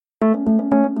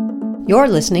You're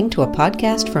listening to a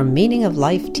podcast from Meaning of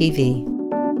Life TV.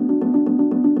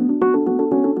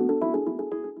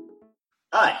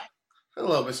 Hi.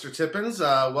 Hello, Mr. Tippins.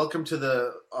 Welcome to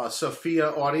the Sophia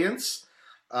audience.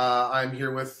 I'm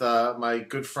here with my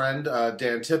good friend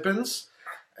Dan Tippins,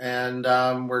 and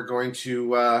we're going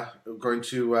to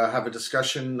have a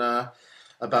discussion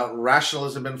about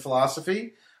rationalism in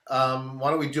philosophy. Why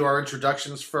don't we do our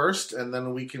introductions first, and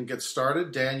then we can get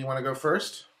started. Dan, you want to go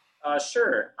first?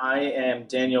 Sure. I am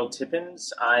Daniel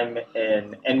Tippins. I'm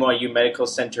an NYU Medical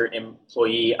Center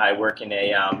employee. I work in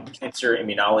a cancer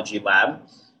immunology lab.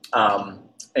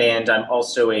 And I'm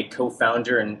also a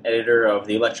co-founder and editor of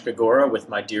the Electric Agora with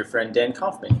my dear friend Dan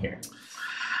Kaufman here.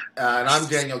 And I'm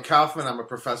Daniel Kaufman. I'm a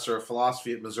professor of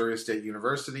philosophy at Missouri State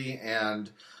University. And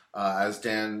as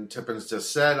Dan Tippins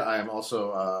just said, I am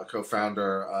also a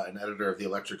co-founder and editor of the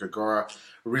Electric Agora.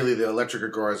 Really, the Electric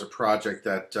Agora is a project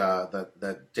that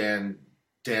Dan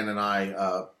and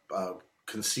I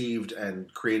conceived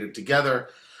and created together.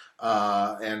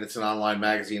 And it's an online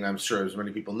magazine, I'm sure as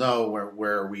many people know,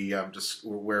 where we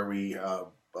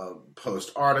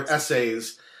post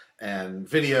essays and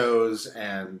videos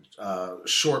and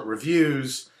short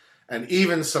reviews and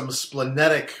even some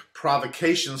splenetic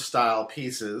provocation-style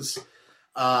pieces.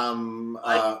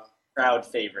 Crowd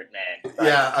favorite, man.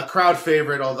 Yeah, a crowd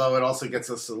favorite, although it also gets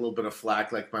us a little bit of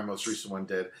flack, like my most recent one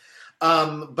did.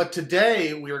 But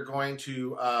today we are going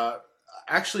to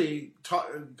actually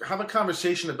have a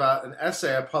conversation about an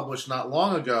essay I published not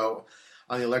long ago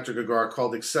on the Electric Agora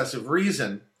called Excessive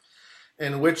Reason,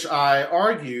 in which I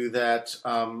argue that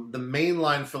the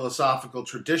mainline philosophical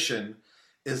tradition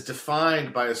is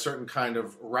defined by a certain kind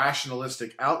of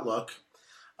rationalistic outlook,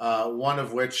 one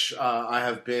of which I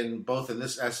have been both in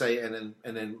this essay and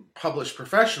in published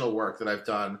professional work that I've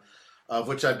done, of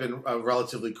which I've been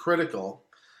relatively critical.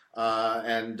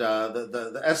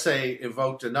 The essay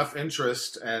evoked enough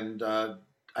interest, and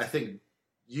I think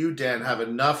you, Dan, have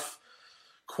enough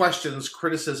questions,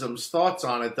 criticisms, thoughts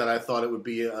on it that I thought it would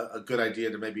be a good idea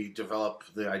to maybe develop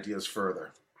the ideas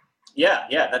further.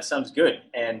 Yeah, that sounds good.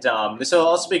 And this will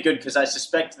also be good because I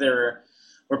suspect there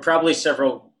were probably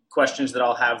several questions that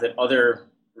I'll have that other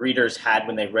readers had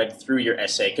when they read through your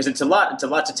essay, because it's a lot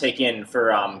to take in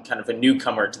for kind of a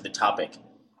newcomer to the topic.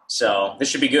 So this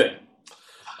should be good.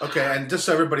 Okay, and just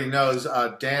so everybody knows,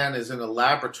 Dan is in a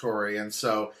laboratory, and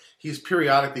so he's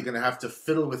periodically going to have to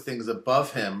fiddle with things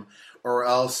above him, or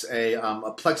else a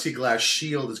plexiglass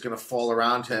shield is going to fall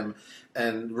around him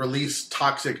and release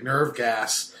toxic nerve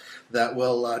gas that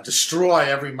will destroy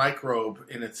every microbe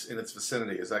in its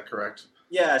vicinity. Is that correct?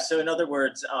 Yeah, so in other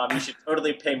words, you should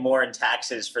totally pay more in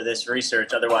taxes for this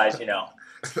research. Otherwise,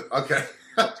 Okay,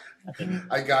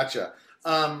 I gotcha.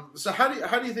 So how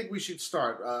do you think we should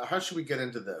start? How should we get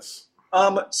into this?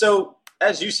 So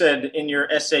as you said in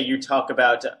your essay, you talk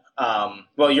about,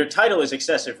 your title is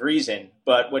Excessive Reason,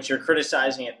 but what you're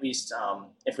criticizing, at least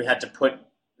if we had to put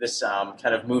this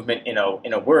kind of movement in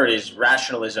a word, is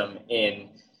rationalism in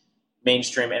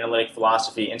mainstream analytic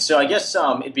philosophy. And so I guess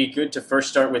it'd be good to first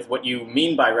start with what you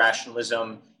mean by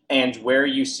rationalism and where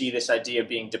you see this idea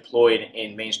being deployed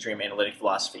in mainstream analytic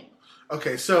philosophy.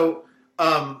 Okay, so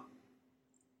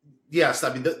yes,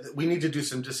 I mean, we need to do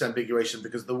some disambiguation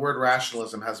because the word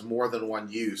rationalism has more than one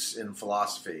use in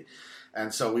philosophy.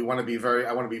 And so I want to be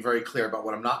very clear about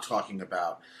what I'm not talking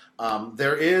about.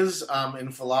 There is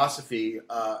in philosophy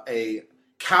a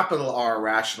capital R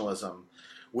rationalism,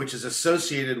 which is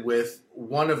associated with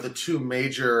one of the two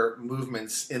major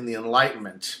movements in the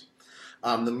Enlightenment,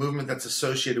 the movement that's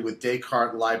associated with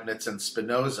Descartes, Leibniz, and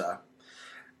Spinoza.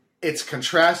 It's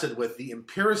contrasted with the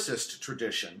empiricist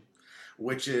tradition,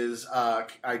 which is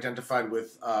identified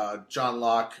with John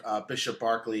Locke, Bishop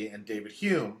Berkeley, and David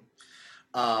Hume.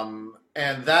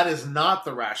 And that is not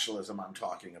the rationalism I'm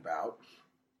talking about.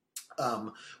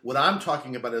 What I'm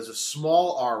talking about is a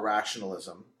small r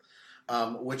rationalism,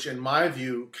 which in my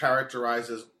view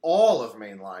characterizes all of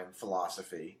mainline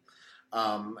philosophy.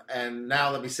 And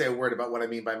now let me say a word about what I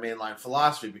mean by mainline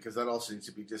philosophy, because that also needs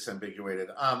to be disambiguated.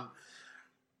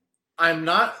 I'm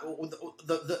not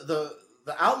the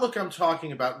outlook I'm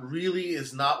talking about really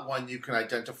is not one you can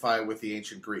identify with the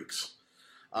ancient Greeks.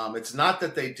 It's not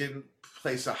that they didn't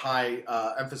place a high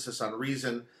emphasis on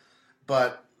reason,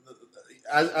 but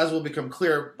as will become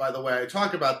clear by the way I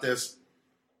talk about this,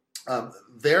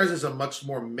 theirs is a much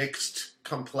more mixed,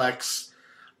 complex,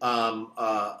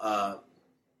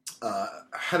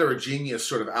 heterogeneous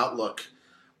sort of outlook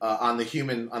on the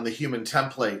human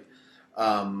template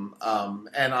and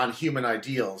on human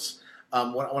ideals.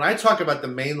 When I talk about the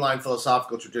mainline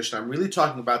philosophical tradition, I'm really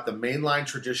talking about the mainline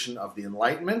tradition of the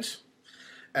Enlightenment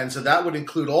And so that would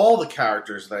include all the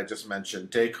characters that I just mentioned: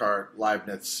 Descartes,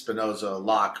 Leibniz, Spinoza,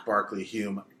 Locke, Berkeley,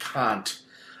 Hume, Kant,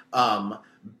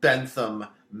 Bentham,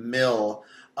 Mill.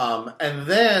 And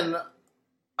then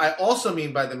I also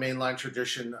mean by the mainline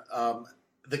tradition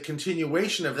the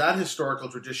continuation of that historical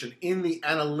tradition in the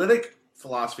analytic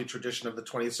philosophy tradition of the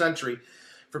 20th century.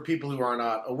 For people who are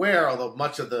not aware, although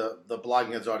much of the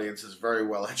Blogging Heads audience is very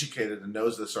well educated and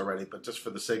knows this already, but just for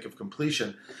the sake of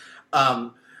completion,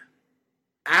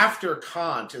 after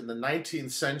Kant in the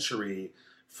 19th century,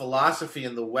 philosophy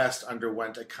in the West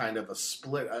underwent a kind of a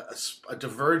split, a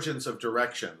divergence of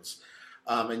directions.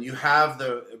 And you have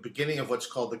the beginning of what's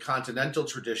called the continental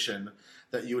tradition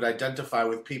that you would identify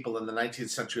with people in the 19th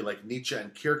century like Nietzsche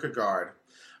and Kierkegaard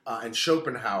and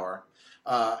Schopenhauer.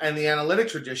 And the analytic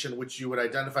tradition, which you would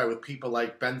identify with people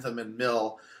like Bentham and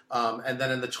Mill, and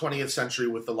then in the 20th century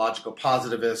with the logical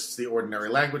positivists, the ordinary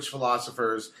language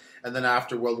philosophers, and then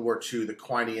after World War II, the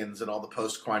Quineans and all the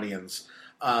post-Quineans.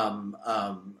 And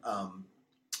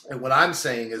what I'm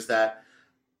saying is that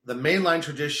the mainline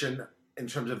tradition, in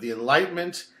terms of the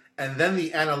Enlightenment, and then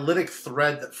the analytic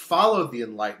thread that followed the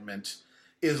Enlightenment,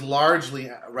 is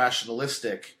largely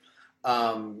rationalistic.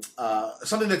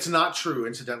 Something that's not true,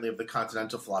 incidentally, of the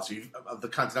continental philosophy, of the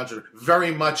continental,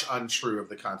 very much untrue of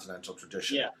the continental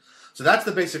tradition. Yeah. So that's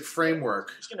the basic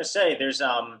framework. I was going to say, there's,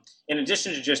 in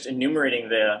addition to just enumerating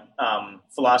the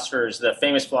philosophers, the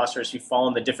famous philosophers who fall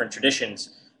in the different traditions,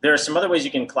 there are some other ways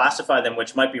you can classify them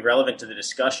which might be relevant to the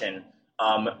discussion.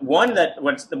 The one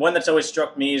that's always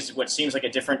struck me is what seems like a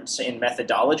difference in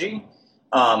methodology,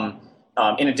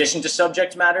 in addition to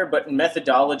subject matter, but in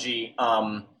methodology,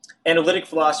 analytic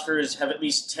philosophers have at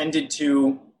least tended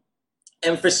to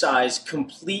emphasize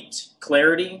complete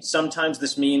clarity. Sometimes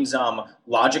this means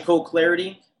logical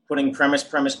clarity, putting premise,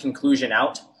 conclusion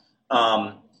out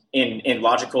in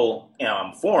logical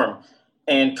form.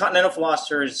 And continental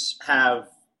philosophers have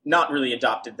not really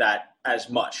adopted that as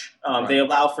much. Right. They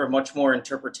allow for much more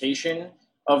interpretation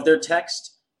of their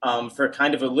text, for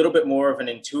kind of a little bit more of an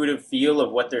intuitive feel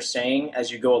of what they're saying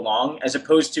as you go along, as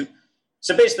opposed to,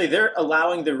 so basically they're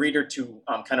allowing the reader to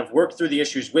kind of work through the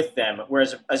issues with them,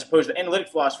 whereas as opposed to the analytic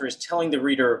philosopher is telling the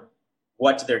reader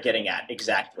what they're getting at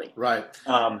exactly. Right.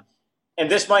 And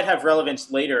this might have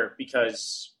relevance later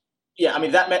because, yeah, I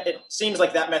mean, it seems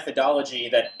like that methodology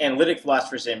that analytic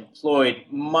philosophers employed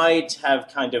might have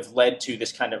kind of led to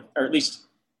this kind of, or at least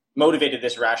motivated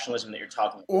this rationalism that you're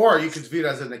talking about. Or you could view it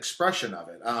as an expression of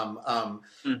it.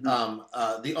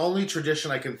 The only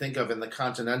tradition I can think of in the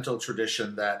continental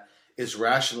tradition that is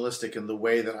rationalistic in the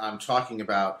way that I'm talking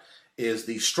about is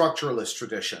the structuralist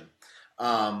tradition.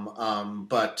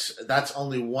 But that's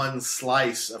only one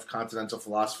slice of continental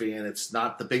philosophy, and it's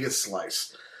not the biggest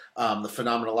slice. The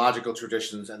phenomenological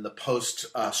traditions and the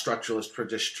post-structuralist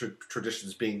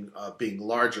traditions being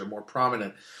larger, more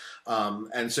prominent.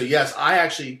 And so, yes,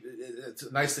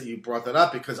 it's nice that you brought that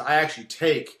up, because I actually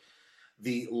take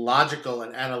the logical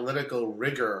and analytical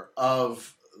rigor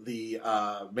of the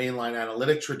mainline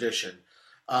analytic tradition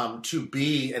to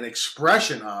be an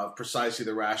expression of precisely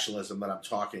the rationalism that I'm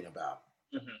talking about.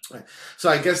 Mm-hmm. So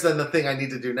I guess then the thing I need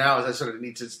to do now is I sort of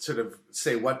need to sort of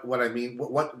say what I mean,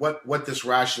 what this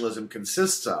rationalism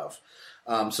consists of.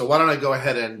 So why don't I go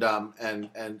ahead and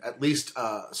at least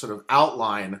sort of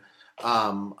outline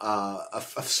a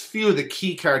few of the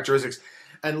key characteristics,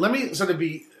 and let me sort of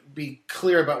be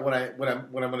clear about what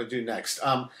I'm going to do next.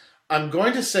 I'm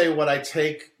going to say what I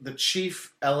take the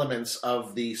chief elements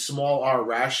of the small r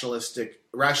rationalist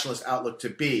outlook to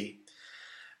be.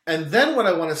 And then what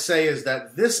I want to say is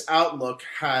that this outlook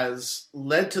has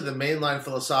led to the mainline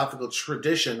philosophical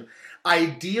tradition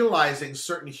idealizing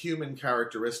certain human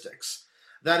characteristics.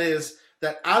 That is,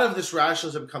 that out of this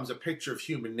rationalism comes a picture of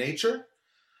human nature,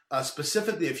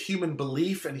 specifically of human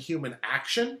belief and human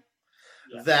action,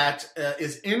 that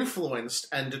is influenced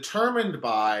and determined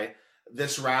by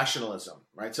this rationalism,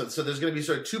 right? So there's going to be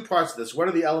sort of two parts of this. What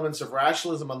are the elements of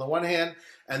rationalism on the one hand,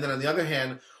 and then on the other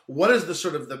hand, what is the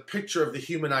sort of the picture of the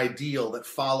human ideal that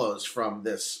follows from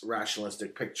this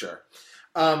rationalistic picture?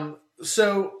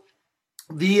 So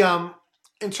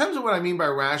in terms of what I mean by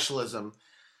rationalism,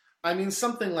 I mean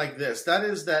something like this. That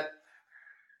is that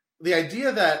the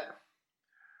idea that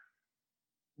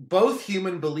both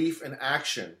human belief and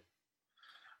action,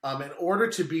 in order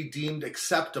to be deemed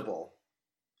acceptable,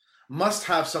 must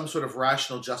have some sort of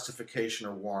rational justification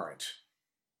or warrant.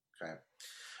 Okay,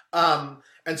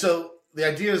 and so the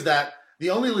idea is that the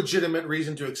only legitimate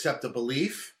reason to accept a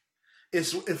belief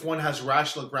is if one has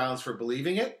rational grounds for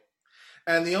believing it,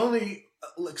 and the only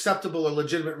acceptable or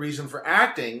legitimate reason for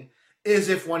acting is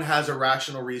if one has a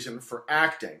rational reason for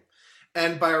acting.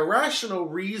 And by a rational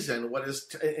reason,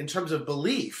 in terms of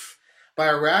belief, by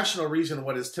a rational reason,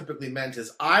 what is typically meant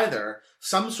is either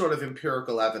some sort of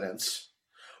empirical evidence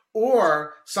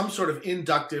or some sort of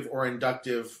inductive or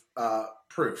inductive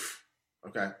proof.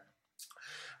 Okay.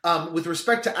 With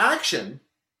respect to action,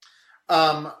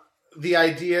 the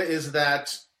idea is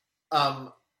that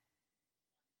our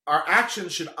action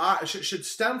should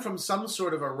stem from some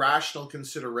sort of a rational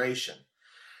consideration.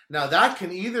 Now, that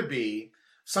can either be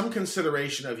some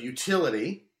consideration of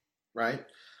utility, right,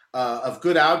 of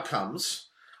good outcomes,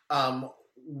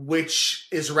 which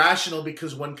is rational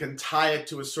because one can tie it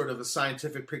to a sort of a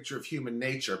scientific picture of human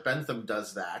nature. Bentham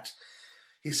does that.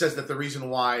 He says that the reason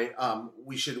why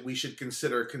we should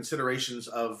consider considerations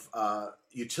of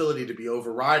utility to be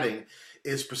overriding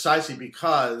is precisely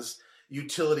because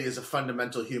utility is a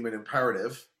fundamental human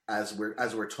imperative, as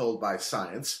we're told by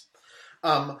science.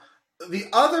 The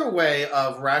other way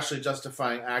of rationally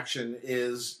justifying action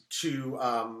is to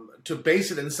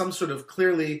base it in some sort of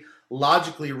clearly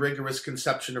logically rigorous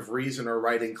conception of reason or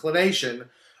right inclination,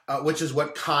 which is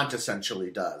what Kant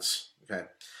essentially does. Okay.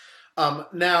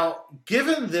 Now,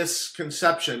 given this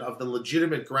conception of the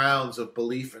legitimate grounds of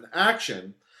belief and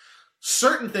action,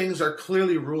 certain things are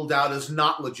clearly ruled out as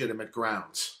not legitimate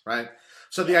grounds, right?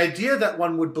 So the idea that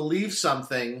one would believe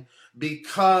something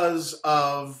because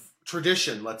of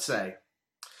tradition, let's say,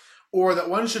 or that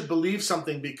one should believe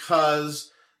something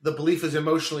because the belief is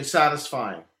emotionally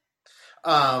satisfying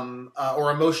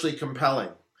or emotionally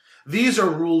compelling. These are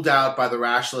ruled out by the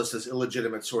rationalists as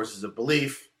illegitimate sources of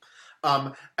belief.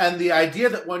 And the idea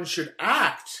that one should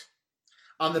act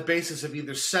on the basis of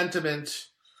either sentiment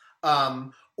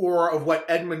or of what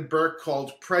Edmund Burke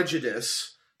called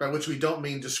prejudice, by which we don't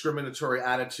mean discriminatory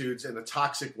attitudes in a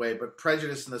toxic way, but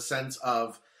prejudice in the sense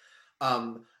of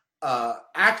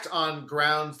act on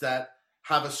grounds that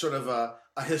have a sort of a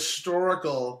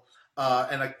historical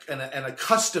and a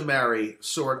customary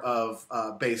sort of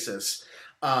basis.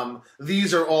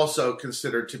 These are also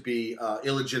considered to be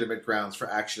illegitimate grounds for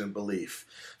action and belief.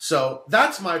 So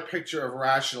that's my picture of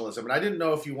rationalism. And I didn't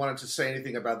know if you wanted to say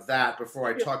anything about that before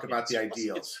I talk about the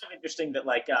ideals. It's kind of interesting that,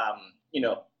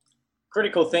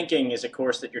 critical thinking is a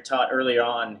course that you're taught early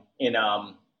on in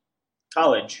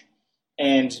college.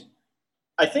 And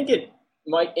I think it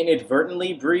might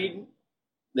inadvertently breed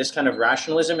this kind of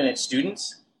rationalism in its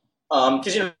students.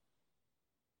 Because,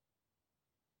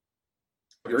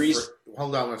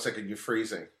 hold on 1 second. You're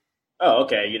freezing. Oh,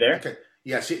 okay. Are you there? Okay.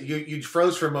 Yes, you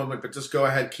froze for a moment, but just go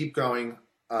ahead. Keep going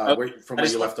from where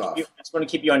you left off. I just want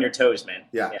to keep you on your toes, man.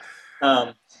 Yeah.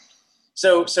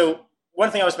 So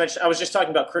one thing I was just talking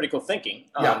about critical thinking,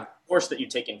 course that you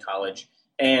take in college,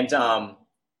 and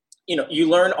you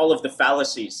learn all of the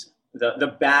fallacies,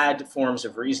 the bad forms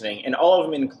of reasoning, and all of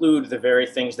them include the very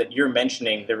things that you're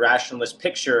mentioning. The rationalist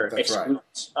picture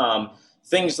excludes. Right.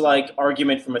 Things like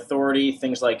argument from authority,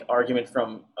 things like argument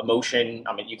from emotion.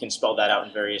 I mean, you can spell that out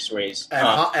in various ways.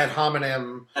 Ad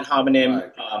hominem. Ad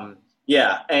hominem.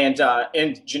 Right.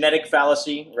 And genetic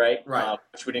fallacy, right? Right.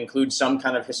 Which would include some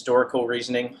kind of historical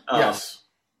reasoning. Yes.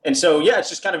 And so, it's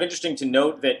just kind of interesting to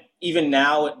note that even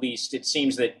now, at least, it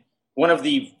seems that one of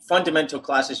the fundamental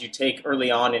classes you take early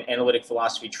on in analytic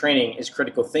philosophy training is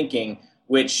critical thinking,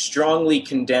 which strongly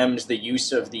condemns the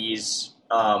use of these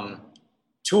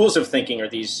tools of thinking or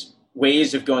these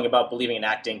ways of going about believing and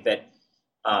acting that,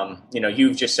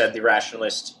 you've just said the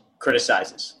rationalist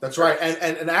criticizes. That's right.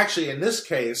 And actually, in this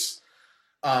case,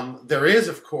 there is,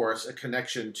 of course, a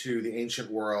connection to the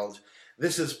ancient world.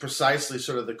 This is precisely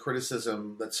sort of the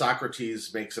criticism that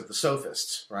Socrates makes of the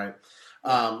sophists, right?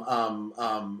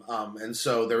 And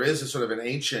so there is a sort of an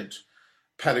ancient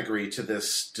pedigree to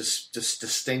this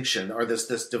distinction or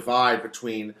this divide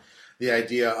between the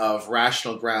idea of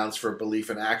rational grounds for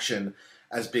belief and action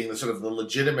as being the sort of the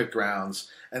legitimate grounds,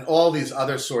 and all these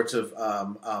other sorts of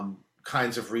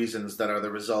kinds of reasons that are the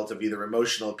result of either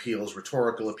emotional appeals,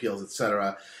 rhetorical appeals,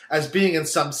 etc., as being in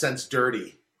some sense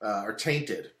dirty or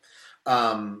tainted.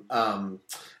 And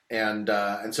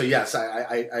so yes,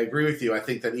 I agree with you. I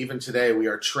think that even today we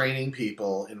are training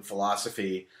people in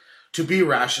philosophy to be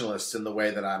rationalists in the way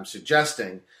that I'm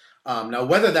suggesting. Now,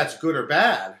 whether that's good or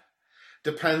bad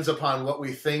depends upon what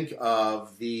we think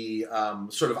of the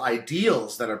sort of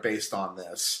ideals that are based on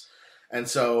this. And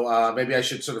so maybe I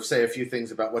should sort of say a few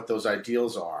things about what those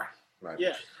ideals are. Right?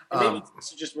 Yeah. Maybe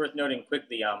it's just worth noting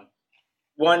quickly.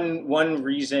 One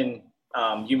reason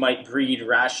you might breed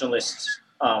rationalists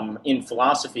in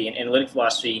philosophy and analytic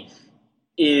philosophy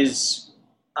is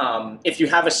if you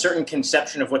have a certain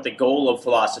conception of what the goal of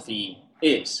philosophy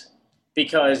is.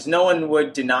 Because no one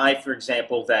would deny, for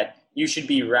example, that you should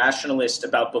be rationalist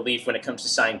about belief when it comes to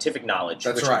scientific knowledge.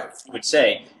 That's which right. You would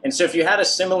say. And so if you had a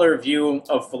similar view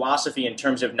of philosophy in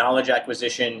terms of knowledge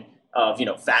acquisition,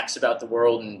 of facts about the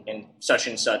world and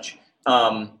such,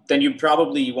 then you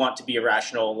probably want to be a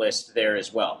rationalist there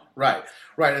as well. Right.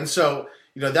 And so,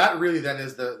 that really then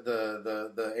is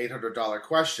the $800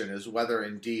 question, is whether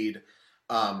indeed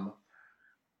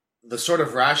the sort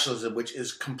of rationalism which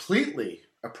is completely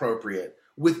appropriate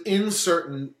within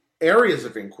certain areas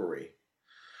of inquiry,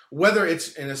 whether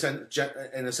it's in a sense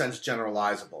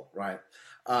generalizable, right?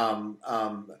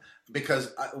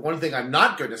 Because one thing I'm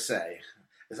not going to say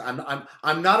is I'm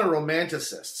not a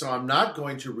romanticist, so I'm not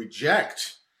going to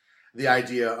reject the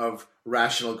idea of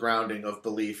rational grounding of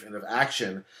belief and of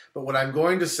action. But what I'm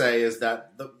going to say is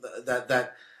that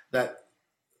that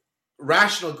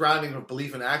rational grounding of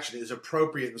belief and action is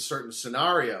appropriate in certain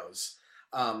scenarios,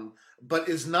 but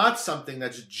is not something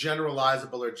that's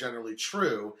generalizable or generally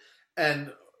true.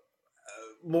 And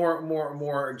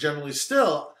more generally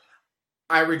still,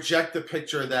 I reject the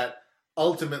picture that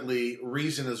ultimately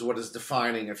reason is what is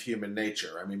defining of human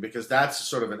nature. I mean, because that's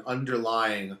sort of an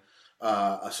underlying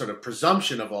a sort of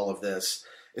presumption of all of this,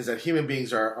 is that human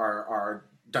beings are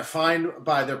defined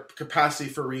by their capacity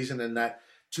for reason, and that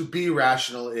to be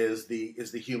rational is the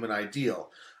human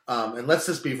ideal. And let's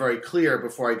just be very clear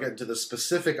before I get into the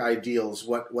specific ideals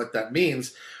what that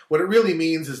means. What it really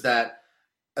means is that,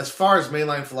 as far as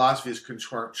mainline philosophy is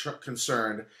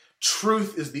concerned,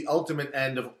 truth is the ultimate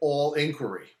end of all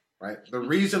inquiry. Right? The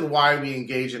reason why we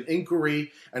engage in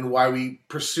inquiry and why we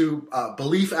pursue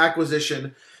belief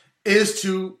acquisition is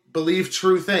to believe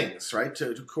true things, right?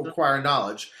 To acquire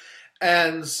knowledge.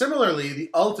 And similarly,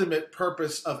 the ultimate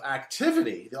purpose of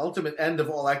activity, the ultimate end of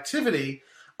all activity,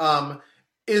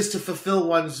 is to fulfill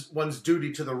one's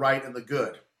duty to the right and the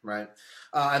good, right?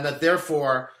 And that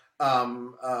therefore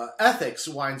ethics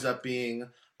winds up being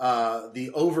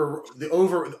ethical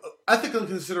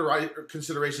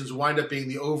considerations wind up being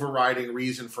the overriding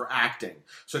reason for acting.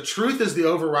 So truth is the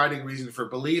overriding reason for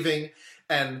believing,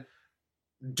 and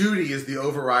duty is the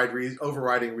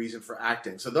overriding reason for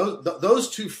acting. So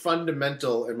those two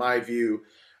fundamental, in my view,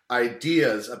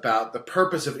 ideas about the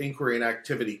purpose of inquiry and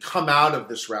activity come out of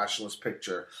this rationalist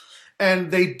picture.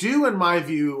 And they do, in my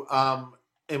view,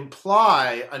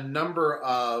 imply a number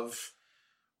of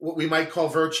what we might call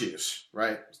virtues,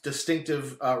 right?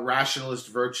 Distinctive rationalist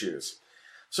virtues.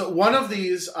 So one of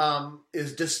these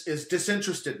is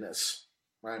disinterestedness,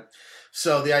 right?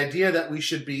 So the idea that we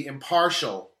should be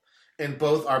impartial in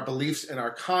both our beliefs and our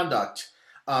conduct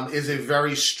is a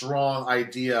very strong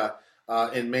idea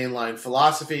in mainline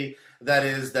philosophy. That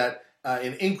is that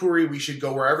in inquiry, we should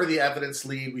go wherever the evidence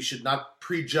leads. We should not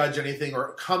prejudge anything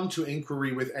or come to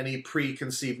inquiry with any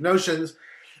preconceived notions.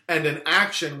 And in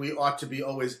action, we ought to be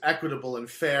always equitable and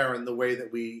fair in the way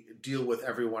that we deal with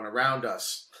everyone around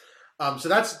us. So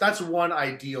that's one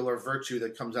ideal or virtue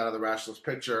that comes out of the rationalist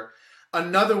picture.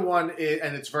 Another one,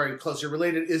 and it's very closely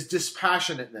related, is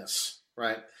dispassionateness,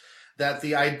 right? That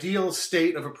the ideal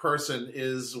state of a person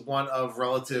is one of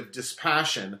relative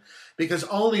dispassion, because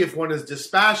only if one is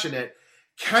dispassionate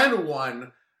can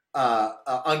one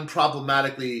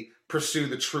unproblematically pursue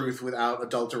the truth without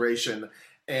adulteration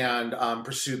and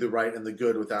pursue the right and the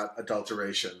good without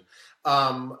adulteration.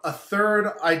 A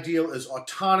third ideal is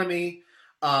autonomy,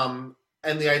 and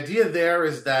the idea there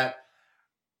is that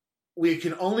we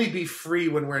can only be free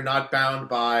when we're not bound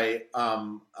by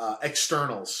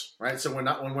externals, right? So when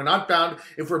we're not bound,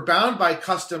 if we're bound by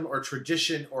custom or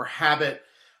tradition or habit,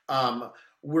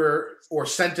 or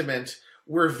sentiment,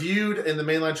 we're viewed in the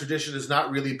mainline tradition as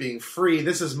not really being free.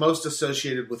 This is most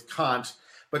associated with Kant,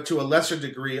 but to a lesser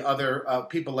degree, other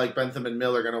people like Bentham and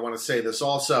Mill are going to want to say this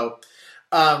also.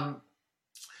 A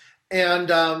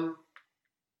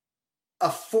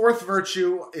fourth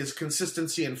virtue is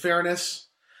consistency and fairness.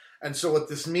 And so what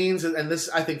this means, and this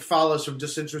I think follows from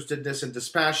disinterestedness and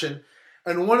dispassion,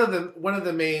 and one of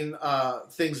the main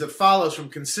things that follows from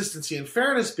consistency and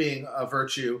fairness being a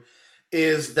virtue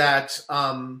is that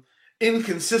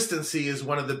inconsistency is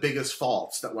one of the biggest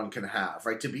faults that one can have,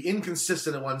 right? To be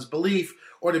inconsistent in one's belief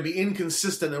or to be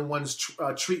inconsistent in one's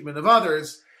treatment of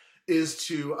others is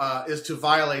to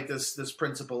violate this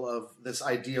principle of this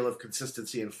ideal of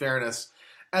consistency and fairness.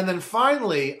 And then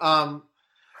finally,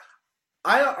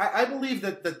 I believe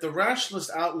that the rationalist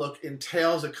outlook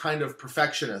entails a kind of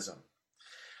perfectionism,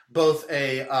 both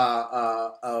an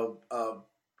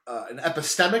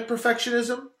epistemic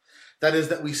perfectionism, that is,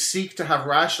 that we seek to have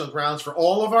rational grounds for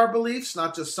all of our beliefs,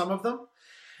 not just some of them,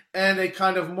 and a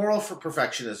kind of moral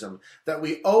perfectionism, that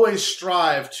we always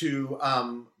strive to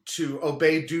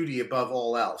obey duty above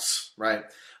all else, right?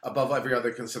 above every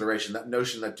other consideration, that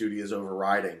notion that duty is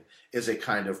overriding, is a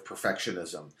kind of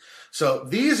perfectionism. So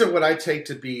these are what I take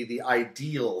to be the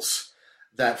ideals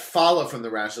that follow from the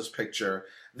rationalist picture.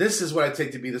 This is what I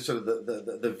take to be the sort of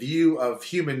the view of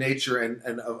human nature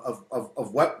and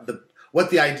of what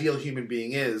the ideal human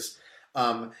being is.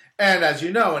 And as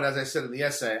you know, and as I said in the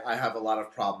essay, I have a lot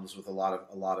of problems with a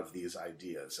lot of these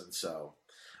ideas, and so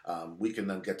we can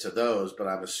then get to those. But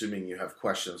I'm assuming you have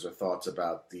questions or thoughts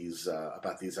about these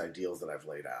ideals that I've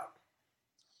laid out.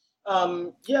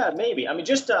 Yeah, maybe. I mean,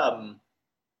 just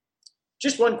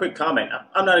one quick comment.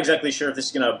 I'm not exactly sure if this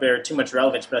is going to bear too much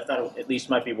relevance, but I thought it at least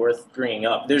might be worth bringing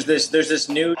up. There's this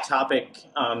new topic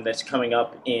that's coming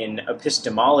up in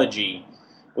epistemology,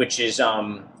 which is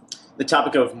the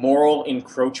topic of moral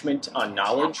encroachment on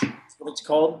knowledge. That's what it's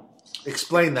called.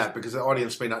 Explain that, because the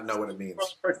audience may not know what it means. Moral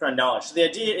encroachment on knowledge. So the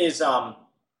idea is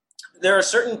there are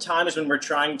certain times when we're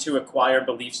trying to acquire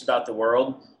beliefs about the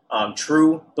world,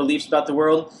 true beliefs about the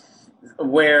world,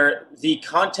 where the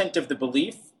content of the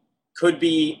belief could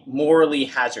be morally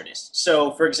hazardous.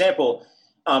 So, for example,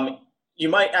 you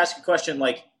might ask a question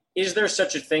like, is there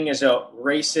such a thing as a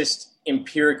racist,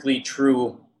 empirically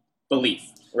true belief?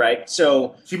 Right.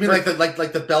 So you mean like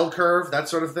the bell curve, that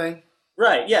sort of thing?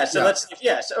 Right. Yeah. So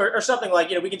or something like,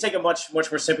 we can take a much more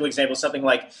simple example. Something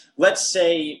like, let's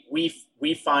say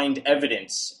we find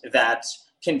evidence that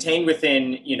contained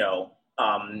within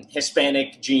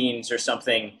Hispanic genes or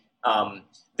something.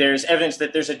 There's evidence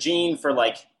that there's a gene for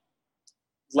like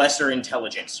lesser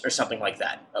intelligence or something like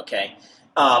that. Okay.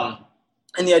 And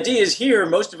the idea is here,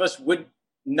 most of us would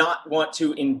not want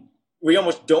to we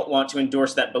almost don't want to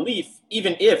endorse that belief,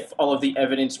 even if all of the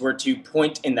evidence were to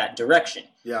point in that direction.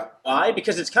 Yeah. Why?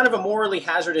 Because it's kind of a morally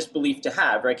hazardous belief to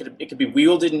have, right? It could be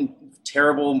wielded in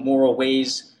terrible moral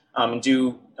ways and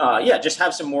just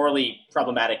have some morally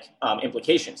problematic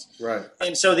implications. Right.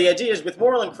 And so the idea is, with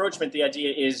moral encroachment, the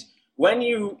idea is when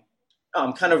you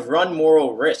kind of run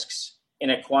moral risks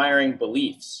in acquiring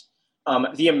beliefs,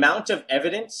 the amount of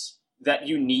evidence that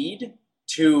you need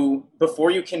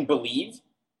before you can believe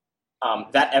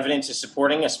that evidence is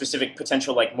supporting a specific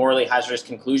potential, like, morally hazardous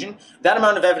conclusion, that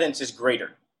amount of evidence is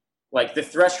greater. Like, the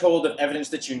threshold of evidence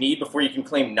that you need before you can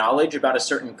claim knowledge about a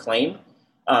certain claim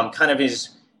kind of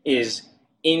is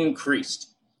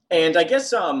increased. And I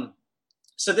guess so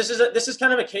this is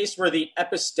kind of a case where the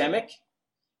epistemic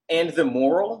and the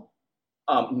moral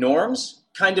norms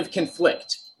kind of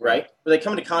conflict, right? Where they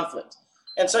come into conflict.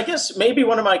 And so I guess maybe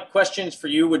one of my questions for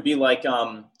you would be like,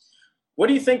 what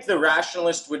do you think the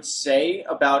rationalist would say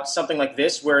about something like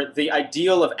this, where the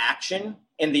ideal of action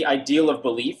and the ideal of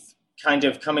belief kind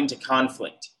of come into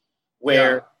conflict?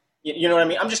 Where, you know what I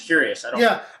mean? I'm just curious.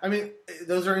 I mean,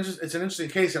 those are it's an interesting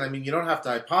case, and I mean, you don't have to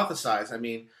hypothesize. I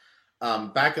mean,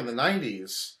 back in the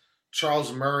 90s,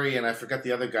 Charles Murray, and I forget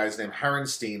the other guy's name,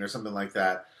 Herenstein or something like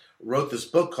that, wrote this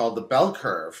book called The Bell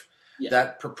Curve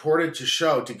that purported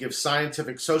to give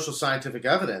social scientific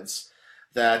evidence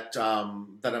that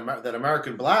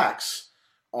American blacks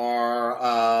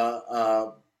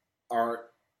are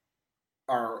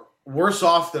worse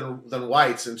off than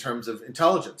whites in terms of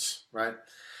intelligence, right?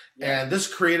 Yeah. And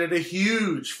this created a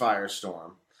huge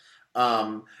firestorm.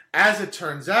 As it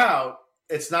turns out,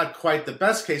 it's not quite the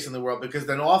best case in the world, because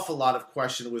an awful lot of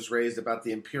question was raised about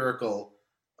the empirical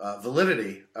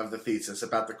validity of the thesis,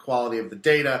 about the quality of the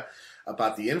data,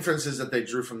 about the inferences that they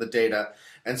drew from the data.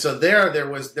 And so there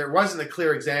wasn't a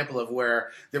clear example of where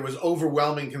there was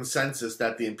overwhelming consensus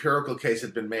that the empirical case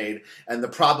had been made, and the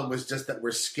problem was just that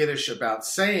we're skittish about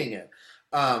saying it.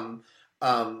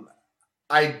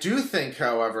 I do think,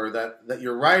 however, that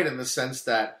you're right in the sense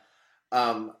that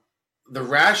the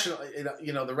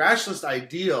rationalist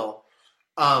ideal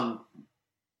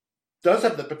does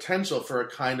have the potential for a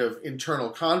kind of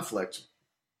internal conflict.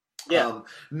 Yeah.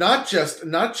 Not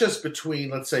just between,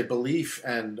 let's say, belief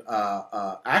and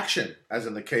action, as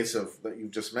in the case of that you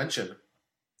just mentioned.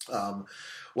 Given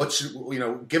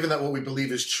that what we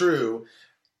believe is true,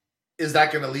 is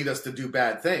that going to lead us to do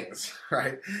bad things,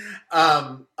 right?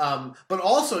 But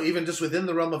also even just within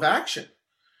the realm of action,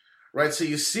 right? So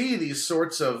you see these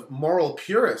sorts of moral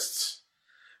purists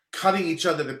cutting each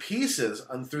other to pieces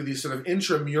and through these sort of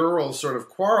intramural sort of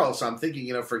quarrels. So I'm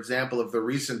thinking, for example, of the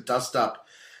recent dust-up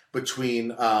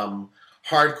between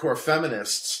hardcore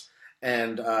feminists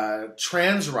and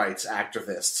trans rights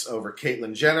activists over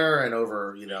Caitlyn Jenner and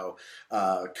over,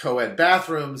 co-ed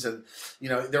bathrooms. And,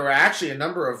 there were actually a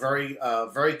number of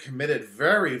very committed,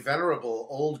 very venerable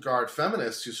old guard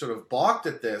feminists who sort of balked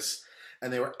at this,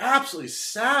 and they were absolutely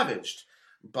savaged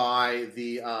by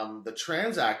the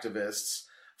trans activists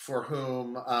for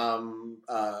whom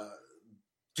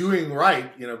doing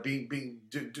right,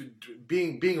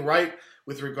 being right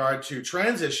with regard to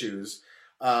trans issues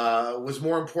was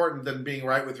more important than being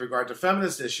right with regard to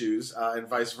feminist issues, and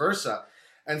vice versa.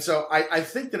 And so I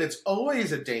think that it's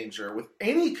always a danger with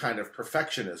any kind of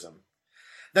perfectionism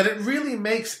that it really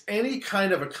makes any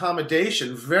kind of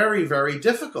accommodation very, very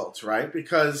difficult, right?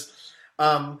 Because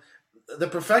the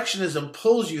perfectionism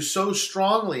pulls you so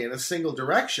strongly in a single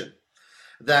direction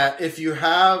that if you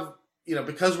have,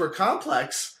 because we're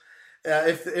complex,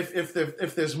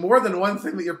 if there's more than one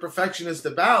thing that you're perfectionist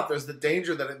about, there's the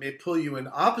danger that it may pull you in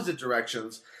opposite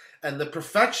directions. And the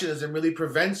perfectionism really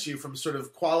prevents you from sort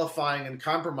of qualifying and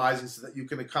compromising so that you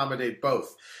can accommodate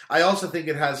both. I also think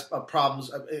it has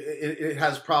problems. It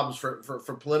has problems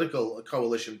for political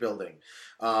coalition building.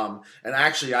 And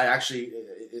actually,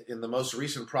 in the most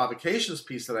recent provocations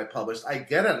piece that I published, I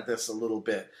get at this a little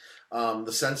bit.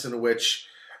 The sense in which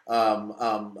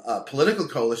political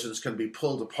coalitions can be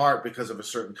pulled apart because of a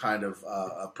certain kind of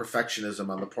perfectionism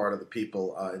on the part of the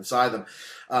people inside them,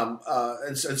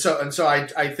 and so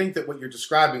I think that what you're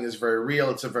describing is very real.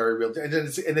 It's a very real, and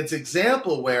it's an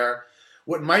example where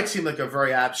what might seem like a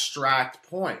very abstract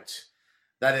point,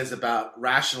 that is about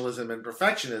rationalism and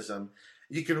perfectionism,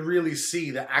 you can really see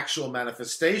the actual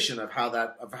manifestation of how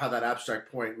that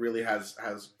abstract point really has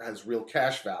real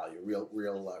cash value,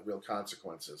 real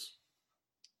consequences.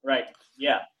 Right.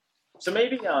 Yeah. So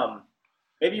maybe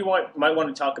you might want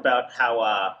to talk about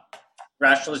how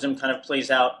rationalism kind of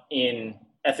plays out in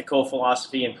ethical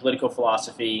philosophy and political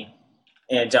philosophy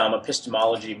and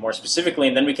epistemology more specifically,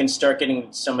 and then we can start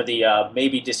getting some of the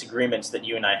maybe disagreements that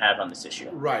you and I have on this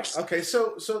issue. Right. Okay.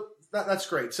 So that's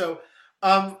great. So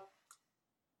let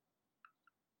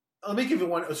me give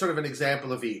you an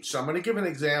example of each. So I'm going to give an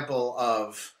example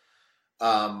of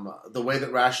the way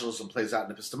that rationalism plays out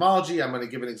in epistemology. I'm going to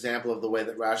give an example of the way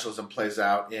that rationalism plays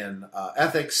out in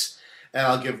ethics, and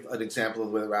I'll give an example of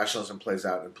the way that rationalism plays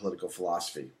out in political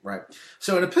philosophy. Right.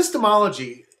 So in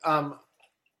epistemology,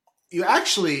 you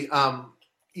actually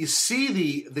you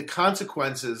see the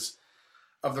consequences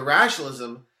of the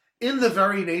rationalism in the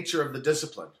very nature of the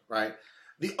discipline. Right.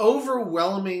 The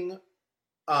overwhelming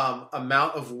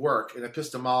amount of work in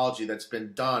epistemology that's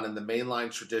been done in the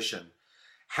mainline tradition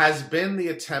has been the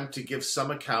attempt to give some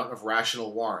account of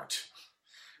rational warrant,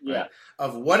 right?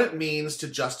 Of what it means to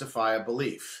justify a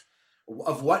belief,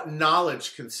 of what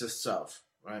knowledge consists of,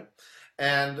 right?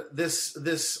 And this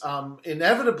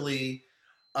inevitably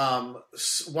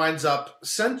winds up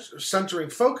centering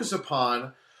focus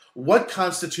upon what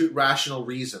constitute rational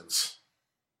reasons,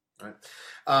 right?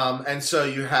 And so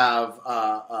you have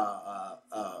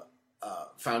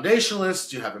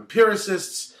foundationalists, you have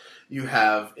empiricists, you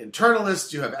have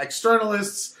internalists, you have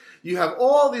externalists, you have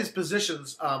all these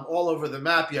positions all over the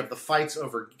map. You have the fights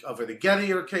over the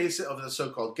Gettier case, over the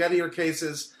so-called Gettier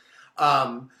cases.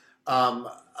 But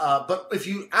if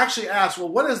you actually ask, well,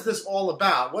 what is this all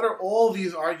about? What are all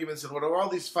these arguments and what are all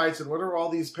these fights and what are all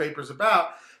these papers about?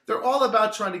 They're all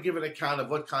about trying to give an account of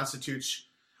what constitutes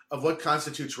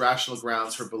rational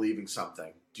grounds for believing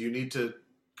something. Do you need to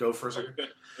go for a second?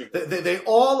 They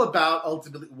all about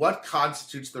ultimately what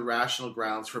constitutes the rational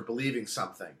grounds for believing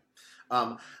something.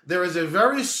 There is a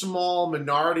very small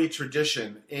minority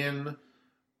tradition in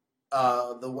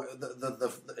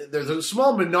there's a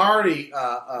small minority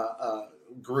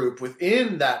group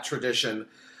within that tradition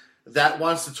that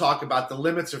wants to talk about the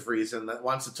limits of reason, that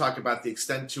wants to talk about the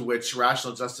extent to which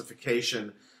rational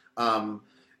justification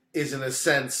is in a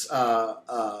sense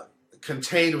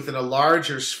contained within a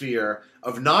larger sphere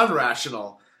of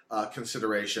non-rational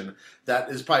consideration that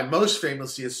is probably most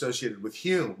famously associated with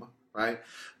Hume, right?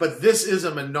 But this is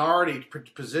a minority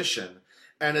position,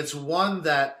 and it's one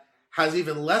that has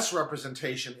even less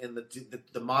representation in the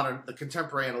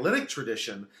contemporary analytic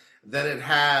tradition than it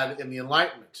had in the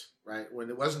Enlightenment, right? When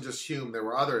it wasn't just Hume, there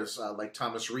were others like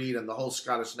Thomas Reid and the whole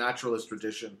Scottish naturalist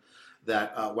tradition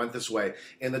that went this way.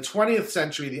 In the 20th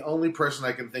century, the only person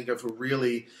I can think of who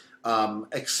really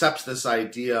accepts this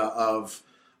idea of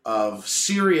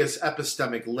serious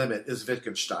epistemic limit is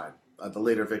Wittgenstein, the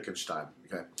later Wittgenstein.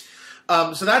 Okay,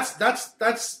 so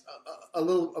that's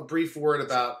a brief word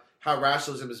about how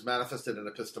rationalism is manifested in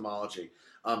epistemology.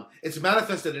 It's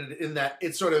manifested in that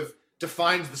it sort of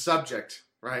defines the subject,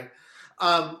 right?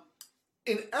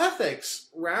 In ethics,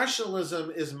 rationalism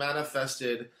is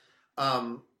manifested.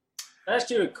 Can I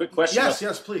ask you a quick question?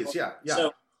 Yes, please. Yeah.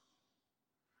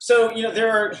 So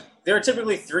there are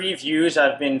typically three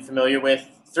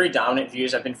dominant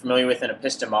views I've been familiar with in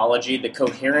epistemology: the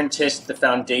coherentist, the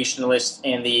foundationalist,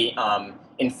 and the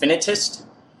infinitist.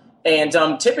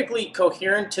 And typically,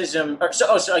 coherentism.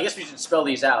 So I guess we should spell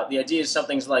these out. The idea is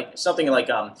something like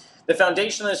the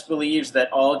foundationalist believes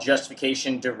that all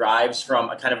justification derives from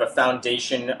a kind of a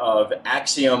foundation of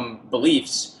axiom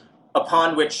beliefs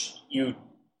upon which you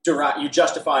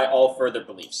justify all further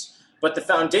beliefs. But the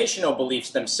foundational beliefs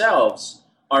themselves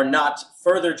are not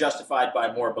further justified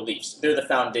by more beliefs. They're the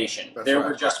foundation. They're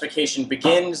where justification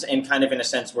begins and kind of in a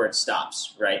sense where it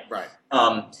stops, right? Right.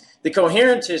 The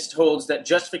coherentist holds that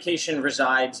justification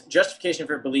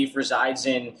for belief resides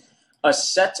in a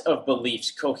set of beliefs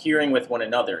cohering with one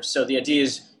another. So the idea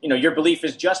is, your belief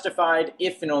is justified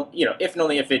if and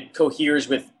only if it coheres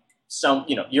with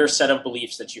your set of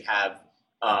beliefs that you have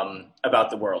about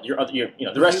the world. The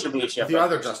rest of your beliefs you have. The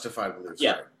other justified beliefs.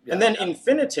 Yeah. Right. Yeah. And then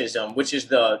infinitism, which is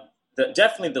the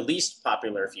definitely the least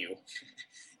popular view,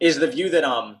 is the view that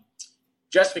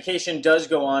justification does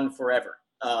go on forever.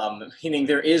 Meaning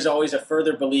there is always a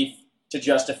further belief to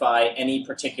justify any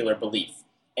particular belief,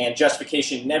 and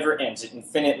justification never ends; it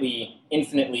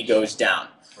infinitely goes down.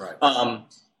 Right.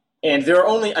 And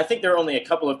I think there are only a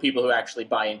couple of people who actually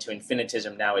buy into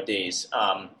infinitism nowadays.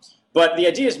 But the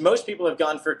idea is most people have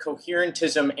gone for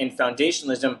coherentism and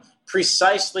foundationalism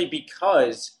precisely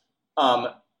because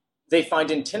they find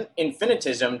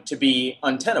infinitism to be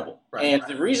untenable. Right, and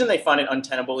the reason they find it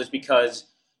untenable is because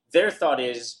their thought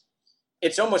is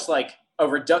it's almost like a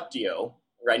reductio,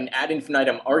 right? An ad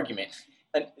infinitum argument.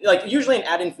 And like usually an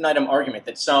ad infinitum argument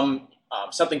that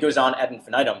something goes on ad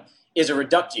infinitum is a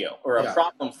reductio or a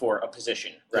problem for a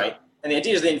position, right? Yeah. And the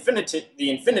idea is the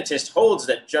infinitist holds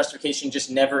that justification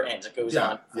just never ends. It goes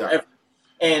on forever.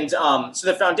 Yeah. And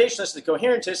so the foundationalists, the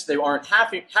coherentists, they aren't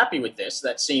happy with this.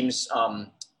 That seems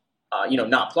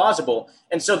not plausible.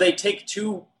 And so they take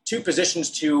two positions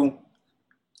to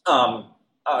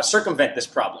circumvent this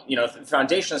problem. The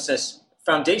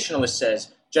foundationalist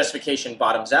says justification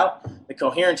bottoms out. The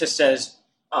coherentist says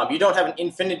you don't have an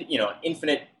infinite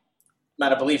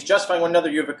amount of beliefs justifying one another.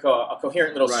 You have a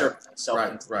coherent little circle.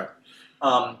 Right.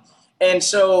 And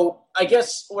so I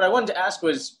guess what I wanted to ask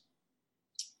was,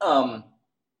 do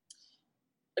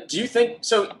you think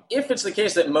so? If it's the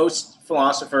case that most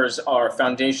philosophers are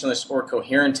foundationalists or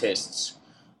coherentists,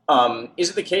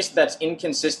 is it the case that's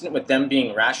inconsistent with them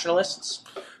being rationalists?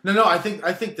 No. I think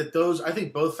that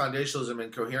both foundationalism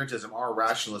and coherentism are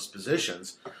rationalist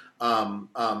positions.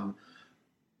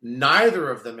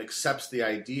 Neither of them accepts the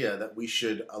idea that we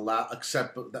should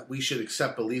accept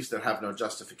beliefs that have no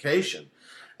justification.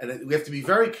 And we have to be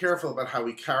very careful about how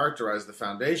we characterize the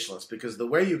foundationalists, because the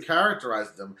way you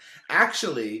characterize them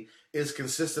actually is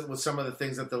consistent with some of the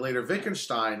things that the later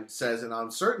Wittgenstein says in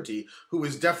Uncertainty, who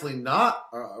is definitely not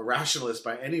a rationalist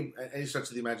by any stretch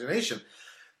of the imagination.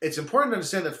 It's important to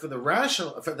understand that for the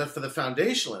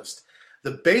foundationalist,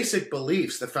 the basic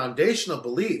beliefs, the foundational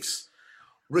beliefs,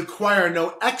 require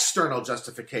no external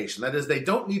justification. That is, they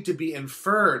don't need to be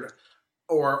inferred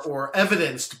or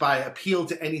evidenced by appeal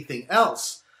to anything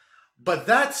else. But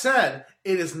that said,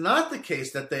 it is not the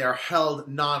case that they are held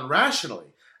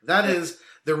non-rationally. That is,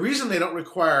 the reason they don't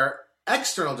require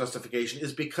external justification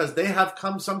is because they have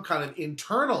some kind of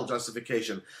internal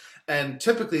justification. And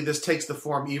typically this takes the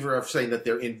form either of saying that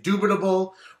they're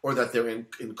indubitable, or that they're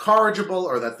incorrigible,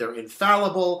 or that they're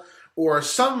infallible, or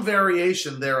some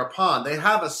variation thereupon. They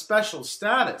have a special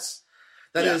status.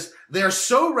 That is, they're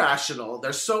so rational,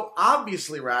 they're so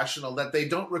obviously rational that they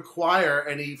don't require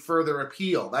any further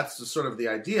appeal. That's the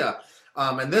idea.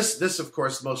 And this, of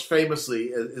course, most famously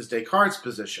is Descartes'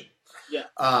 position. Yeah.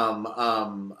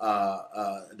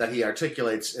 That he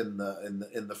articulates in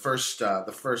the first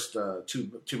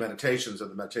two meditations of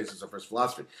the Meditations of First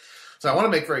Philosophy. So I want to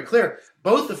make very clear,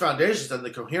 both the foundationists and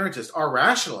the coherentists are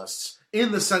rationalists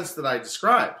in the sense that I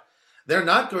described. They're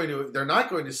not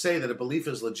going to say that a belief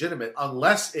is legitimate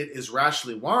unless it is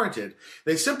rationally warranted.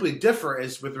 They simply differ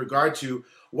with regard to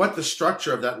what the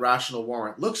structure of that rational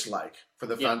warrant looks like. For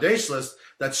the foundationalist,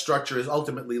 that structure is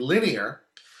ultimately linear,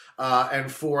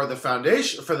 and for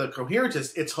the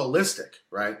coherentist, it's holistic,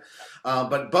 right?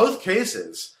 But both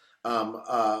cases,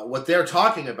 what they're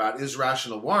talking about is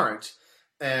rational warrant,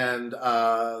 and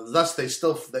thus they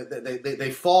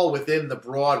fall within the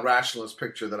broad rationalist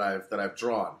picture that I've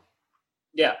drawn.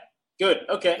 Yeah, good.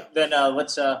 Okay, then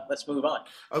let's move on.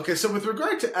 Okay, so with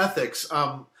regard to ethics,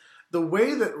 the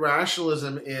way that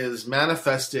rationalism is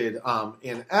manifested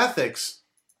in ethics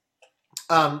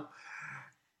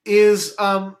is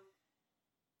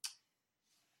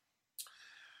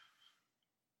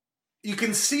You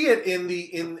can see it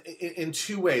in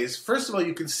two ways. First of all,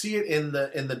 you can see it in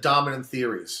the dominant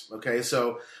theories. Okay,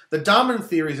 so the dominant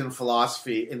theories in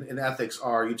philosophy, in ethics,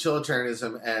 are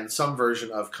utilitarianism and some version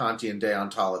of Kantian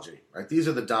deontology. Right, these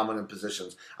are the dominant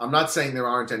positions. I'm not saying there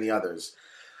aren't any others,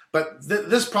 but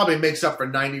this probably makes up for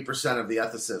 90% of the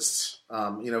ethicists.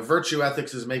 Virtue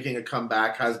ethics is making a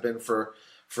comeback, has been for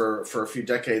a few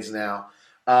decades now.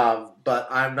 But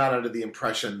I'm not under the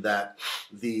impression that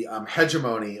the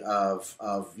hegemony of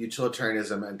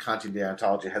utilitarianism and Kantian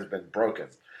deontology has been broken.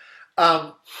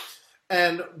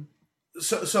 And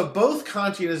so both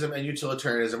Kantianism and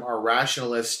utilitarianism are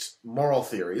rationalist moral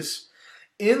theories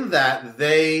in that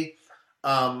they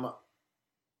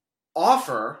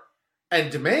offer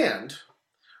and demand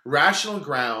rational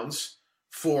grounds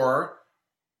for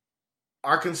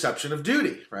our conception of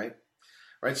duty, right?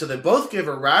 Right, so they both give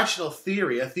a rational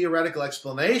theory, a theoretical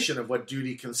explanation of what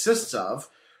duty consists of.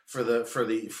 For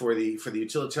the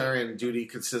utilitarian, duty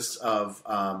consists of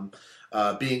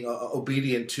being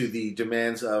obedient to the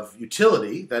demands of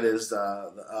utility, that is,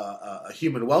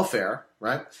 human welfare,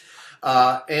 right?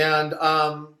 And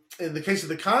in the case of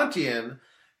the Kantian,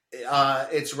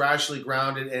 it's rationally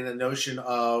grounded in a notion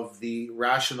of the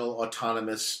rational,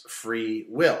 autonomous, free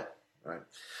will, right?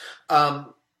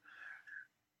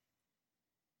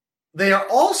 They are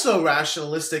also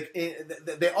rationalistic.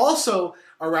 They also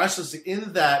are rationalistic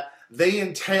in that they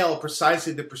entail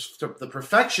precisely the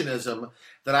perfectionism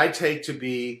that I take to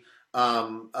be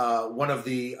one of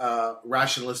the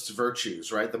rationalist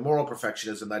virtues, right? The moral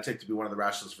perfectionism that I take to be one of the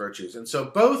rationalist virtues. And so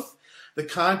both the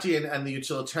Kantian and the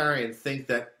utilitarian think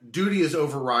that duty is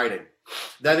overriding.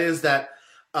 That is that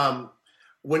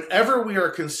whenever we are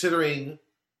considering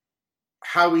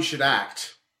how we should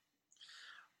act,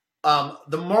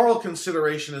 the moral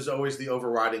consideration is always the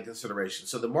overriding consideration.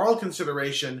 So the moral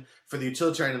consideration for the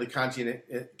utilitarian and the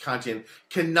Kantian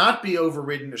cannot be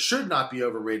overridden, or should not be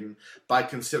overridden, by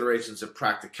considerations of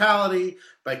practicality,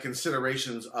 by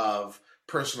considerations of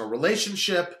personal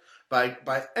relationship, by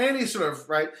any sort of,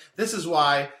 right? This is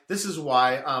why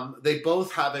they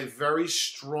both have a very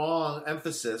strong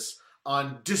emphasis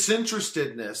on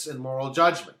disinterestedness in moral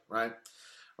judgment, right?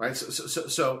 Right.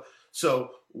 So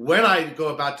when I go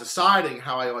about deciding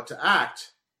how I ought to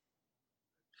act,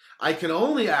 I can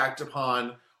only act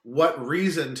upon what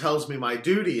reason tells me my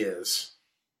duty is,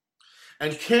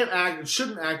 and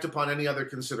shouldn't act upon any other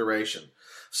consideration.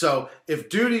 So if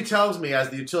duty tells me, as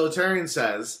the utilitarian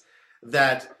says,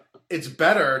 that it's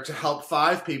better to help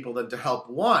 5 people than to help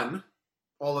 1,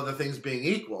 all other things being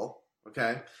equal,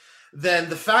 okay, then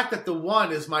the fact that the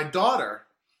 1 is my daughter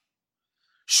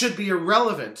should be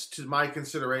irrelevant to my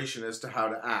consideration as to how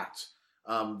to act.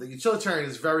 The utilitarian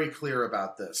is very clear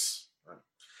about this.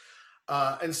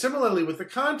 And similarly with the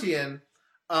Kantian,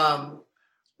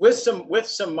 with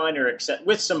some minor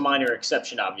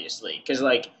exception, obviously, because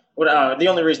the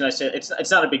only reason I say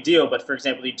it's not a big deal, but for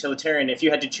example, the utilitarian, if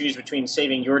you had to choose between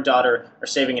saving your daughter or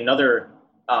saving another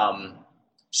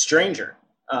stranger,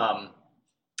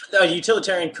 the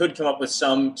utilitarian could come up with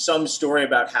some story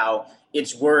about how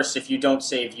it's worse if you don't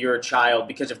save your child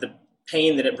because of the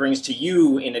pain that it brings to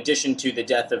you, in addition to the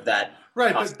death of that.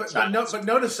 Right, but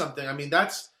notice something. I mean,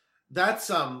 that's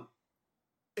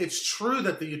it's true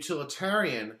that the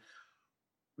utilitarian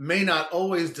may not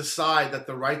always decide that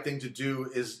the right thing to do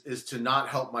is to not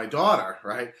help my daughter,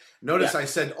 right? Notice I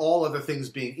said all other things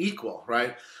being equal,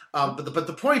 right? But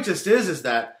the point just is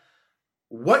that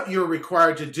what you're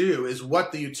required to do is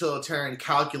what the utilitarian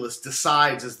calculus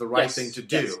decides is the right thing to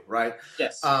do, right?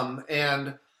 Yes.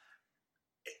 And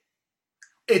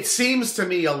it seems to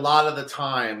me a lot of the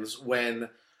times when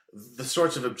the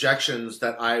sorts of objections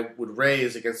that I would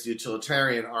raise against the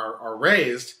utilitarian are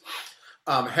raised,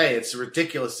 hey, it's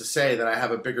ridiculous to say that I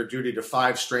have a bigger duty to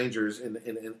 5 strangers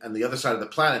on the other side of the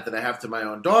planet than I have to my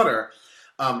own daughter.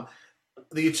 The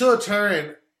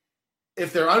utilitarian,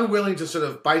 if they're unwilling to sort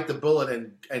of bite the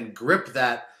bullet and grip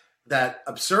that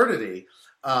absurdity,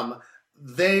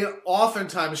 they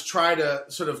oftentimes try to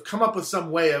sort of come up with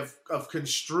some way of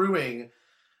construing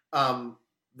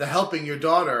the helping your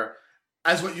daughter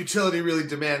as what utility really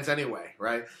demands anyway,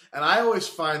 right? And I always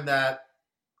find that,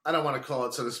 I don't want to call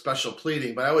it sort of special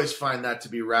pleading, but I always find that to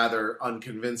be rather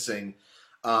unconvincing,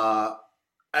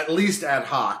 at least ad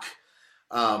hoc.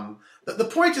 The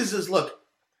point is, look,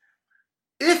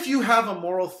 if you have a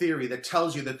moral theory that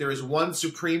tells you that there is one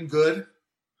supreme good,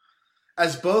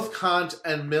 as both Kant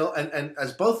and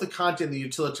as both the Kant and the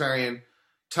utilitarian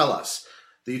tell us,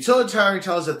 the utilitarian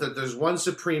tells us that there's one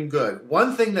supreme good,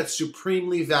 one thing that's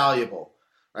supremely valuable,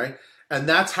 right? And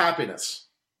that's happiness.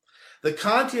 The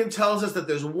Kantian tells us that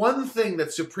there's one thing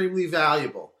that's supremely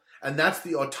valuable, and that's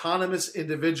the autonomous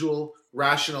individual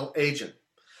rational agent.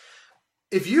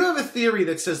 If you have a theory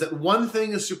that says that one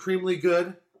thing is supremely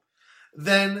good,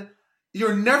 then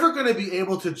you're never going to be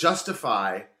able to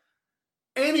justify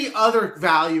any other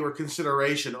value or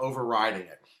consideration overriding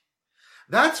it.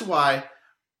 That's why,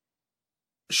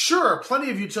 sure, plenty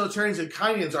of utilitarians and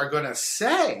Kantians are going to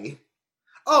say,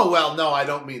 oh, well, no, I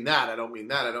don't mean that, I don't mean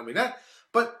that, I don't mean that.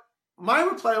 But my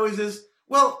reply always is,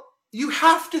 well, you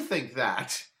have to think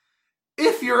that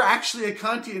if you're actually a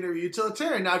Kantian or a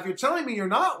utilitarian. Now, if you're telling me you're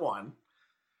not one,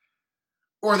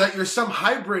 or that you're some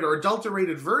hybrid or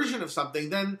adulterated version of something,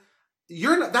 then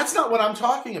you're not, that's not what I'm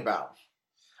talking about.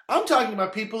 I'm talking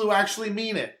about people who actually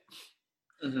mean it.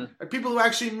 Mm-hmm. People who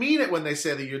actually mean it when they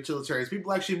say they're utilitarians.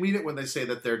 People who actually mean it when they say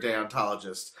that they're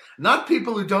deontologists. Not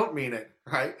people who don't mean it,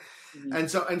 right?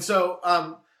 Mm-hmm. And so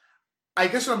I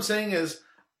guess what I'm saying is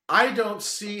I don't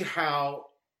see how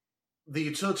the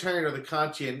utilitarian or the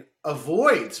Kantian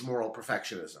avoids moral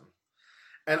perfectionism.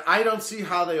 And I don't see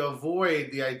how they avoid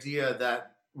the idea that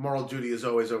moral duty is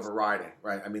always overriding,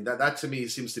 right? I mean, that to me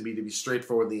seems to me to be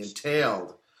straightforwardly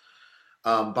entailed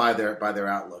by their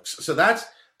outlooks. So that's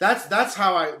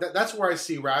where I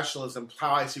see rationalism,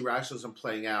 how I see rationalism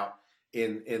playing out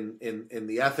in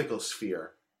the ethical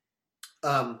sphere.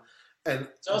 And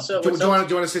also, do you want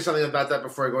to say something about that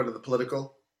before I go into the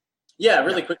political? Yeah,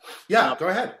 really quick. Yeah, go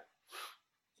ahead.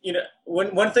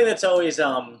 One thing that's always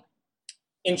almost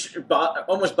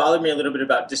bothered me a little bit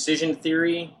about decision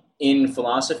theory in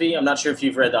philosophy. I'm not sure if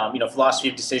you've read Philosophy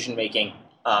of Decision Making.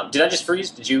 Did I just freeze?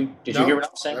 Did you hear what I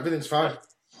was saying? Everything's fine.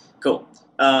 Cool.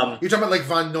 You're talking about like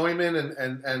von Neumann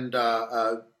and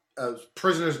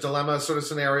prisoner's dilemma sort of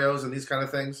scenarios and these kind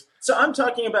of things. So I'm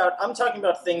talking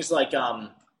about things like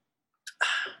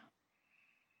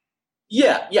we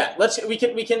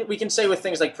can say with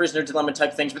things like prisoner dilemma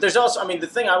type things, but there's also, the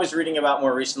thing I was reading about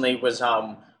more recently was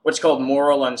what's called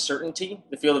moral uncertainty,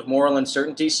 the field of moral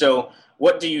uncertainty. So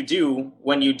what do you do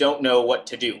when you don't know what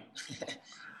to do?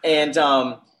 And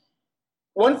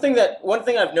one thing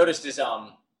I've noticed is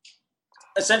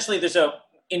essentially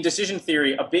in decision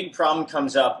theory, a big problem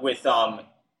comes up with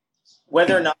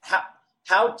whether or not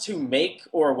how to make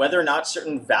or whether or not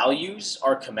certain values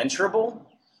are commensurable.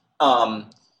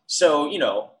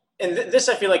 And this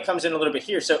I feel like comes in a little bit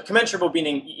here. So commensurable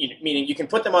meaning you can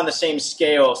put them on the same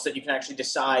scale so that you can actually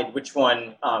decide which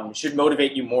one should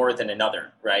motivate you more than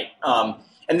another, right?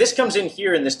 And this comes in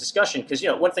here in this discussion because,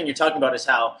 one thing you're talking about is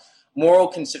how moral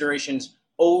considerations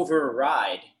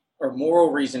override, or moral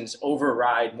reasons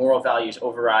override, moral values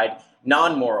override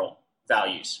non-moral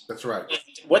values. That's right. And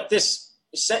what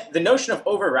the notion of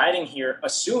overriding here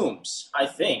assumes, I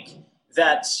think,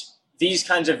 that these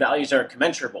kinds of values are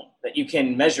commensurable, that you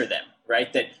can measure them,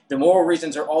 right? That the moral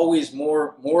reasons are always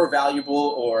more valuable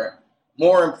or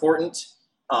more important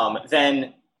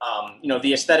than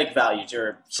the aesthetic values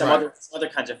or some other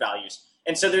kinds of values.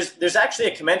 And so there's actually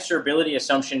a commensurability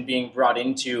assumption being brought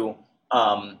into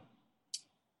the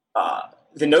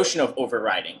notion of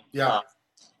overriding. Yeah.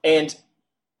 And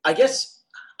I guess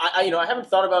I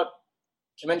haven't thought about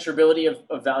commensurability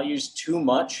of values too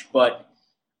much, but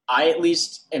I at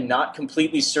least am not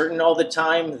completely certain all the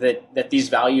time that these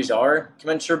values are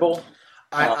commensurable.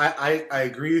 I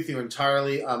agree with you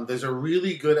entirely. There's a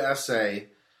really good essay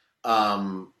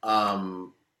by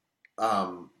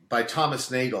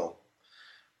Thomas Nagel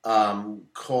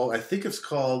called, I think it's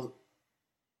called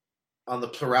On the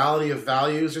Plurality of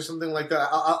Values or something like that.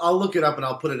 I'll look it up and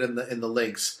I'll put it in the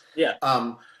links. Yeah.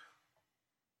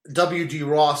 W.D.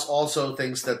 Ross also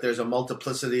thinks that there's a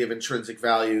multiplicity of intrinsic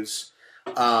values.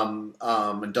 And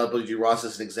W.D. Ross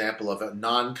is an example of a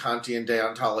non-Kantian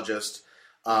deontologist,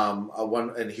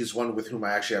 and he's one with whom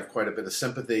I actually have quite a bit of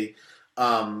sympathy.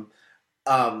 I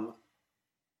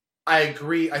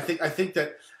agree. I think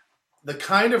that the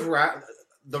kind of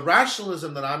the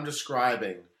rationalism that I'm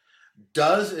describing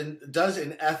does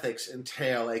in ethics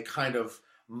entail a kind of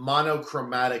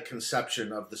monochromatic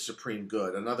conception of the supreme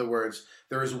good. In other words,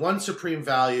 there is one supreme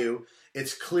value.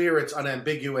 It's clear. It's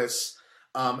unambiguous.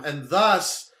 And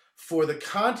thus, for the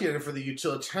Kantian and for the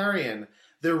utilitarian,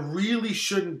 there really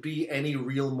shouldn't be any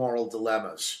real moral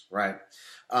dilemmas, right?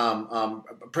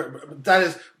 That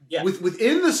is,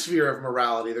 within the sphere of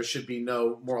morality, there should be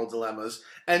no moral dilemmas,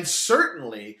 and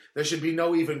certainly there should be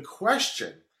no even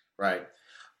question, right,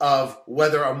 of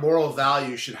whether a moral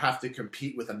value should have to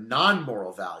compete with a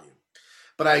non-moral value.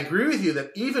 But I agree with you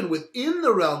that even within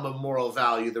the realm of moral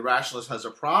value, the rationalist has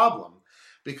a problem,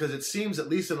 because it seems, at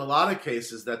least in a lot of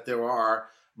cases, that there are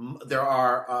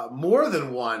more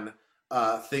than one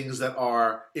things that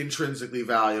are intrinsically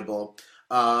valuable.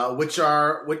 which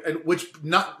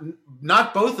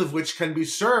not both of which can be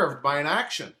served by an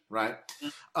action, right?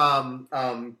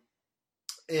 And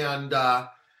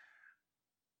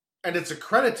it's a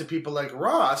credit to people like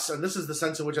Ross, and this is the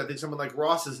sense in which I think someone like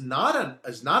Ross is not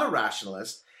a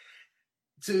rationalist.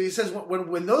 So he says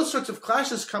when those sorts of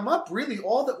clashes come up, really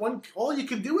all you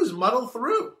can do is muddle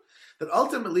through. That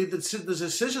ultimately the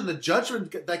decision, the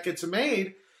judgment that gets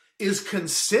made is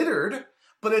considered,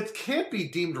 but it can't be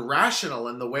deemed rational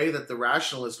in the way that the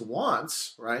rationalist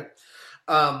wants, right?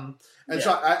 So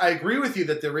I agree with you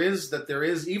that there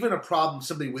is even a problem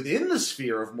simply within the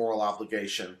sphere of moral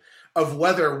obligation of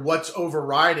whether what's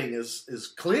overriding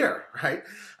is clear, right?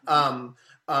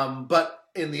 But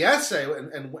in the essay,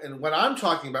 and what I'm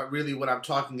talking about, really what I'm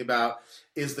talking about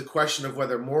is the question of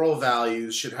whether moral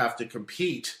values should have to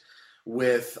compete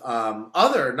with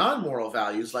other non-moral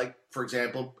values, like, for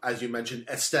example, as you mentioned,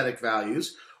 aesthetic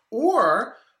values,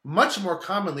 or much more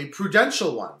commonly,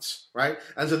 prudential ones, right?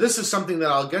 And so this is something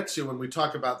that I'll get to when we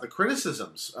talk about the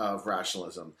criticisms of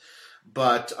rationalism.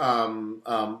 But I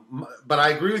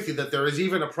agree with you that there is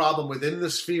even a problem within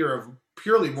the sphere of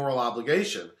purely moral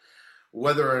obligation,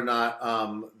 whether or not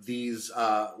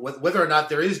whether or not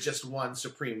there is just one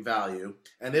supreme value,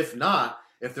 and if not,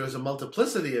 if there's a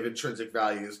multiplicity of intrinsic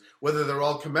values, whether they're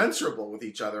all commensurable with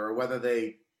each other or whether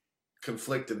they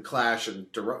conflict and clash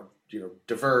and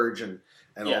diverge and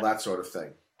all that sort of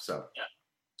thing. So,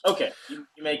 okay, you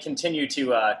may continue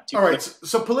to. All right.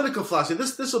 So political philosophy.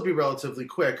 This will be relatively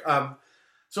quick.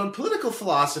 So in political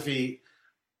philosophy,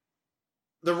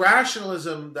 the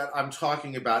rationalism that I'm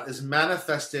talking about is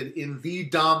manifested in the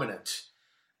dominant,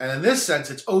 and in this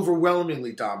sense, it's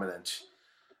overwhelmingly dominant,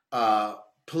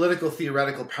 political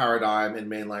theoretical paradigm in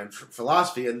mainline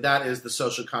philosophy, and that is the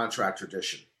social contract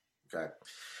tradition. Okay,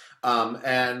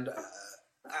 and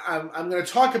I'm going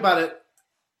to talk about it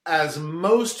as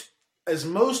most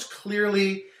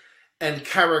clearly and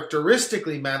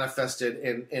characteristically manifested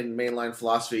in mainline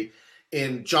philosophy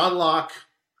in John Locke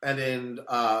and in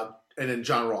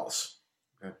John Rawls.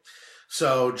 Okay.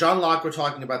 So John Locke, we're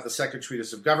talking about the Second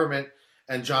Treatise of Government,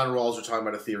 and John Rawls, we're talking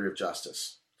about a theory of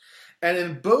justice. And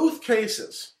in both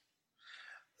cases,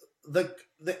 the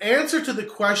answer to the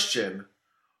question,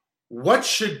 what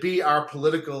should be our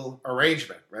political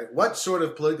arrangement, right? What sort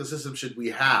of political system should we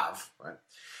have, right?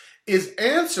 Is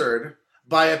answered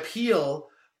by appeal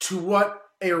to what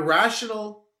a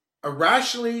rationally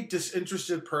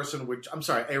interested person would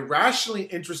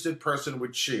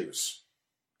choose.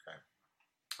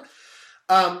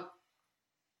 Okay.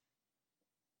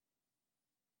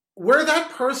 Where that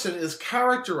person is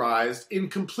characterized in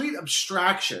complete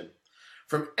abstraction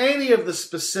from any of the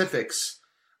specifics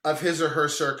of his or her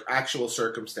actual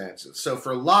circumstances. So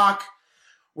for Locke,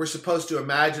 we're supposed to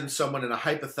imagine someone in a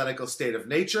hypothetical state of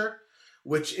nature,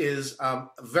 which is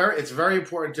it's very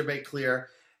important to make clear,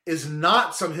 is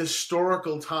not some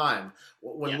historical time.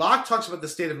 When Locke talks about the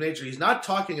state of nature, he's not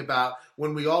talking about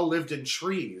when we all lived in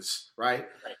trees, right?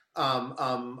 And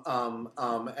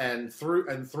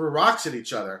threw rocks at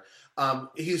each other.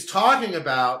 He's talking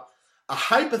about a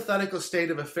hypothetical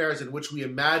state of affairs in which we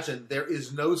imagine there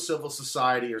is no civil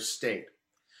society or state,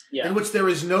 in which there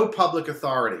is no public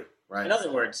authority, right? In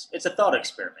other words, it's a thought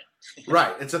experiment.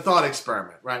 Right, it's a thought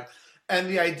experiment, right? And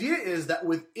the idea is that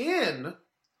within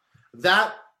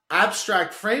that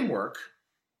abstract framework,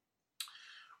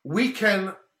 we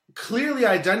can clearly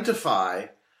identify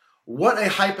what a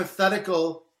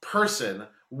hypothetical person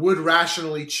would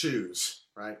rationally choose,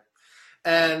 right?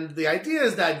 And the idea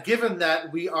is that given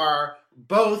that we are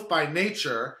both by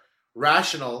nature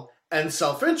rational and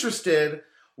self-interested,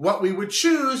 what we would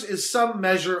choose is some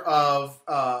measure of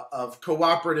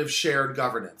cooperative shared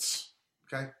governance.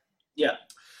 Okay? Yeah.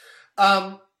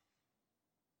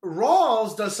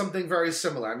 Rawls does something very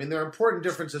similar. I mean, there are important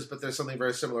differences, but there's something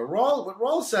very similar. What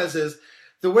Rawls says is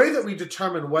the way that we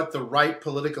determine what the right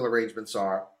political arrangements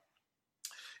are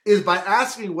is by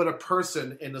asking what a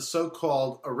person in a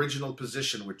so-called original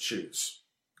position would choose.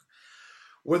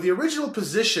 Where the original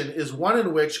position is one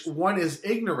in which one is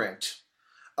ignorant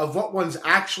of what one's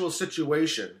actual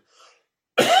situation,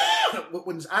 what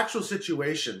one's actual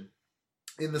situation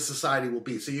in the society will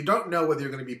be. So you don't know whether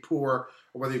you're going to be poor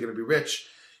or whether you're going to be rich.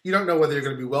 You don't know whether you're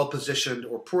going to be well-positioned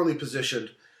or poorly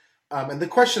positioned. And the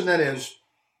question then is,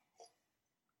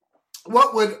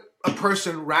 what would a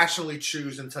person rationally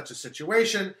choose in such a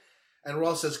situation? And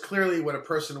Rawls says clearly what a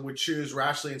person would choose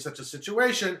rationally in such a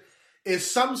situation is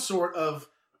some sort of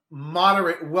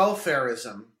moderate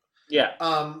welfarism. Yeah.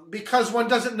 Because one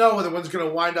doesn't know whether one's going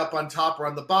to wind up on top or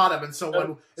on the bottom, and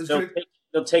someone is going to...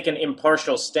 They'll take an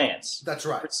impartial stance. That's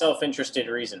right. For self-interested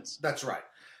reasons. That's right.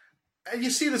 And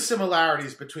you see the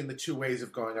similarities between the two ways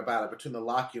of going about it, between the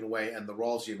Lockean way and the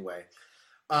Rawlsian way.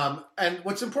 And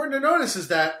what's important to notice is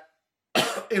that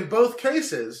in both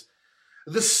cases,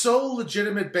 the sole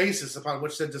legitimate basis upon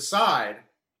which to decide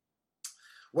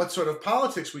what sort of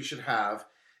politics we should have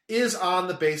is on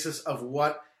the basis of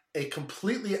what a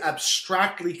completely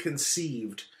abstractly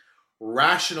conceived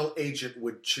rational agent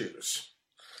would choose.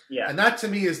 Yeah. And that to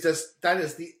me is just, that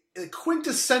is the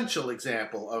quintessential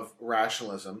example of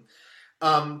rationalism.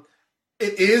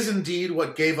 It is indeed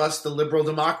what gave us the liberal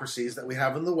democracies that we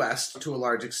have in the West to a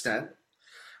large extent.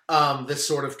 This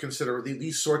sort of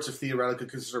these sorts of theoretical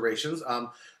considerations.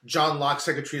 John Locke's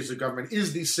Secretaries of Government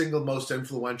is the single most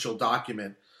influential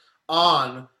document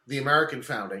on the American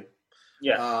founding.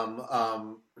 Yeah.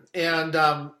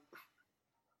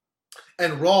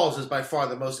 And Rawls is by far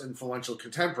the most influential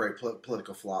contemporary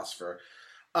political philosopher.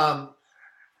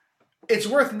 It's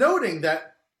worth noting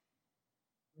that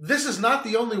this is not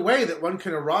the only way that one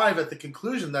can arrive at the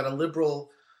conclusion that a liberal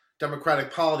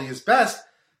democratic polity is best.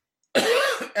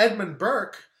 Edmund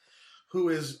Burke, who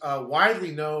is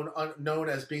widely known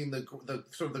as being the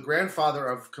sort of the grandfather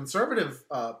of conservative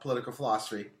political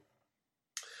philosophy,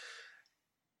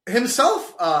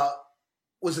 himself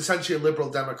was essentially a liberal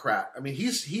Democrat. I mean,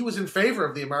 he was in favor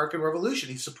of the American Revolution.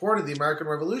 He supported the American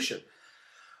Revolution.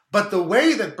 But the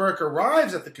way that Burke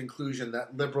arrives at the conclusion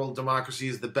that liberal democracy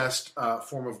is the best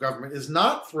form of government is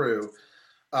not through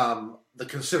the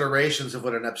considerations of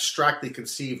what an abstractly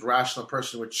conceived rational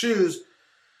person would choose,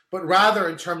 but rather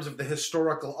in terms of the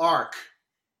historical arc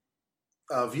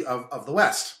of the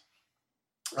West.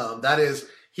 That is,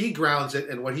 he grounds it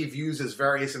in what he views as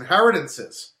various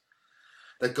inheritances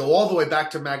that go all the way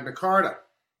back to Magna Carta,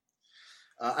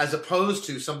 as opposed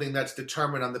to something that's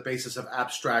determined on the basis of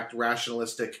abstract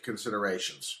rationalistic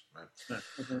considerations. Right?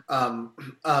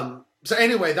 Mm-hmm. So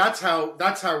anyway, that's how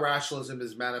rationalism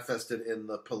is manifested in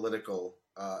the political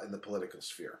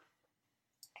sphere.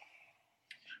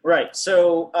 Right.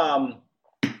 So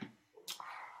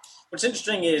what's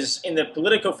interesting is in the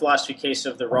political philosophy case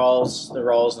of the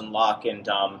Rawls and Locke and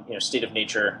State of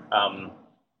Nature,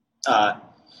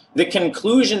 the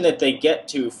conclusion that they get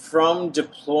to from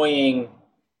deploying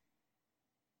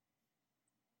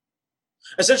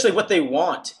essentially what they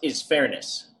want is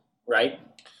fairness, right?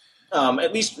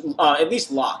 At least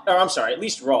Locke, or I'm sorry, at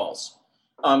least Rawls.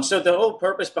 So the whole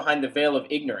purpose behind the veil of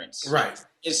ignorance, right,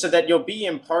 is so that you'll be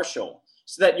impartial,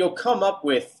 so that you'll come up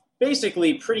with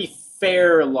basically pretty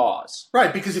fair laws.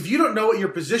 Right, because if you don't know what your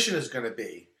position is going to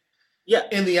be,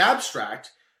 in the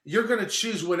abstract, you're going to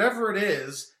choose whatever it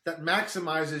is that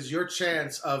maximizes your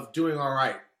chance of doing all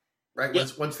right. Right,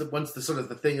 once the sort of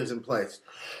the thing is in place.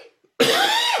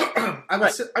 I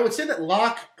would say that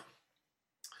Locke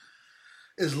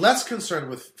is less concerned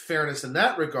with fairness in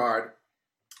that regard,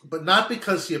 but not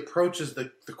because he approaches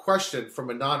the question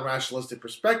from a non-rationalistic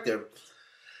perspective,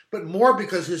 but more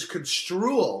because his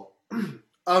construal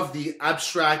of the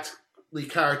abstractly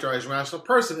characterized rational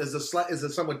person is a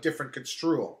somewhat different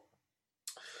construal.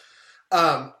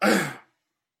 What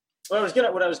I was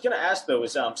gonna ask though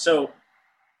is so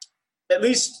at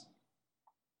least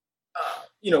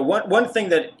one thing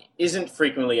that isn't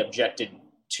frequently objected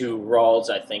to Rawls,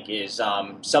 I think, is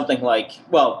something like,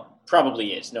 well,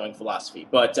 probably is, knowing philosophy,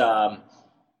 but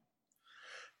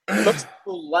most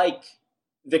people like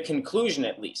the conclusion,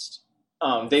 at least.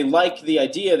 They like the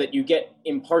idea that you get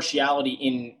impartiality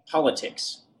in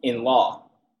politics, in law,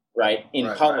 right,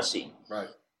 in policy. Right.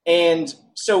 And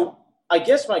so I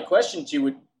guess my question to you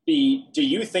would be, do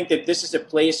you think that this is a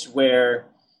place where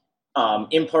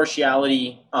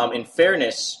impartiality and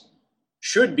fairness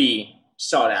should be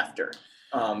sought after,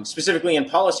 specifically in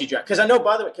policy draft? Because I know,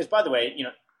 by the way,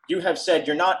 you have said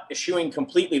you're not eschewing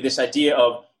completely this idea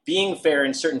of being fair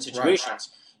in certain situations. Right.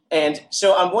 And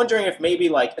so I'm wondering if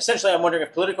maybe, I'm wondering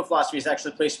if political philosophy is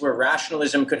actually a place where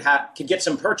rationalism could get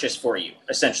some purchase for you,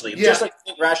 essentially. Yeah. Just like I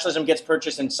think rationalism gets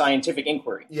purchase in scientific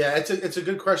inquiry. Yeah, it's a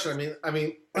good question. I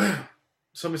mean,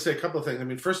 so let me say a couple of things. I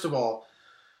mean, first of all,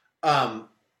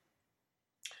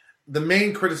 the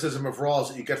main criticism of Rawls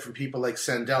that you get from people like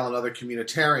Sandel and other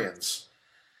communitarians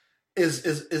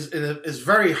is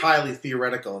very highly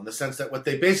theoretical, in the sense that what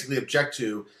they basically object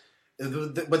to,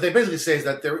 what they basically say is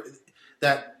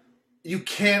that you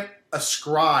can't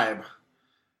ascribe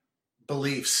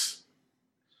beliefs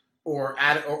or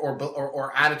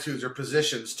attitudes or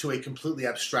positions to a completely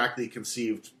abstractly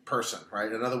conceived person,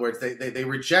 right? In other words, they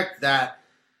reject that.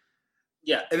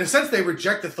 Yeah. In a sense, they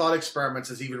reject the thought experiments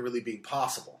as even really being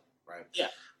possible, right? Yeah.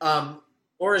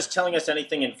 Or as telling us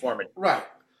anything informative. Right.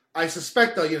 I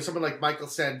suspect, though, someone like Michael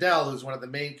Sandel, who's one of the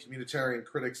main communitarian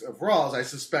critics of Rawls, I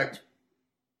suspect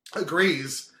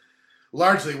agrees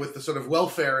largely with the sort of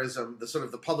welfareism, the sort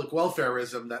of the public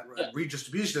welfareism, that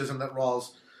redistributionism that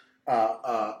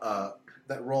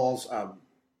Rawls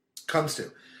comes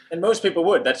to. And most people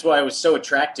would. That's why it was so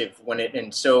attractive when it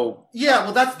and so. Yeah,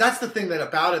 well, that's the thing that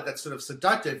about it that's sort of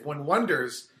seductive. One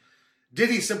wonders, did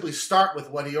he simply start with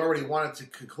what he already wanted to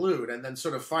conclude and then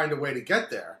sort of find a way to get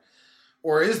there,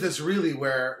 or is this really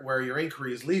where your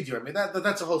inquiries lead you? I mean,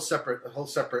 that's a whole separate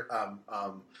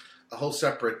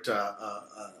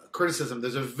criticism.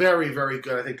 There's a very, very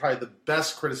good, I think probably the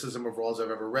best criticism of Rawls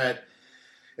I've ever read,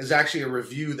 is actually a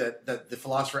review that the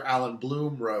philosopher Alan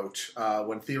Bloom wrote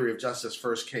when Theory of Justice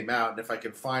first came out, and if I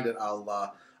can find it,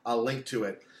 I'll link to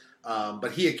it.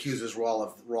 But he accuses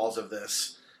Rawls of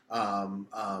this.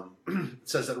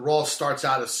 Says that Rawls starts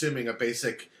out assuming a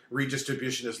basic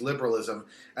redistributionist liberalism,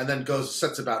 and then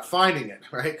sets about finding it.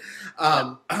 Right.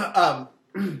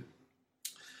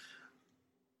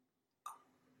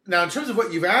 Now, in terms of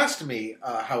what you've asked me,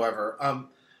 however,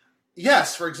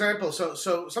 yes, for example,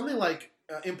 so something like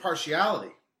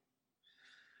impartiality,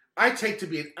 I take to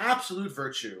be an absolute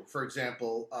virtue, for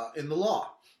example, in the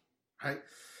law, right?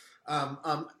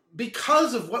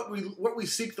 Because of what we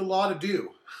seek the law to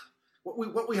do,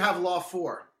 what we have law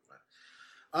for.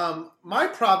 My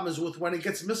problem is with when it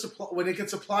gets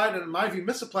applied, and in my view,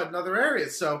 misapplied in other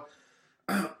areas. So,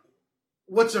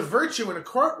 what's a virtue in a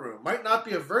courtroom might not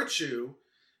be a virtue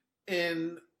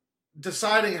in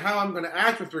deciding how I'm going to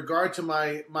act with regard to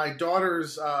my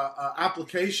daughter's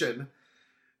application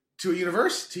to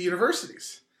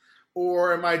universities,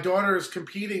 or my daughter's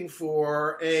competing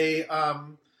for a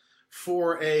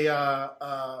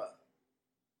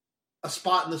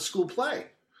spot in the school play.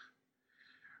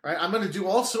 Right, I'm going to do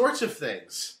all sorts of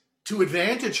things to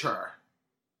advantage her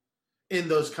in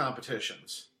those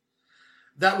competitions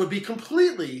that would be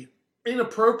completely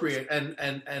inappropriate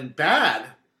and bad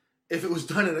if it was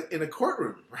done in a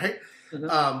courtroom, right?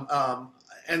 Mm-hmm.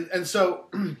 And so,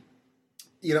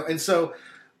 and so,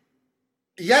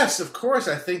 yes, of course,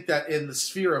 I think that in the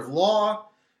sphere of law,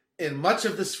 in much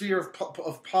of the sphere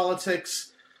of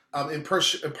politics,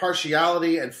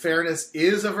 impartiality and fairness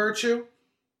is a virtue.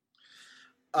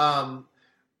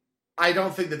 I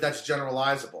don't think that that's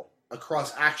generalizable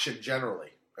across action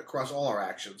generally, across all our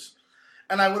actions.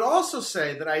 And I would also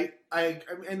say that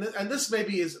and this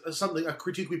maybe is a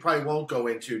critique we probably won't go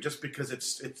into, just because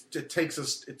it's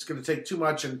going to take too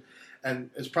much, and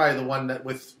it's probably the one that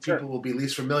with people will be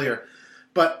least familiar.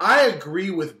 But I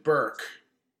agree with Burke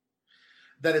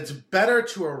that it's better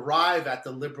to arrive at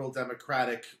the liberal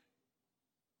democratic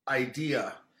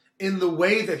idea in the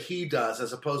way that he does,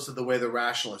 as opposed to the way the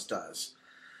rationalist does.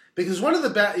 Because one of the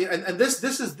and this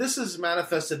is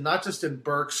manifested not just in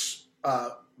Burke's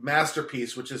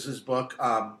masterpiece, which is his book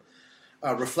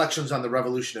Reflections on the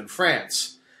Revolution in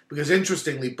France. Because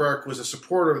interestingly, Burke was a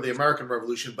supporter of the American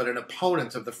Revolution, but an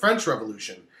opponent of the French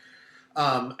Revolution.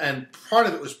 And part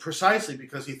of it was precisely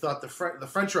because he thought the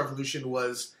French Revolution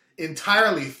was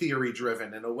entirely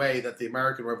theory-driven in a way that the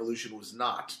American Revolution was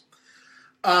not.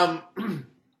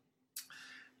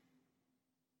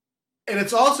 And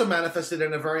it's also manifested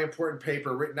in a very important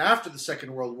paper written after the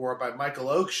Second World War by Michael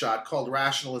Oakeshott called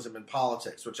Rationalism in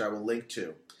Politics, which I will link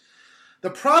to.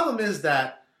 The problem is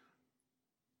that,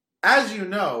 as you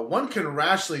know, one can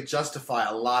rationally justify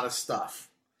a lot of stuff.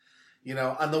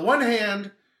 On the one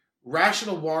hand,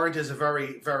 rational warrant is a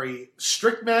very, very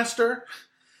strict master.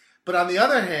 But on the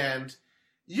other hand,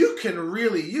 you can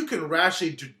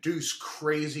rationally deduce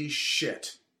crazy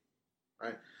shit,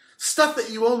 right? Stuff that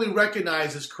you only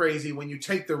recognize as crazy when you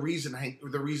take the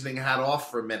reasoning hat off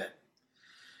for a minute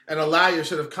and allow your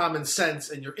sort of common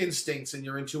sense and your instincts and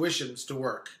your intuitions to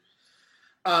work.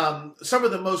 Some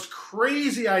of the most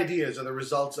crazy ideas are the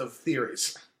results of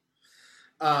theories.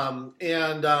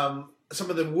 And some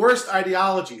of the worst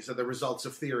ideologies are the results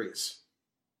of theories.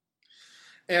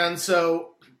 And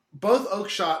so both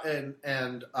Oakeshott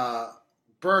and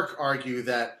Burke argue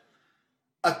that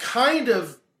a kind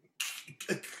of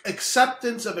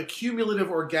acceptance of a cumulative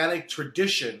organic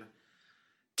tradition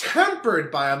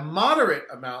tempered by a moderate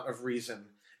amount of reason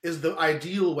is the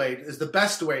ideal way, is the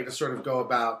best way to sort of go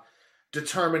about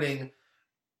determining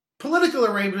political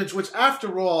arrangements, which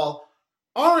after all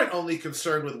aren't only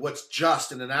concerned with what's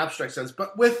just in an abstract sense,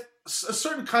 but with a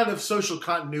certain kind of social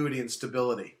continuity and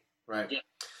stability, right? Yeah.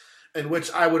 In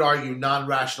which I would argue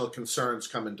non-rational concerns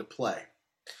come into play.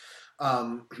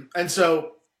 And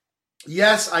so,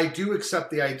 yes, I do accept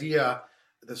the idea,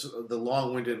 the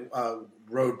long-winded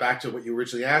road back to what you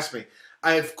originally asked me.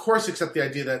 I, of course, accept the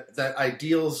idea that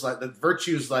ideals, that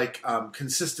virtues like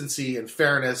consistency and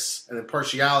fairness and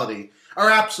impartiality are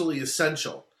absolutely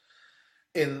essential.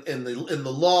 in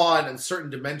the law and in certain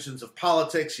dimensions of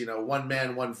politics, one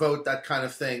man, one vote, that kind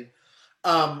of thing.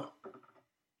 But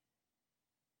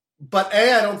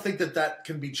I don't think that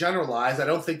can be generalized. I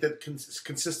don't think that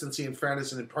consistency and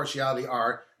fairness and impartiality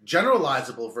are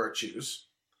generalizable virtues.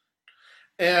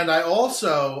 And I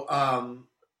also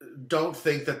don't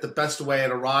think that the best way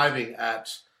at arriving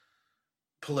at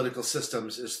political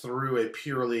systems is through a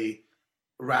purely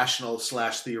rational /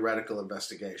 theoretical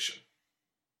investigation.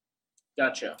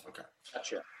 Gotcha. Okay.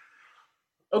 Gotcha.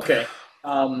 Okay.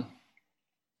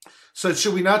 So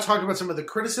should we now talk about some of the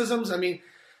criticisms? I mean,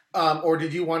 or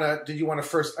did you want to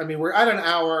first? I mean, we're at an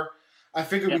hour. I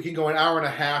figured we can go an hour and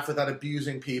a half without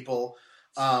abusing people.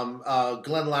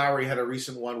 Glenn Lowry had a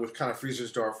recent one with kind of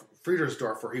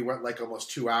Friedersdorf, where he went like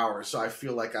almost 2 hours. So I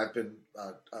feel like I've been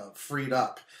freed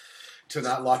up to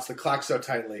not watch the clock so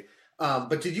tightly.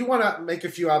 But did you want to make a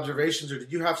few observations, or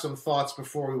did you have some thoughts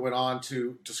before we went on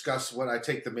to discuss what I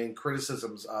take the main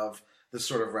criticisms of this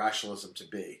sort of rationalism to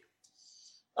be?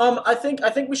 I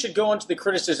think we should go on to the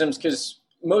criticisms, because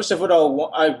most of what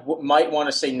I might want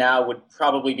to say now would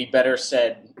probably be better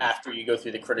said after you go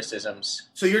through the criticisms.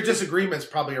 So your disagreements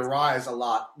probably arise a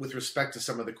lot with respect to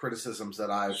some of the criticisms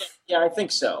that I've... Yeah, I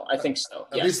think so. At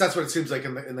least that's what it seems like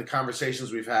in the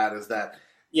conversations we've had, is that...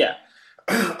 Yeah.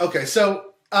 Okay,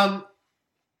 so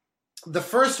the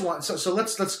first one... So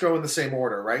let's go in the same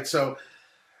order, right? So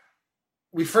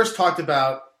we first talked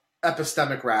about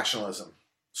epistemic rationalism,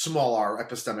 small r,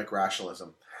 epistemic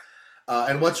rationalism.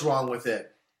 And what's wrong with it?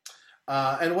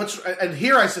 And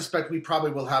here I suspect we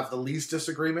probably will have the least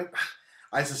disagreement.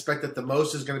 I suspect that the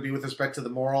most is going to be with respect to the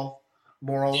moral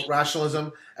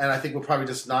rationalism, and I think we'll probably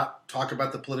just not talk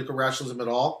about the political rationalism at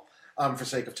all, for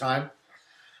sake of time.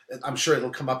 I'm sure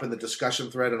it'll come up in the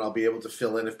discussion thread, and I'll be able to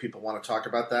fill in if people want to talk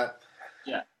about that.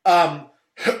 Yeah.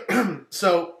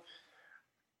 So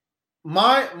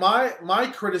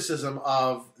my criticism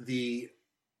of the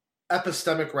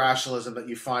epistemic rationalism that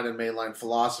you find in mainline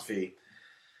philosophy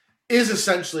is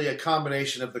essentially a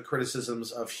combination of the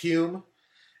criticisms of Hume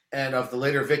and of the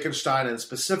later Wittgenstein, and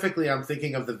specifically I'm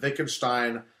thinking of the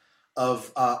Wittgenstein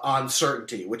of On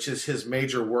Certainty, which is his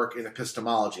major work in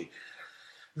epistemology.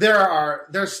 There are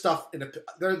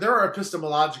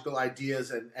epistemological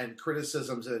ideas and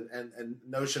criticisms and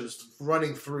notions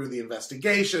running through the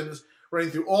Investigations,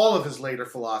 running through all of his later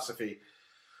philosophy,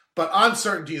 but On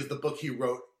Certainty is the book he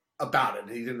wrote about it.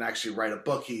 He didn't actually write a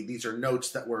book. These are notes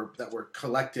that were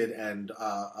collected and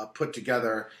put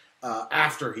together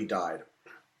after he died.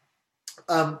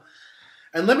 And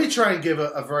let me try and give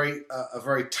a very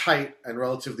tight and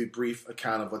relatively brief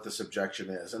account of what this objection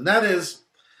is, and that is,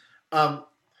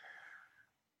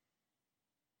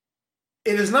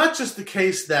 it is not just the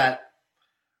case that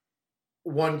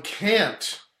one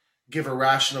can't give a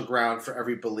rational ground for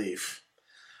every belief,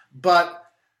 but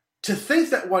to think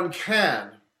that one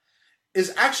can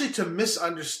is actually to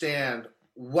misunderstand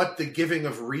what the giving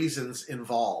of reasons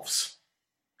involves.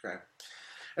 Okay,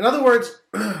 in other words,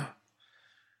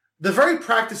 the very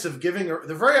practice of giving, or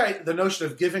the notion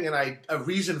of giving a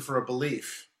reason for a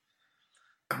belief,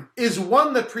 is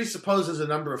one that presupposes a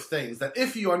number of things that,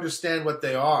 if you understand what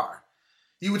they are,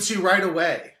 you would see right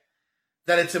away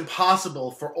that it's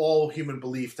impossible for all human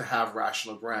belief to have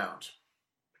rational ground.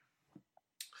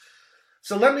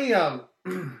 So let me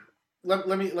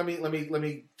let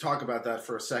me talk about that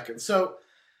for a second. So,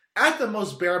 at the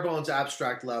most bare bones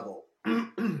abstract level,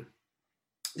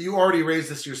 you already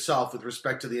raised this yourself with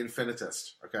respect to the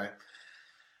infinitist. Okay,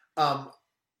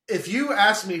 if you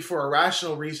ask me for a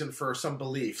rational reason for some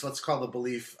belief, let's call the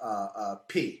belief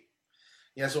P.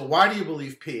 Yes, well, why do you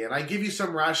believe P? And I give you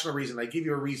some rational reason. I give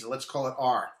you a reason. Let's call it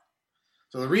R.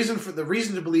 So the reason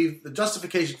to believe, the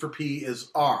justification for P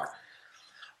is R.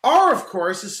 R, of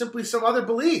course, is simply some other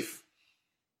belief.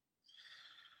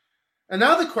 And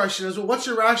now the question is, well, what's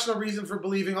your rational reason for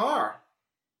believing R?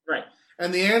 Right.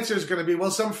 And the answer is going to be,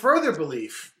 well, some further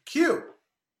belief, Q.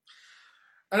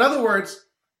 In other words,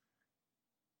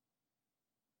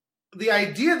 the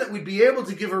idea that we'd be able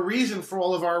to give a reason for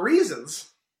all of our reasons,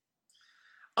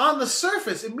 on the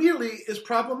surface, immediately is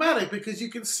problematic, because you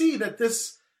can see that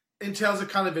this entails a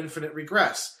kind of infinite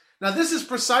regress. Now, this is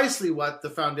precisely what the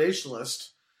foundationalist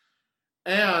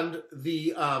and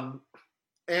the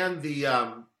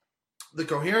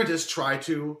coherentists try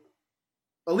to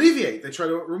alleviate. They try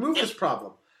to remove this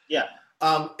problem. Yeah.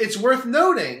 It's worth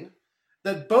noting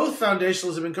that both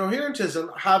foundationalism and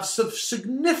coherentism have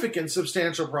significant,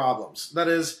 substantial problems. That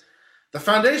is, the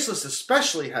foundationalist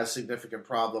especially has significant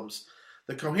problems.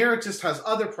 The coherentist has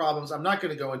other problems. I'm not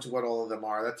going to go into what all of them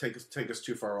are. That take us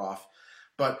too far off.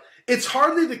 But it's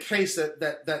hardly the case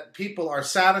that people are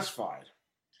satisfied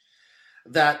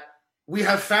that we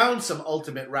have found some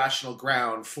ultimate rational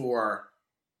ground for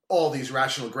all these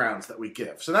rational grounds that we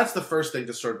give. So that's the first thing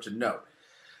to sort of to note,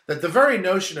 that the very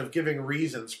notion of giving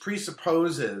reasons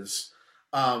presupposes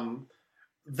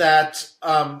that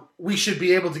we should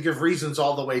be able to give reasons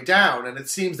all the way down, and it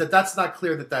seems that that's not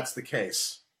clear that that's the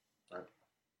case. Right?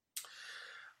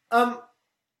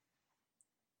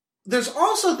 There's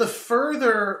also the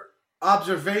further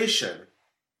observation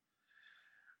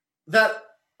that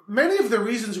many of the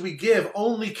reasons we give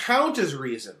only count as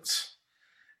reasons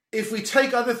if we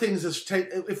take other things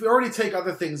if we already take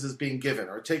other things as being given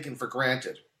or taken for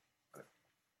granted.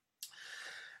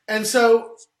 And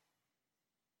so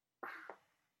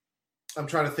I'm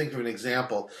trying to think of an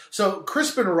example. So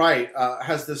Crispin Wright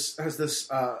has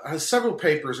several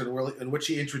papers in which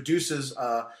he introduces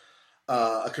a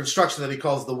construction that he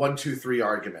calls the 1-2-3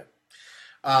 argument.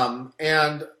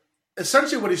 And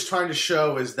essentially what he's trying to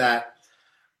show is that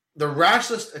the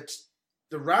rationalist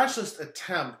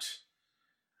attempt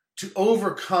to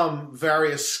overcome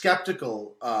various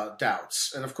skeptical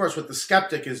doubts, and of course what the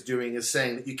skeptic is doing is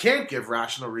saying that you can't give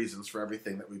rational reasons for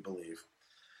everything that we believe.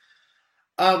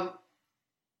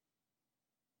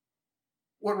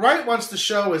 What Wright wants to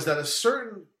show is that a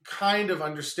certain kind of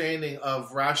understanding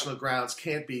of rational grounds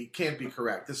can't be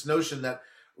correct. This notion that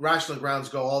rational grounds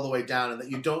go all the way down and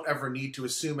that you don't ever need to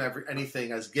assume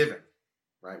anything as given,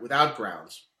 right, without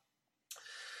grounds.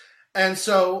 And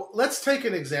so let's take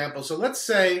an example. So let's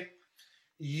say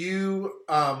you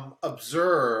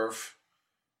observe,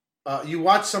 you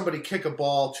watch somebody kick a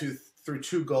ball through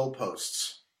two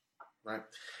goalposts, right?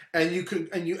 And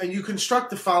you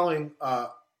construct the following.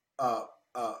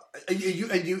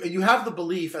 You have the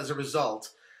belief as a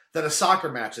result that a soccer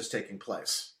match is taking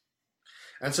place.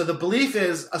 And so the belief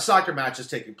is a soccer match is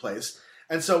taking place.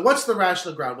 And so what's the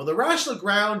rational ground? Well, the rational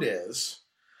ground is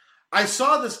I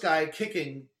saw this guy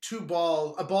kicking a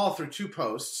ball through two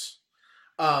posts.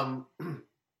 He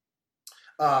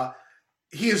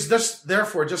has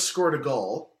therefore just scored a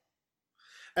goal.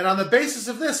 And on the basis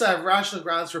of this, I have rational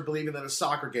grounds for believing that a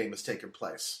soccer game has taken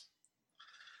place.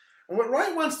 And what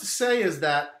Wright wants to say is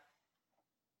that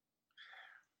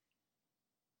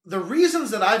the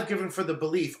reasons that I've given for the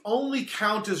belief only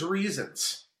count as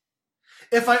reasons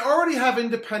if I already have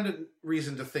independent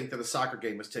reason to think that a soccer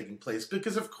game is taking place.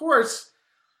 Because, of course,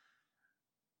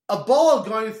 a ball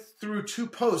going through two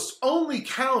posts only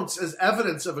counts as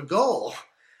evidence of a goal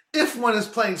if one is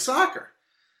playing soccer.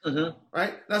 Mm-hmm.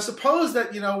 Right? Now, suppose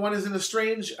that one is in a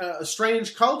strange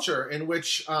culture in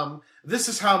which this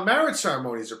is how marriage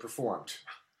ceremonies are performed.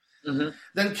 Mm-hmm.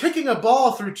 Then kicking a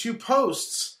ball through two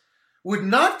posts would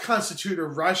not constitute a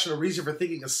rational reason for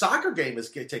thinking a soccer game is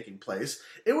taking place.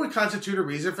 It would constitute a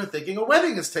reason for thinking a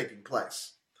wedding is taking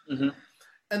place. Mm-hmm.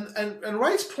 And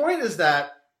Wright's point is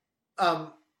that a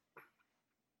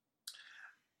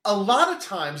lot of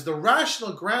times the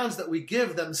rational grounds that we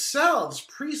give themselves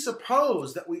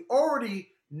presuppose that we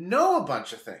already know a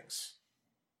bunch of things.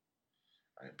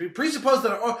 Right? Presuppose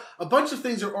that a bunch of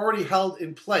things are already held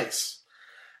in place.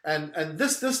 And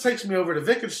this takes me over to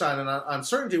Wittgenstein and on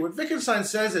certainty. What Wittgenstein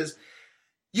says is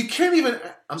you can't even.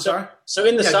 I'm sorry. So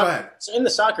in the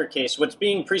soccer case, what's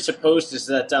being presupposed is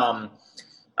that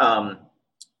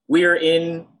we're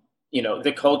in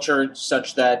the culture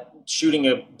such that shooting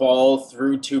a ball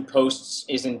through two posts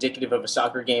is indicative of a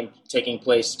soccer game taking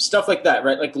place. Stuff like that,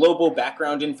 right? Like global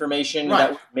background information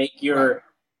that would make your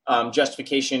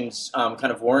justifications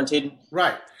kind of warranted.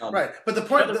 Right, right. But the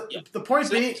point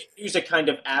so being, use a kind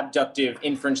of abductive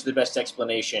inference to the best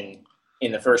explanation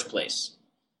in the first place.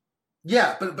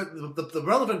 Yeah, but the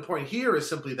relevant point here is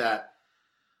simply that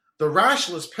the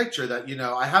rationalist picture that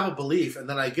I have a belief and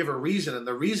then I give a reason, and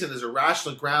the reason is a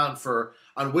rational ground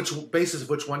on which basis of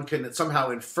which one can somehow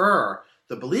infer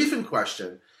the belief in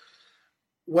question.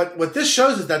 What this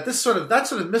shows is that that sort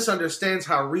of misunderstands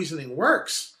how reasoning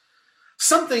works.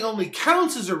 Something only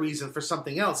counts as a reason for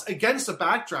something else against a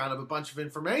background of a bunch of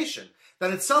information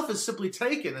that itself is simply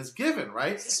taken as given,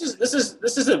 right? This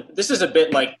is a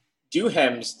bit like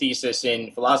Duhame's thesis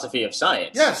in philosophy of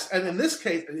science. Yes, and in this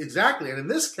case, exactly. And in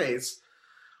this case,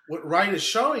 what Wright is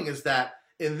showing is that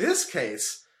in this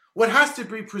case, what has to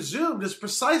be presumed is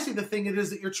precisely the thing it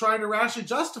is that you're trying to rationally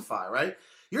justify, right?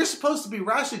 You're supposed to be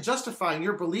rationally justifying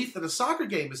your belief that a soccer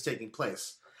game is taking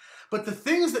place. But the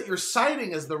things that you're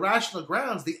citing as the rational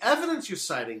grounds, the evidence you're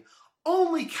citing,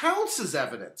 only counts as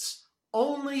evidence.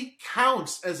 Only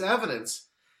counts as evidence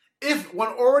if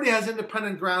one already has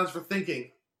independent grounds for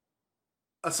thinking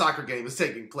a soccer game is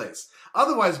taking place.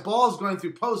 Otherwise, balls going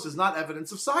through posts is not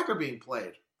evidence of soccer being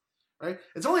played. Right?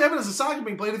 It's only evidence of soccer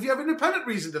being played if you have independent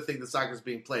reason to think that soccer is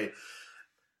being played.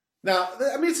 Now,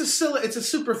 I mean, it's a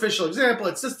superficial example.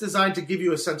 It's just designed to give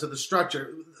you a sense of the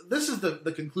structure. This is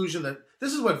the conclusion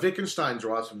this is what Wittgenstein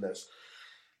draws from this.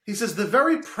 He says the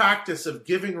very practice of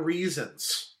giving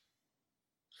reasons,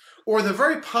 or the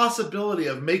very possibility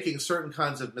of making certain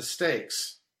kinds of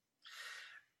mistakes,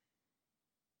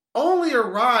 only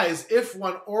arise if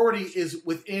one already is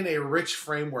within a rich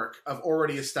framework of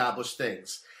already established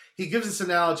things. He gives this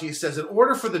analogy. He says, in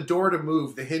order for the door to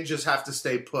move, the hinges have to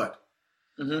stay put.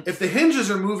 Mm-hmm. If the hinges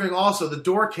are moving also, the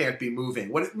door can't be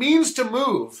moving. What it means to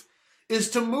move is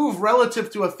to move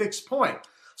relative to a fixed point.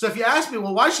 So if you ask me,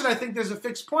 well, why should I think there's a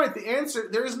fixed point? The answer,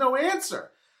 there is no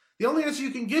answer. The only answer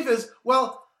you can give is,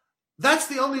 well, that's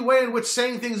the only way in which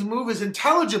saying things move is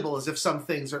intelligible, as if some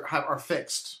things are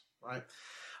fixed, right?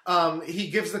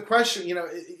 He gives the question,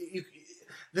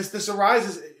 this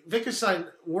arises, Wittgenstein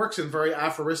works in very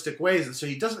aphoristic ways, and so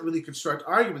he doesn't really construct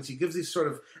arguments. He gives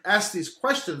asks these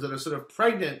questions that are sort of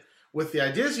pregnant with the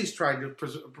ideas he's trying to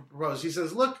propose. He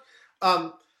says, look,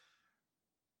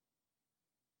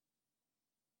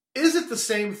 is it the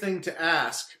same thing to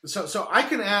ask? So I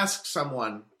can ask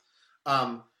someone,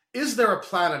 is there a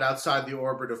planet outside the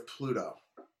orbit of Pluto?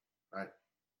 Right?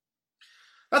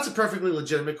 That's a perfectly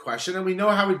legitimate question, and we know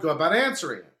how we'd go about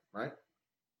answering it, right?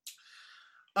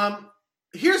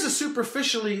 Here's a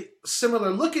superficially similar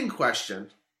looking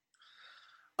question.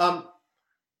 Are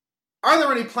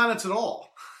there any planets at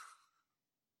all?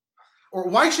 Or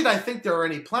why should I think there are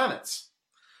any planets?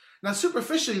 Now,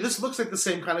 superficially, this looks like the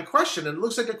same kind of question, and it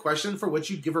looks like a question for which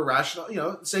you'd give a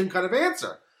rational, same kind of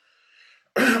answer.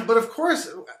 But of course,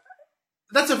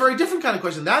 that's a very different kind of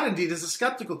question. That indeed is a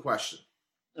skeptical question.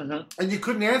 Mm-hmm. And you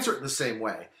couldn't answer it in the same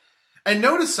way. And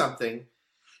notice something.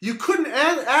 You couldn't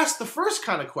ask the first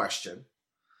kind of question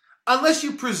unless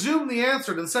you presume the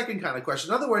answer to the second kind of question.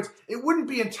 In other words, it wouldn't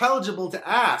be intelligible to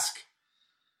ask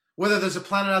whether there's a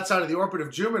planet outside of the orbit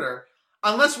of Jupiter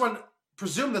unless one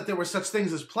presumed that there were such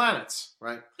things as planets,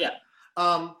 right? Yeah.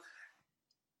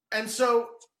 And so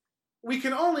we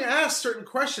can only ask certain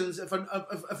questions if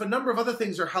a number of other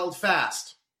things are held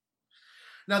fast.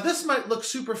 Now, this might look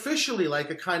superficially like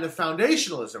a kind of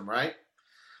foundationalism, right?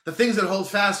 The things that hold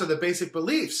fast are the basic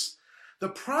beliefs. The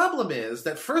problem is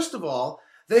that, first of all,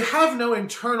 they have no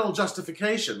internal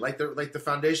justification like the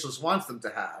foundationalist wants them to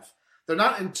have. They're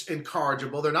not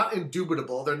incorrigible. They're not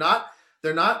indubitable.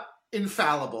 They're not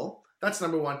infallible. That's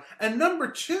number one. And number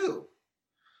two,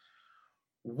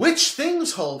 which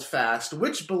things hold fast,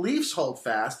 which beliefs hold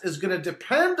fast, is going to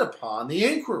depend upon the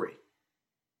inquiry,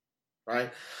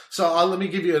 right? So let me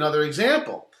give you another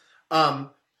example.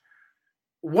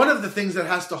 One of the things that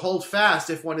has to hold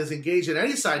fast if one is engaged in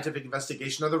any scientific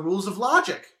investigation are the rules of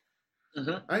logic.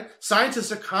 Mm-hmm. Right?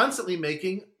 Scientists are constantly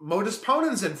making modus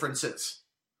ponens inferences,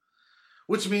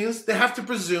 which means they have to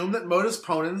presume that modus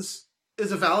ponens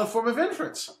is a valid form of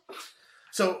inference.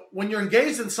 So when you're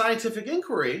engaged in scientific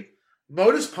inquiry,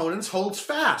 modus ponens holds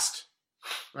fast,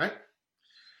 right?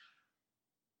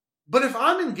 But if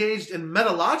I'm engaged in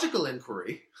metalogical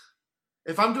inquiry,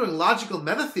 if I'm doing logical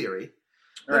meta theory,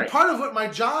 then part of what my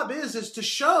job is to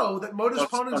show that modus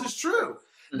ponens is true.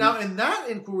 Mm-hmm. Now, in that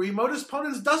inquiry, modus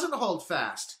ponens doesn't hold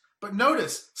fast. But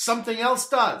notice, something else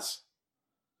does.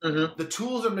 Mm-hmm. The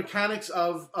tools and mechanics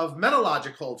of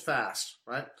metalogic hold fast,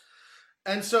 right?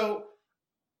 And so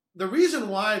the reason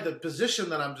why the position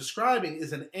that I'm describing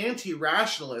is an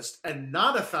anti-rationalist and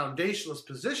not a foundationalist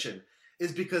position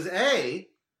is because, A,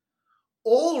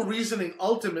 all reasoning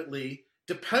ultimately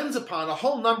depends upon a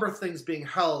whole number of things being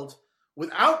held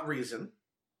without reason.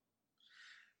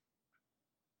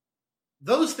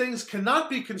 Those things cannot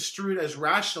be construed as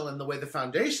rational in the way the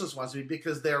foundationalist wants to be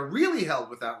because they're really held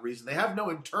without reason. They have no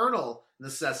internal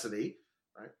necessity,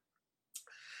 right?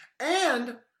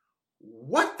 And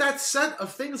what that set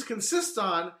of things consists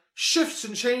on shifts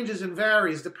and changes and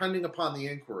varies depending upon the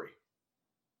inquiry.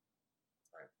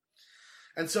 Right?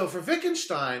 And so for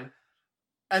Wittgenstein,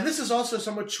 and this is also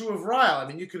somewhat true of Ryle. I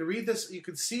mean, you can read this, you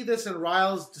can see this in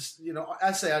Ryle's,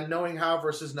 essay on knowing how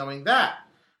versus knowing that.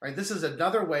 Right? This is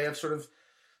another way of sort of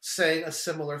saying a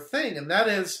similar thing, and that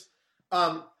is,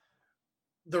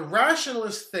 the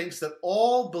rationalist thinks that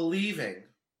all believing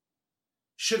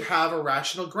should have a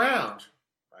rational ground.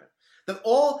 Right? That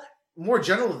all, more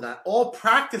general than that, all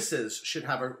practices should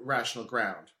have a rational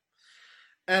ground.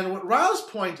 And what Ryle's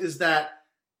point is that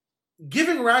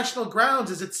giving rational grounds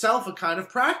is itself a kind of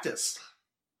practice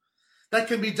that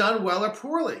can be done well or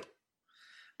poorly.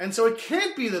 And so it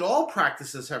can't be that all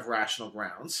practices have rational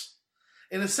grounds.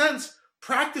 In a sense,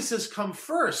 practices come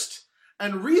first,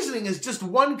 and reasoning is just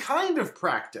one kind of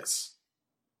practice.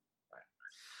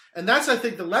 And that's, I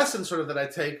think, the lesson sort of that I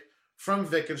take from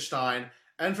Wittgenstein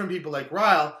and from people like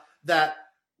Ryle that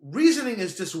reasoning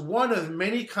is just one of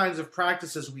many kinds of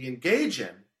practices we engage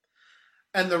in.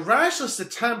 And the rationalist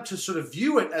attempt to sort of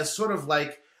view it as sort of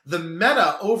like the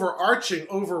meta, overarching,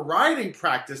 overriding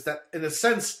practice that, in a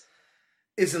sense,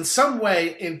 is in some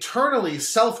way internally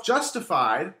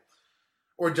self-justified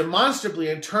or demonstrably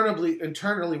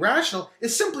internally rational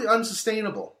is simply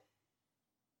unsustainable.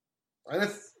 Right?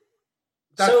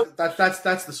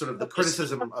 That's the sort of the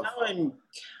criticism of.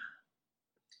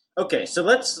 Okay, so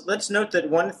let's note that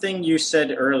one thing you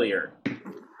said earlier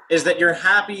is that you're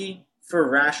happy for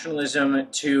rationalism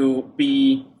to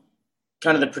be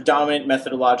kind of the predominant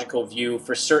methodological view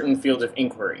for certain fields of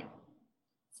inquiry.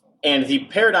 And the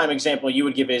paradigm example you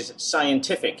would give is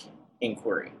scientific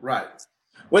inquiry. Right.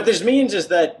 What this means is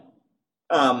that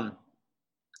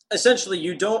essentially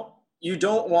you don't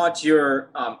want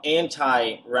your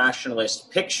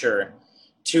anti-rationalist picture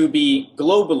to be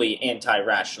globally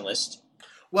anti-rationalist.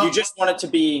 Well, you just want it to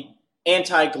be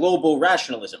anti-global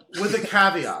rationalism. With a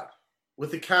caveat,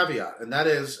 and that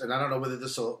is, and I don't know whether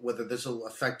this will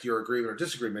affect your agreement or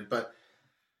disagreement, but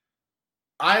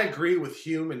I agree with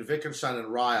Hume and Wittgenstein and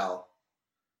Ryle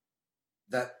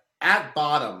that at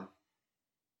bottom,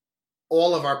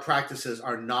 all of our practices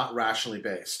are not rationally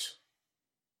based.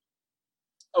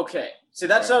 Okay, so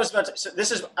that's what I was about to. So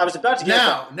I was about to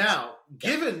get now.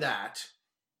 Given that,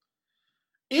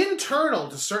 internal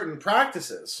to certain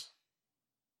practices,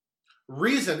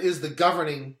 reason is the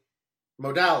governing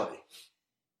modality,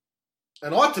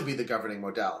 and ought to be the governing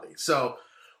modality. So,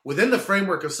 within the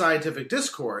framework of scientific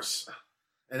discourse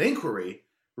and inquiry,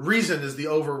 reason is the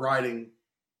overriding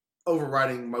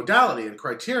modality and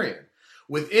criterion.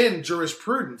 Within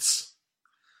jurisprudence,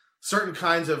 certain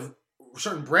brands of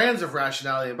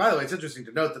rationality, and by the way, it's interesting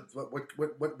to note that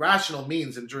what rational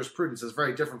means in jurisprudence is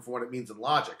very different from what it means in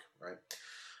logic, right?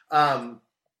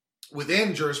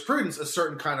 Within jurisprudence, a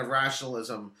certain kind of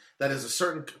rationalism that is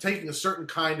taking a certain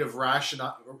kind of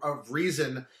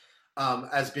reason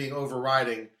as being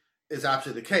overriding is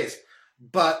absolutely the case.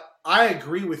 But I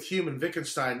agree with Hume and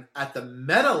Wittgenstein at the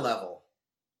meta level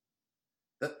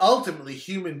that ultimately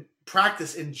human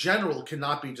practice in general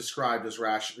cannot be described as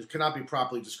rational. It cannot be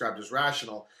properly described as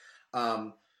rational.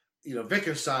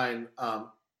 Wittgenstein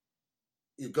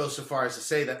it goes so far as to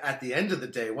say that at the end of the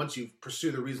day, once you pursue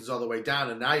the reasons all the way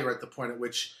down, and now you're at the point at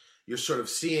which you're sort of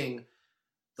seeing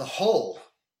the whole,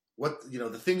 the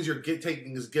things you're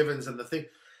taking as givens, and the thing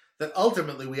that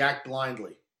ultimately we act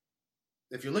blindly.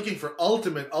 If you're looking for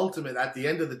ultimate at the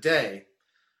end of the day,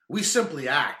 we simply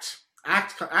act.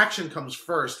 Action comes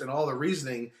first, and all the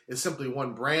reasoning is simply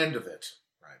one brand of it.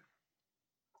 Right.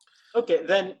 Okay,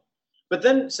 then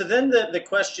the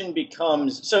question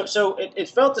becomes, so it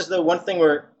felt as though one thing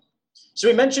so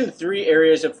we mentioned 3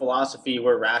 areas of philosophy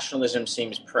where rationalism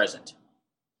seems present.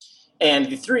 And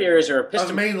the 3 areas are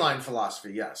mainline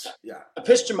philosophy, yes. Yeah.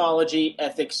 Epistemology,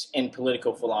 ethics, and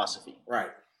political philosophy.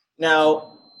 Right.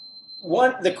 Now,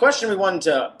 the question we wanted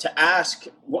to ask,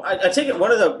 I take it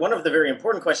one of the very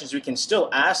important questions we can still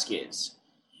ask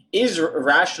is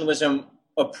rationalism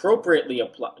appropriately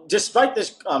applied, despite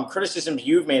this criticism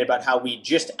you've made about how we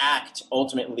just act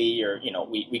ultimately, or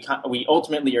we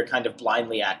ultimately are kind of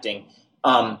blindly acting.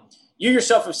 You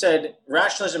yourself have said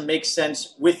rationalism makes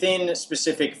sense within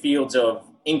specific fields of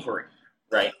inquiry,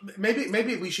 right?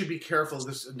 Maybe we should be careful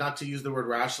not to use the word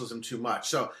rationalism too much.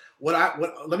 So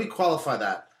let me qualify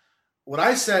that. What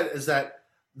I said is that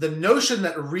the notion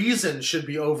that reason should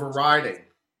be overriding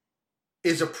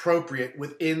is appropriate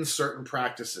within certain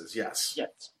practices, yes.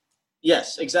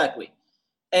 Yes, exactly.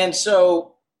 And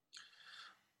so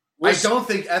I don't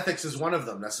think ethics is one of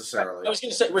them necessarily. I was going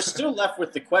to say, we're still left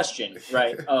with the question,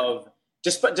 right, of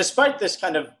despite this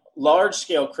kind of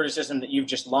large-scale criticism that you've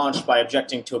just launched by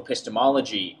objecting to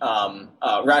epistemology,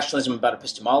 rationalism about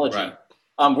epistemology,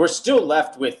 right. We're still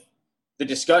left with the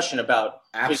discussion about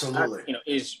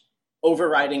is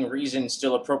overriding reason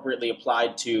still appropriately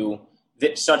applied to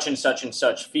such and such and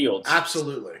such fields?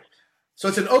 Absolutely. So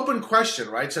it's an open question,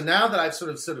 right? So now that I've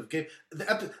sort of gave the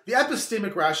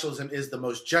epistemic rationalism is the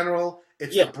most general,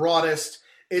 it's the broadest,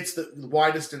 it's the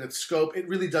widest in its scope. It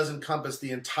really does encompass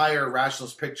the entire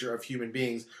rationalist picture of human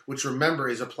beings, which, remember,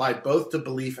 is applied both to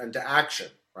belief and to action,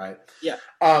 right? Yeah.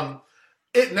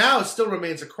 It now still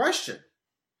remains a question.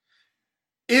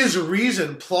 Is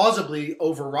reason plausibly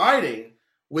overriding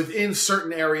within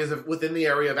certain areas within the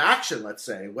area of action, let's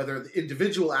say, whether the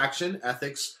individual action,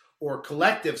 ethics, or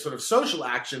collective sort of social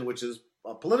action, which is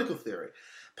political theory,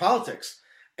 politics?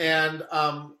 And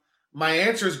my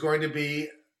answer is going to be,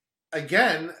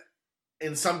 again,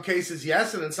 in some cases,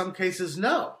 yes, and in some cases,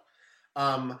 no.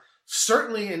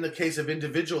 Certainly, in the case of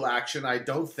individual action, I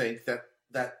don't think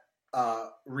that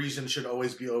reason should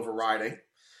always be overriding,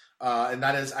 and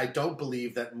that is, I don't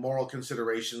believe that moral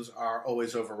considerations are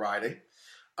always overriding.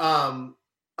 And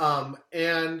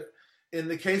in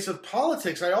the case of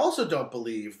politics, I also don't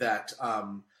believe that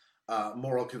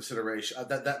moral consideration,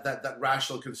 that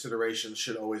rational considerations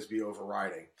should always be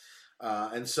overriding.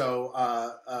 And so,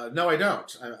 no, I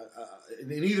don't.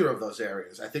 In either of those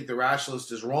areas, I think the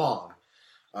rationalist is wrong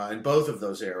in both of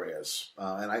those areas.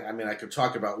 And I mean, I could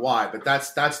talk about why, but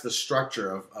that's the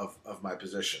structure of my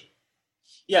position.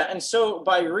 Yeah, and so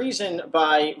by reason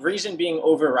being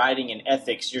overriding in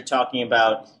ethics, you're talking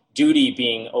about duty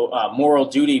being moral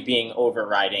duty being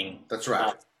overriding. That's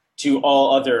right. To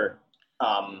all other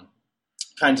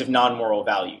kinds of non-moral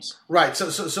values. Right.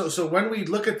 So when we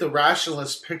look at the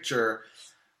rationalist picture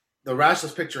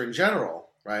in general,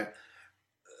 right,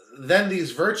 then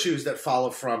these virtues that follow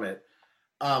from it,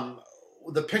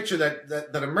 the picture that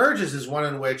emerges is one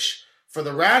in which, for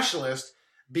the rationalist,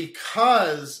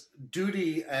 because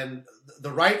duty and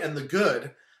the right and the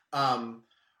good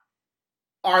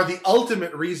are the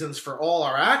ultimate reasons for all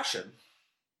our action,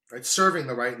 right? Serving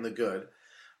the right and the good.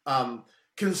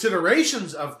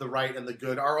 Considerations of the right and the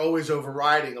good are always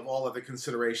overriding of all other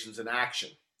considerations in action,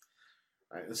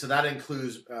 right? And so that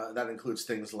includes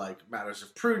things like matters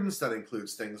of prudence. That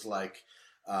includes things like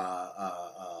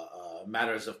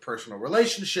matters of personal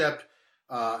relationship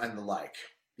and the like.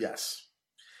 Yes.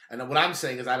 And what I'm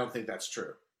saying is I don't think that's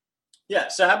true. Yeah,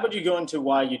 so how about you go into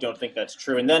why you don't think that's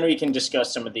true, and then we can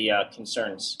discuss some of the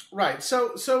concerns. Right.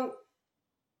 So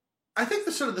I think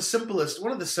one of the simplest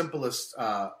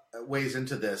ways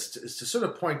into this is to sort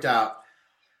of point out,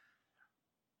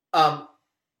 while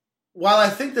I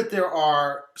think that there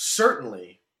are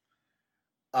certainly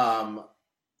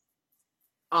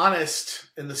honest,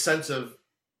 in the sense of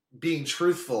being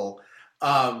truthful,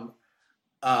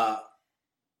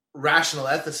 rational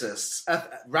ethicists,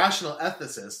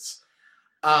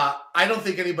 I don't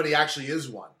think anybody actually is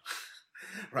one,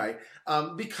 right?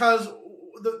 Because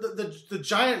the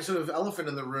giant sort of elephant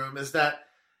in the room is that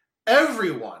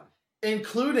everyone,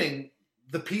 including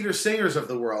the Peter Singers of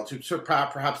the world, who are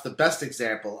perhaps the best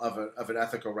example of an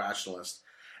ethical rationalist,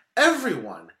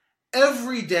 everyone,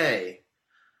 every day,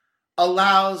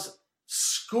 allows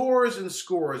scores and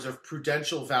scores of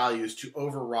prudential values to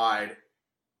override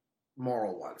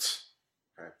moral ones.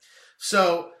 Okay?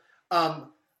 So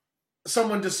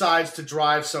someone decides to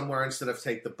drive somewhere instead of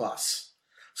take the bus.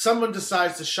 Someone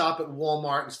decides to shop at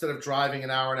Walmart instead of driving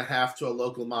an hour and a half to a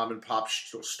local mom and pop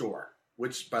store,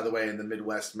 which, by the way, in the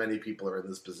Midwest, many people are in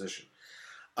this position.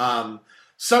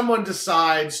 Someone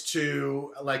decides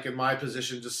to, like in my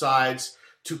position, decides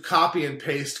to copy and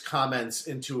paste comments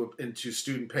into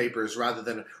student papers rather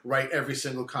than write every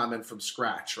single comment from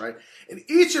scratch, right? In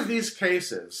each of these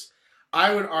cases,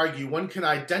 I would argue one can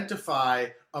identify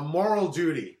a moral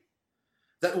duty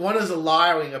that one is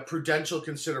allowing a prudential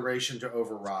consideration to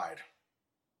override.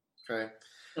 Okay?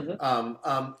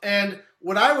 Mm-hmm. And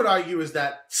what I would argue is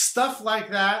that stuff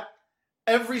like that,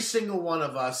 every single one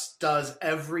of us does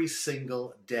every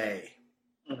single day.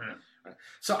 Mm-hmm. Right?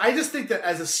 So I just think that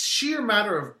as a sheer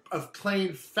matter of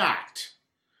plain fact,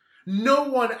 no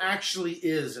one actually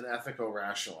is an ethical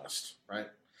rationalist, right?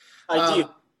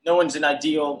 No one's an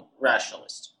ideal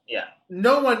rationalist. Yeah.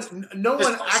 No one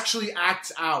actually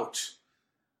acts out.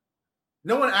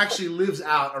 No one actually lives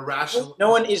out a rational. No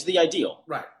one is the ideal.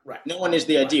 Right. No one is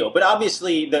the ideal, but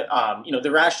obviously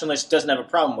the rationalist doesn't have a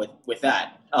problem with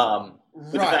that.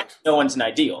 With the fact no one's an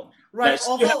ideal. Right.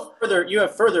 Although you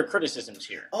have further criticisms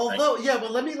here. Although, right? Yeah,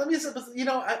 but let me.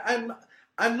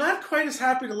 I'm not quite as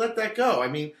happy to let that go. I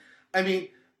mean,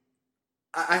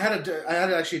 I had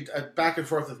actually a back and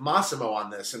forth with Massimo on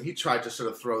this, and he tried to sort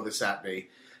of throw this at me.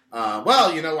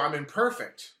 I'm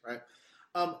imperfect, right?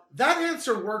 That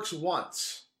answer works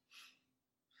once.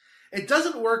 It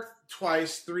doesn't work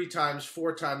twice, 3 times,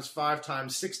 4 times, 5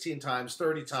 times, 16 times,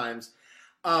 30 times.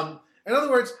 In other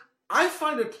words, I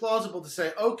find it plausible to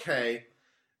say, okay,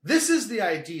 this is the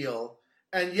ideal,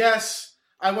 and yes,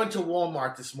 I went to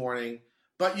Walmart this morning,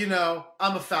 but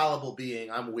I'm a fallible being.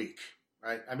 I'm weak,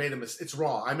 right? It's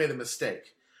wrong. I made a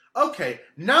mistake. Okay,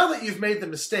 now that you've made the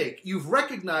mistake, you've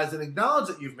recognized and acknowledged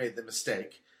that you've made the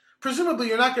mistake. Presumably,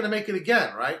 you're not going to make it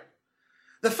again, right?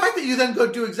 The fact that you then go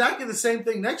do exactly the same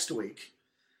thing next week,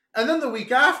 and then the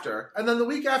week after, and then the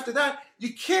week after that,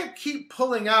 you can't keep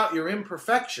pulling out your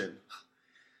imperfection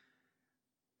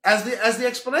as the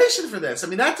explanation for this. I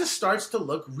mean, that just starts to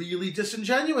look really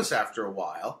disingenuous after a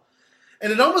while,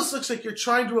 and it almost looks like you're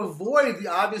trying to avoid the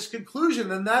obvious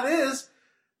conclusion, and that is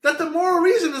that the moral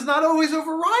reason is not always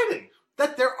overriding.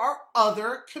 that there are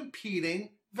other competing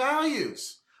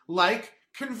values, like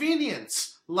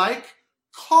convenience, like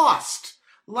cost,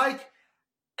 like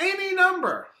any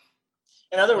number.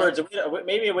 In other words,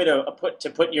 maybe a way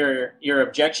to put your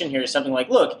objection here is something like,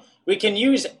 look, we can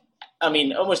use, I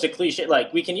mean, almost a cliche,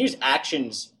 like we can use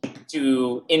actions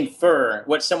to infer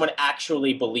what someone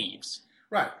actually believes.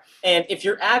 Right. And if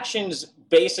your actions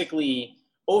basically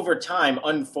over time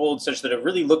unfold such that it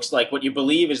really looks like what you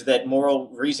believe is that moral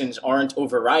reasons aren't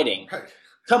overriding, Right.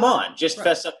 Come on, just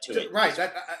fess up to it. Right.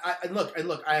 And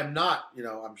look, I am not,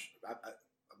 I'm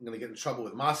going to get in trouble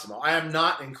with Massimo. I am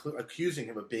not accusing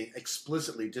him of being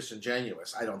explicitly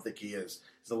disingenuous. I don't think he is.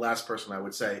 He's the last person I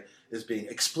would say is being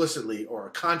explicitly or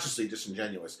consciously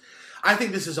disingenuous. I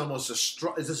think this is almost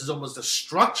a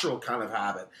structural kind of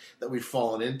habit that we've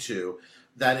fallen into.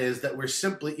 That is that we're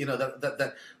simply,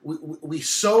 that we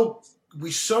so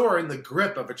are in the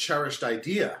grip of a cherished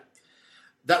idea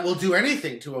that we'll do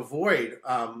anything to avoid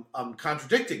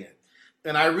contradicting it.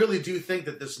 And I really do think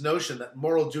that this notion that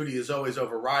moral duty is always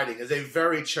overriding is a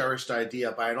very cherished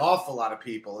idea by an awful lot of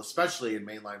people, especially in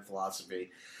mainline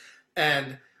philosophy.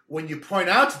 And when you point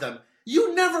out to them,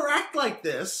 you never act like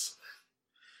this,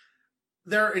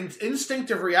 their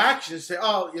instinctive reaction is to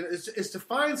say, is to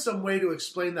find some way to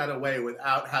explain that away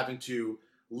without having to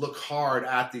look hard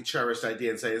at the cherished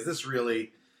idea and say, is this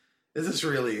really,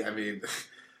 I mean,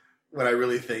 what I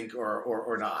really think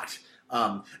or not?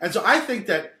 And so I think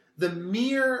that the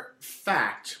mere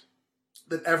fact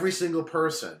that every single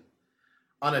person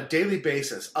on a daily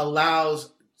basis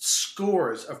allows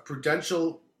scores of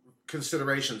prudential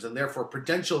considerations and therefore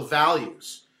prudential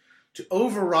values to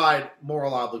override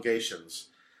moral obligations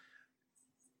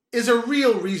is a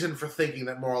real reason for thinking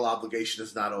that moral obligation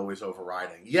is not always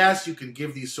overriding. Yes, you can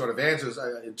give these sort of answers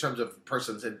in terms of a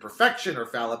person's imperfection or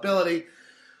fallibility,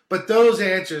 but those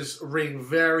answers ring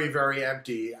very, very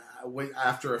empty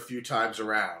after a few times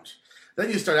around. Then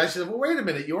you start asking, well, wait a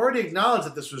minute, you already acknowledged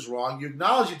that this was wrong. You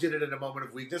acknowledged you did it in a moment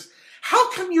of weakness.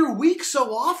 How come you're weak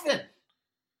so often?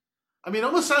 I mean, it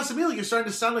almost sounds to me like you're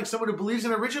starting to sound like someone who believes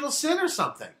in original sin or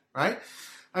something, right?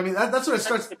 I mean, that's what it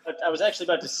starts. I was actually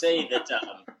about to say that,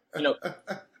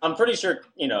 I'm pretty sure,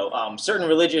 certain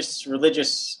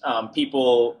religious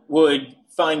people would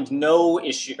find no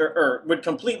issue or would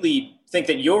completely think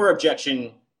that your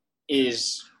objection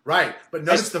is right. But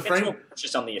notice the framework.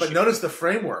 Just on the issue. But notice the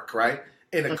framework, right?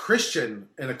 In a Christian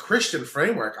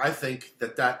framework, I think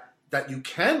that you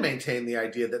can maintain the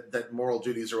idea that moral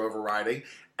duties are overriding,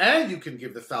 and you can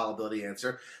give the fallibility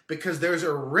answer because there's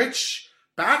a rich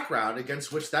background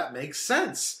against which that makes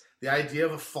sense. The idea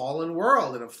of a fallen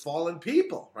world and of fallen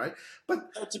people, right?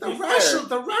 But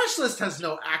the rationalist has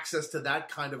no access to that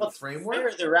kind of a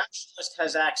framework. The rationalist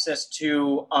has access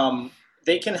to,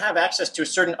 they can have access to a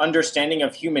certain understanding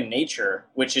of human nature,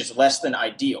 which is less than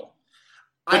ideal.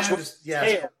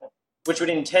 Which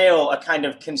would entail a kind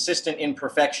of consistent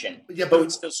imperfection, but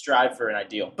would still strive for an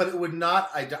ideal. But it would not,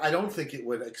 I don't think it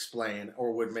would explain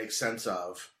or would make sense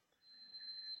of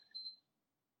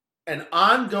an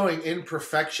ongoing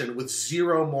imperfection with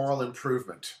zero moral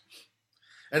improvement.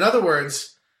 In other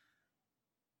words,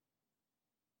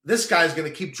 this guy's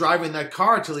going to keep driving that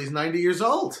car until he's 90 years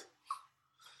old.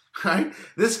 Right?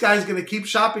 This guy's going to keep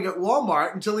shopping at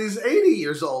Walmart until he's 80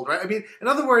 years old, right? I mean, in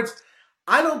other words,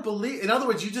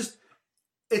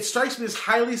 it strikes me as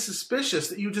highly suspicious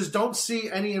that you just don't see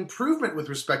any improvement with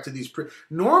respect to these.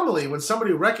 Normally, when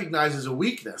somebody recognizes a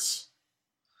weakness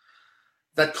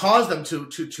that caused them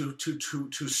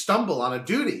to stumble on a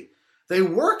duty, they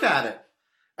work at it,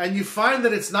 and you find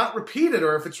that it's not repeated,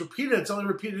 or if it's repeated, it's only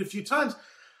repeated a few times.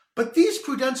 But these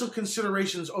prudential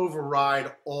considerations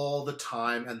override all the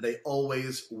time, and they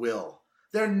always will.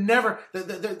 They're never,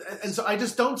 and so I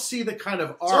just don't see the kind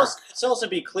of arc. Let's also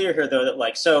be clear here, though,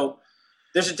 that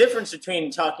there's a difference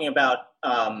between talking about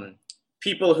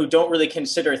people who don't really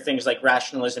consider things like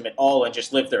rationalism at all and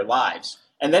just live their lives,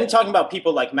 and then talking about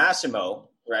people like Massimo,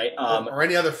 right? Or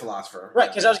any other philosopher. Right,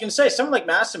 because I was going to say, someone like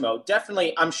Massimo,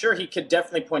 definitely, I'm sure he could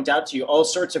definitely point out to you all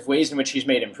sorts of ways in which he's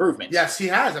made improvements. Yes, he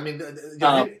has. I mean,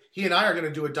 he and I are going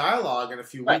to do a dialogue in a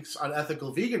few weeks on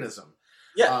ethical veganism,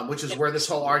 which is where this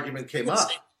whole argument came up.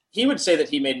 He would say that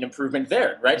he made an improvement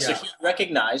there, right? Yeah. So he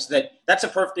recognized that that's a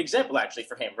perfect example, actually,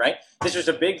 for him, right? This was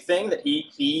a big thing that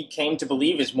he came to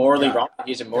believe is morally wrong.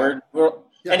 He's a moral...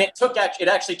 Yeah. And it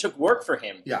actually took work for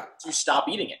him to stop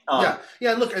eating it.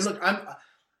 Look,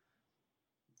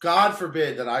 God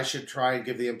forbid that I should try and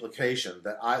give the implication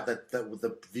that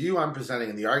the view I'm presenting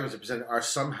and the arguments I'm presenting are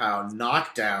somehow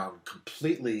knocked down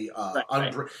completely.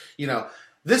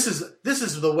 this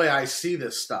is the way I see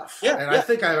this stuff, Yeah, and I yeah.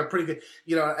 think I have a pretty good,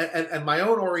 and my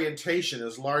own orientation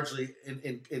is largely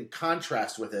in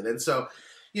contrast with it, and so,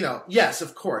 yes,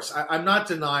 of course, I'm not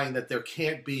denying that there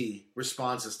can't be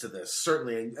responses to this,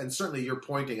 certainly, and certainly you're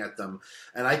pointing at them,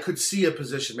 and I could see a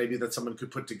position maybe that someone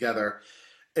could put together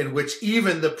in which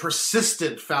even the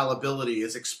persistent fallibility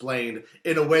is explained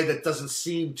in a way that doesn't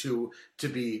seem to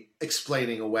be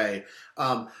explaining away.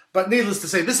 But needless to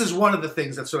say, this is one of the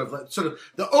things that sort of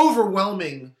the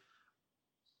overwhelming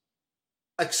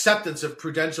acceptance of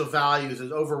prudential values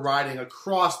as overriding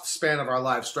across the span of our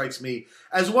lives strikes me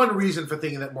as one reason for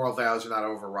thinking that moral values are not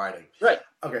overriding. Right.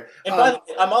 Okay. And by the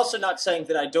way, I'm also not saying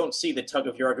that I don't see the tug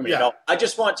of your argument at all. I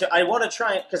want to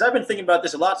try it, because I've been thinking about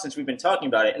this a lot since we've been talking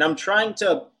about it, and I'm trying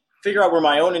to figure out where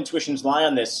my own intuitions lie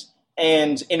on this.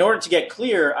 And in order to get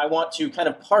clear, I want to kind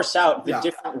of parse out the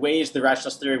different ways the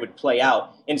rationalist theory would play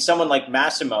out in someone like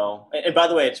Massimo. And by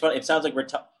the way, it's funny, it sounds like we're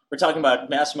talking about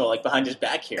Massimo like behind his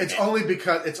back here. It's only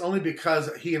because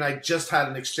he and I just had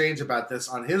an exchange about this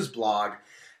on his blog,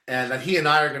 and that he and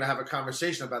I are going to have a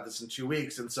conversation about this in 2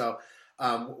 weeks. And so,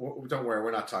 don't worry,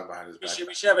 we're not talking behind his back.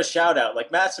 We should have a shout out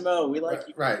like, Massimo, we like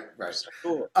you. Right. So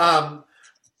cool.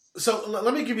 So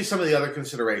let me give you some of the other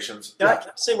considerations. Can I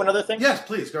say one other thing? Yes,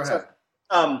 please, go ahead.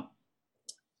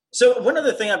 So one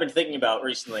other thing I've been thinking about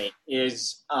recently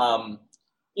is,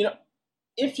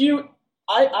 if you,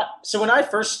 so when I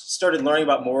first started learning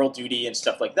about moral duty and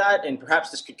stuff like that, and perhaps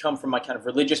this could come from my kind of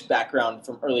religious background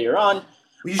from earlier on.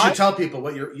 Well, you should tell people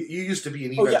what you used to be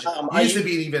an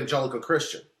evangelical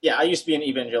Christian. Yeah, I used to be an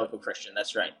evangelical Christian.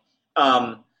 That's right.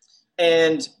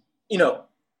 And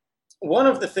one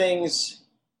of the things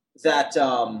that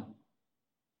the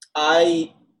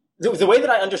way that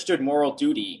I understood moral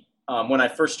duty when I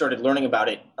first started learning about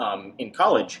it in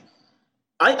college,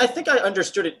 I think I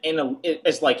understood it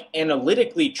as like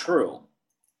analytically true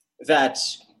that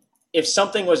if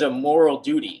something was a moral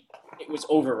duty, it was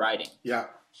overriding. Yeah.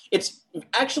 It's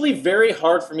actually very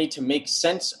hard for me to make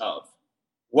sense of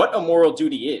what a moral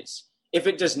duty is if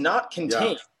it does not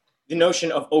contain the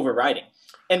notion of overriding.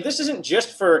 And this isn't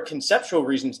just for conceptual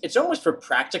reasons; it's almost for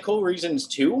practical reasons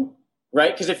too,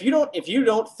 right? Because if you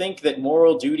don't think that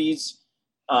moral duties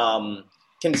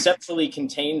conceptually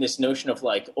contain this notion of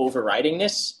like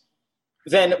overridingness,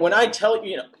 then when I tell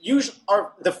you, usually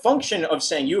the function of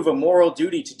saying you have a moral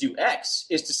duty to do X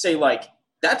is to say like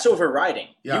that's overriding.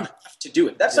 Yeah. You have to do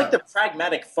it. That's like the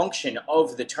pragmatic function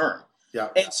of the term. Yeah.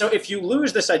 And so if you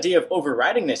lose this idea of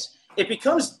overridingness, it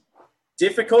becomes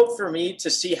difficult for me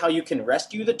to see how you can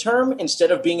rescue the term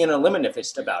instead of being an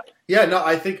eliminativist about it. Yeah, no,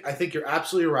 I think you're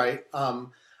absolutely right.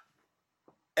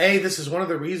 This is one of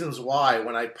the reasons why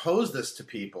when I pose this to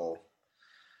people,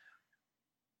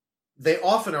 they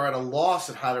often are at a loss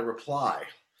of how to reply.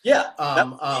 Yeah,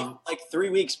 like 3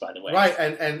 weeks, by the way. Right,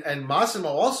 and Massimo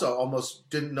also almost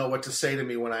didn't know what to say to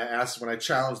me when I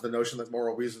challenged the notion that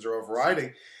moral reasons are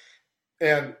overriding,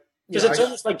 and because it's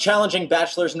almost like challenging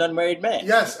bachelors and unmarried men.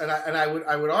 Yes, and I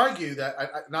would argue that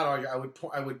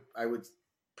I would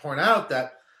point out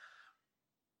that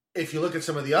if you look at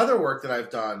some of the other work that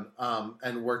I've done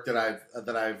and work that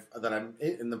I'm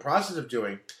in the process of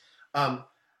doing.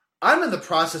 I'm in the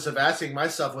process of asking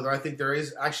myself whether I think there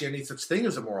is actually any such thing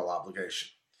as a moral obligation.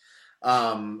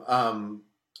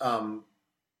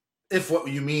 If what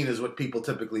you mean is what people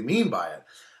typically mean by it.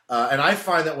 And I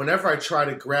find that whenever I try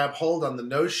to grab hold on the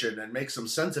notion and make some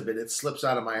sense of it, it slips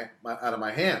out of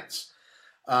my hands.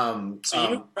 So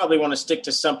you probably want to stick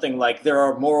to something like there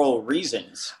are moral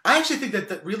reasons. I actually think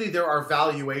that really there are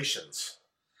valuations.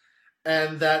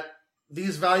 And that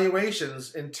these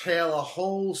valuations entail a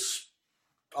whole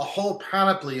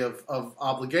panoply of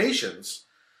obligations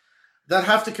that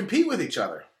have to compete with each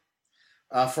other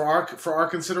for our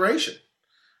consideration,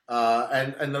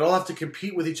 and that all have to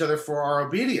compete with each other for our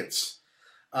obedience,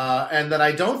 and that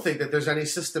I don't think that there's any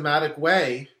systematic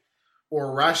way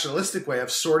or rationalistic way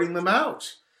of sorting them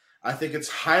out. I think it's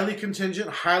highly contingent,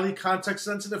 highly context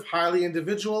sensitive, highly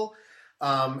individual,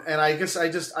 and I guess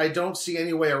I don't see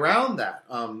any way around that.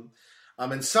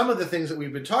 And some of the things that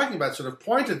we've been talking about sort of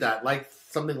pointed that, like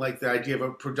something like the idea of a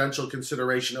prudential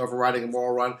consideration overriding a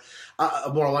moral one.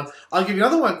 I'll give you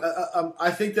another one.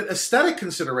 I think that aesthetic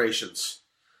considerations,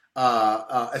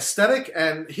 aesthetic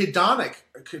and hedonic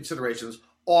considerations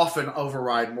often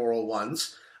override moral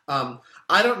ones.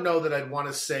 I don't know that I'd want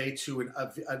to say to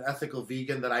an ethical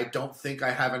vegan that I don't think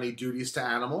I have any duties to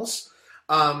animals.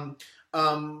 But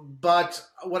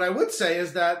what I would say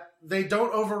is that they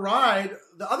don't override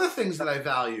the other things that I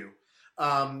value.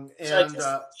 So I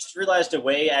just realized a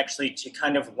way actually to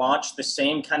kind of launch the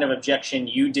same kind of objection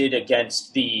you did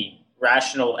against the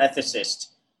rational ethicist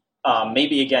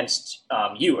maybe against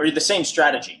you, or the same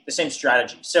strategy,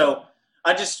 So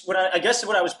I guess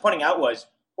what I was pointing out was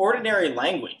ordinary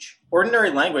language,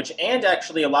 and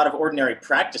actually a lot of ordinary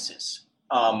practices,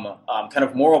 kind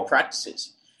of moral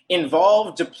practices,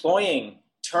 involve deploying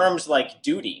terms like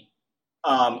duty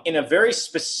in a very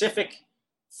specific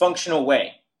functional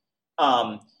way.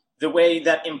 The way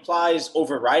that implies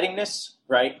overridingness,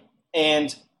 right?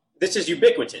 And this is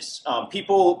ubiquitous.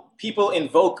 People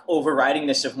invoke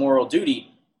overridingness of moral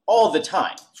duty all the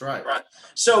time. That's right. Right?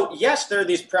 So yes, there are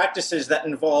these practices that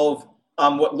involve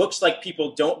what looks like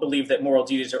people don't believe that moral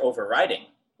duties are overriding,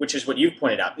 which is what you've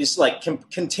pointed out. It's like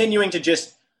continuing to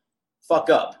just fuck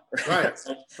up, right?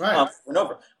 Right. And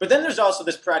over. But then there's also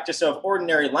this practice of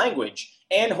ordinary language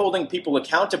and holding people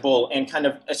accountable and kind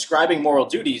of ascribing moral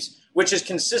duties, which is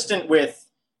consistent with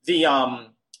the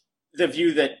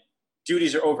view that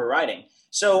duties are overriding.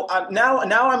 So now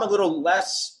I'm a little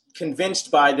less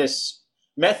convinced by this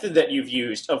method that you've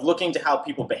used of looking to how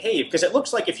people behave, because it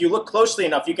looks like if you look closely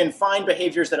enough, you can find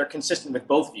behaviors that are consistent with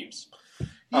both views.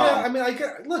 Yeah,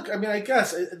 I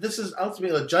guess this is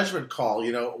ultimately a judgment call.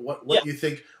 You know, what you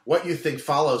think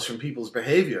follows from people's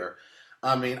behavior.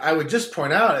 I mean, I would just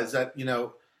point out is that, you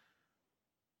know,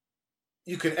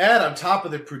 you could add on top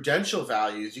of the prudential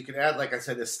values, you could add, like I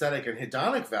said, aesthetic and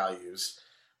hedonic values.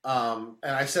 And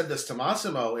I said this to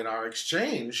Massimo in our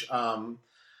exchange.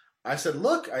 I said,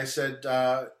 look,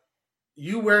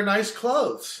 you wear nice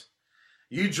clothes.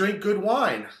 You drink good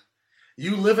wine.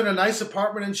 You live in a nice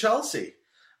apartment in Chelsea.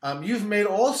 You've made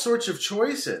all sorts of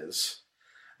choices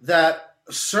that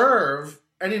serve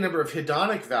any number of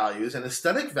hedonic values and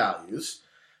aesthetic values,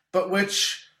 but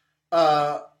which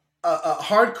a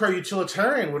hardcore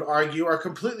utilitarian would argue are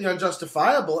completely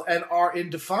unjustifiable and are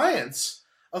in defiance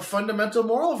of fundamental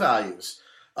moral values.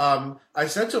 I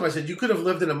said to him, I said, you could have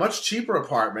lived in a much cheaper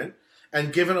apartment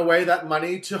and given away that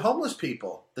money to homeless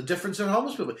people. The difference in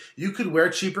homeless people. You could wear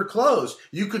cheaper clothes.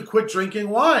 You could quit drinking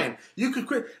wine. You could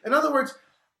quit. In other words,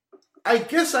 I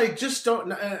guess I just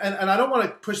don't, and I don't want to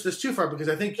push this too far because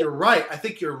I think you're right. I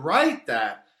think you're right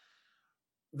that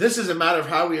this is a matter of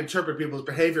how we interpret people's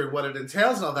behavior and what it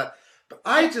entails and all that. But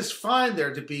I just find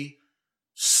there to be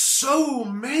so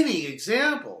many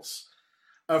examples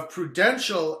of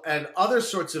prudential and other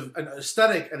sorts of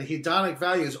aesthetic and hedonic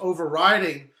values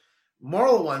overriding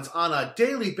moral ones on a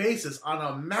daily basis, on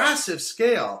a massive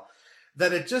scale,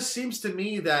 that it just seems to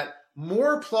me that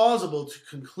more plausible to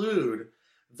conclude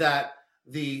that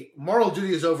the moral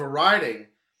duty is overriding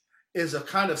is a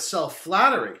kind of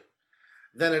self-flattery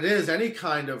than it is any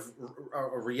kind of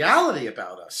a reality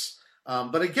about us.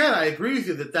 But again, I agree with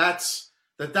you that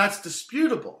that's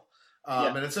disputable.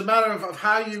 And it's a matter of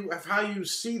how you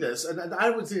see this, and I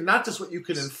would say not just what you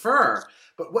can infer,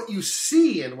 but what you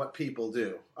see and what people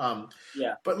do.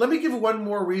 But let me give you one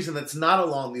more reason that's not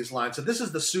along these lines. So this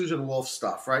is the Susan Wolf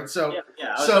stuff, right? So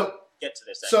get to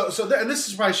this. And this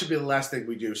is probably should be the last thing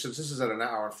we do, since this is at an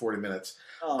hour and 40 minutes.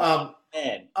 Man, this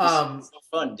is so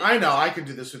fun. I know I could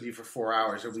do this with you for 4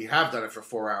 hours, and we have done it for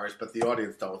 4 hours, but the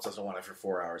audience doesn't want it for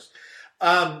 4 hours.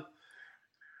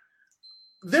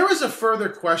 There is a further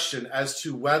question as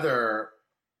to whether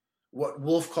what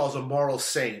Wolf calls a moral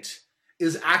saint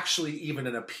is actually even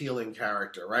an appealing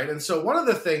character, right? And so one of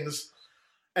the things,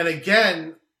 and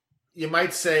again, you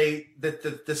might say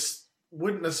that this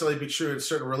wouldn't necessarily be true in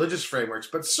certain religious frameworks,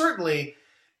 but certainly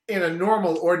in a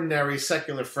normal, ordinary,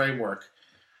 secular framework,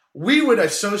 we would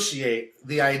associate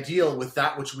the ideal with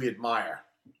that which we admire,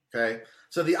 okay?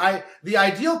 So the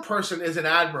ideal person is an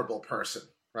admirable person,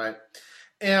 right?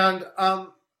 And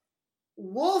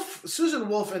Susan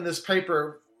Wolf in this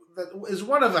paper is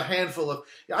one of a handful of,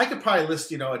 I could probably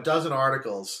list, a dozen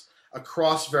articles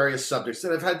across various subjects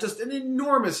that have had just an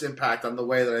enormous impact on the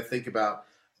way that I think about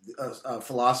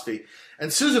philosophy.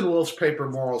 And Susan Wolf's paper,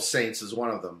 Moral Saints, is one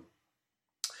of them.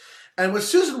 And what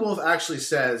Susan Wolf actually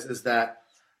says is that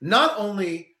not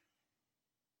only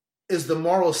is the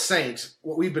moral saint,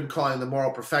 what we've been calling the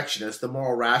moral perfectionist, the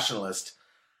moral rationalist,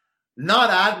 not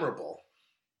admirable,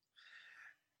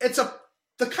 it's the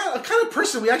kind of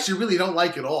person we actually really don't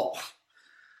like at all.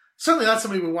 Certainly not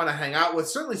somebody we want to hang out with.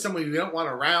 Certainly somebody we don't want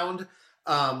around.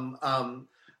 And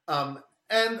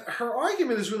her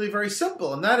argument is really very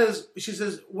simple, and that is, she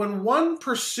says, when one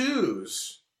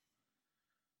pursues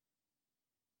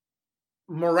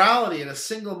morality in a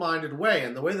single-minded way,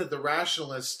 and the way that the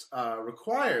rationalist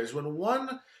requires, when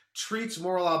one treats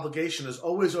moral obligation as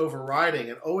always overriding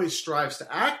and always strives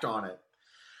to act on it,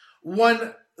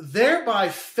 one thereby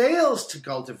fails to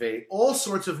cultivate all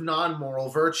sorts of non-moral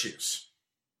virtues,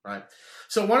 right?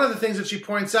 So one of the things that she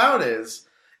points out is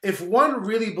if one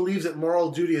really believes that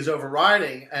moral duty is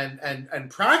overriding and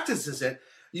practices it,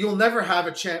 you'll never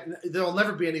have there'll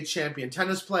never be any champion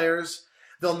tennis players.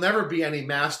 There'll never be any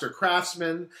master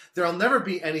craftsmen. There'll never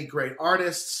be any great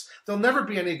artists. There'll never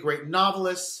be any great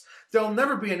novelists. There'll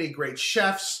never be any great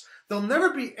chefs. There'll never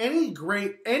be any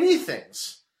great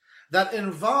anythings that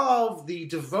involve the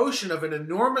devotion of an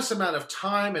enormous amount of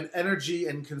time and energy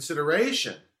and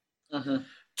consideration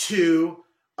to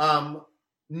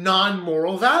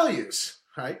non-moral values,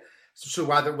 right? So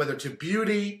whether to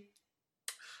beauty,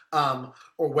 or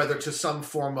whether to some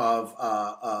form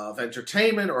of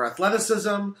entertainment or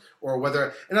athleticism, or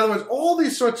whether, in other words, all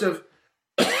these sorts of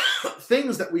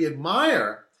things that we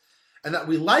admire and that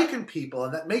we like in people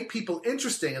and that make people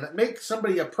interesting and that make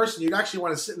somebody a person you'd actually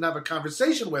want to sit and have a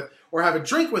conversation with or have a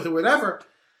drink with or whatever,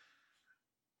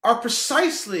 are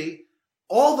precisely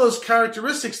all those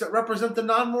characteristics that represent the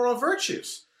non-moral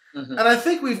virtues. And I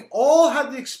think we've all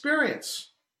had the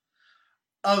experience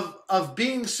of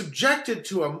being subjected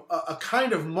to a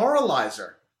kind of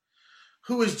moralizer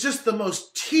who is just the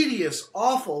most tedious,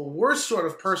 awful, worst sort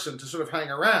of person to sort of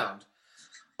hang around.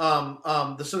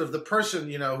 The person,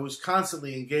 who's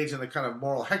constantly engaged in a kind of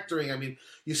moral hectoring. I mean,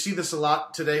 you see this a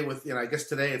lot today with, I guess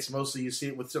today it's mostly, you see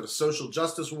it with sort of social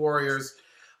justice warriors.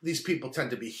 These people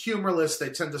tend to be humorless. They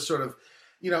tend to sort of,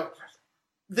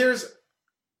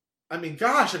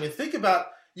 think about,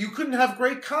 you couldn't have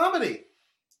great comedy.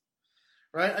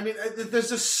 Right? I mean, there's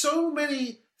just so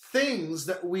many things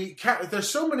that there's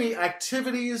so many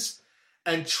activities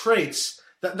and traits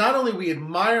that not only we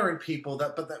admire in people,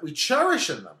 but that we cherish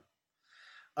in them,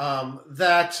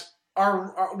 that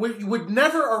would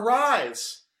never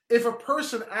arise if a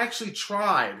person actually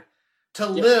tried to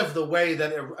live the way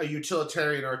that a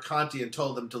utilitarian or a Kantian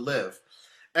told them to live.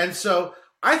 And so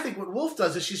I think what Woolf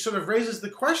does is she sort of raises the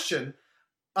question,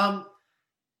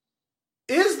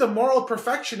 is the moral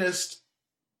perfectionist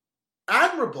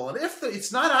admirable? And if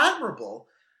it's not admirable,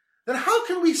 then how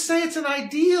can we say it's an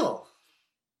ideal?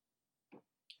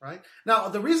 Right? Now,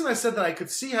 the reason I said that I could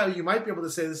see how you might be able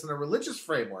to say this in a religious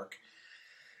framework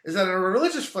is that in a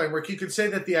religious framework, you could say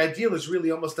that the ideal is really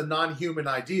almost a non-human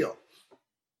ideal.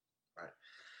 Right?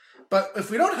 But if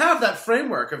we don't have that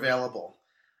framework available,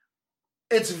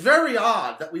 it's very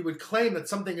odd that we would claim that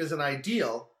something is an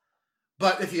ideal,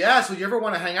 but if you ask, would you ever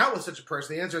want to hang out with such a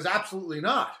person? The answer is absolutely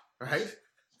not, right?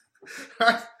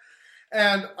 Right?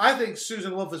 And I think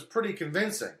Susan Wolf is pretty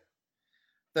convincing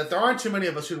that there aren't too many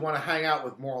of us who'd want to hang out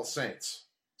with moral saints.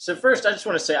 So first, I just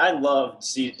want to say I loved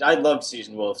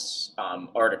Susan Wolf's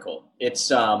article. It's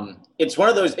one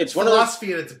of those. It's one of those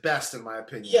philosophy at its best, in my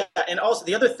opinion. Yeah, and also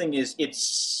the other thing is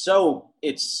it's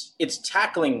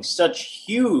tackling such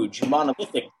huge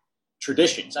monolithic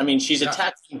traditions. I mean, she's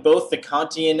attacking both the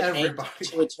Kantian and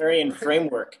utilitarian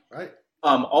framework, right?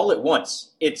 All at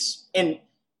once.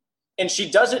 And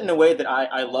she does it in a way that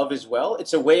I love as well.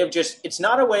 It's a way of it's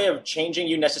not a way of changing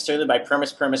you necessarily by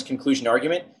premise, conclusion,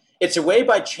 argument. It's a way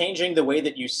by changing the way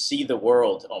that you see the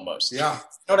world almost. Yeah. You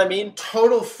know what I mean?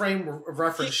 Total frame of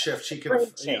reference shift. She can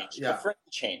frame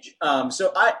change.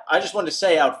 So I just wanted to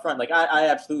say out front, I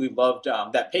absolutely loved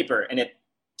that paper, and it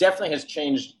definitely has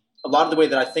changed a lot of the way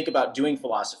that I think about doing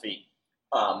philosophy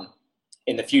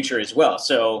in the future as well.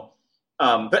 So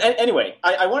but anyway,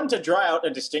 I wanted to draw out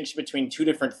a distinction between two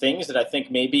different things that I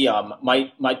think maybe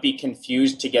might be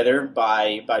confused together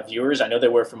by viewers. I know they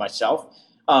were for myself.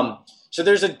 So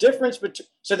there's a difference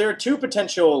so there are two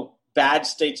potential bad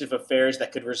states of affairs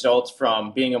that could result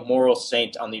from being a moral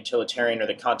saint on the utilitarian or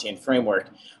the Kantian framework.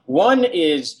 One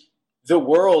is the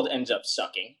world ends up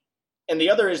sucking, and the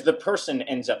other is the person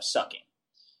ends up sucking.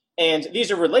 And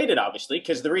these are related, obviously,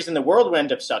 because the reason the world would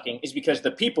end up sucking is because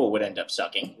the people would end up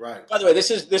sucking. Right. By the way, this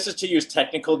is to use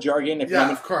technical jargon.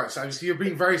 Of course. You're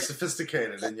being very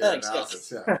sophisticated in your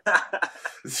analysis.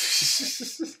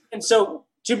 Yes. Yeah. And so,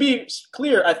 to be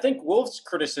clear, I think Wolf's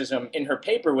criticism in her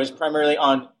paper was primarily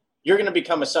on you're going to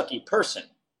become a sucky person.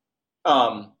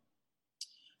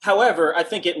 However, I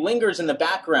think it lingers in the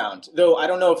background, though I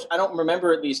don't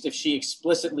remember at least if she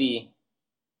explicitly.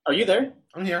 Are you there?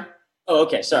 I'm here. Oh,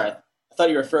 okay. Sorry. I thought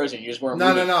you were frozen. You just weren't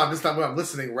moving. No. I'm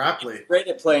listening raptly. Great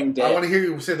at playing dead. I want to hear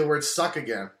you say the word suck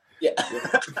again. Yeah.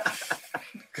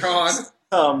 Go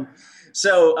on.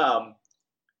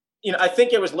 I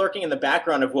think it was lurking in the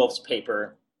background of Wolf's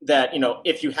paper that,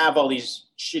 if you have all these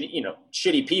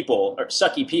shitty people or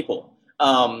sucky people,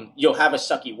 you'll have a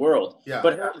sucky world. Yeah.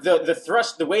 But the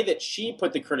thrust, the way that she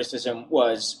put the criticism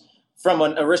was from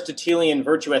an Aristotelian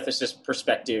virtue ethicist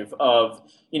perspective of,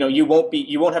 you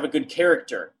won't have a good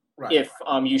character if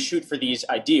you shoot for these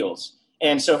ideals.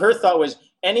 And so her thought was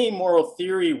any moral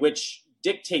theory which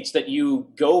dictates that you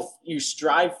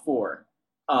strive for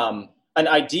an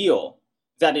ideal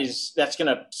that's going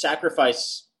to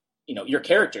sacrifice, your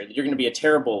character, that you're going to be a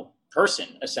terrible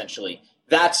person, essentially.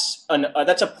 That's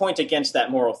a point against that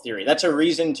moral theory. That's a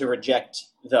reason to reject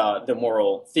the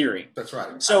moral theory. That's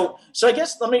right. So I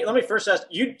guess let me first ask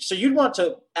you. So you'd want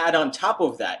to add on top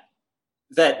of that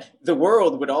the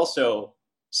world would also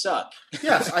suck.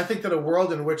 Yes, I think that a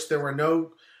world in which there were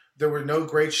no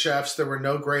great chefs, there were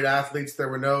no great athletes, there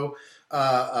were no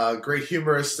great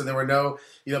humorists, and there were no,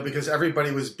 because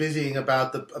everybody was busying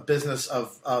about the business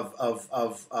of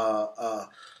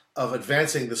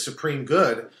advancing the supreme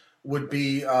good, would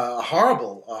be a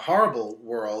horrible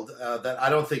world that I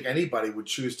don't think anybody would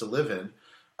choose to live in.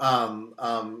 Let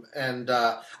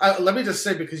me just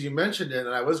say, because you mentioned it,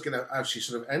 and I was going to actually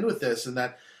sort of end with this, and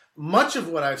that much of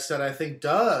what I've said, I think,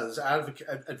 does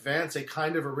advance a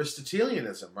kind of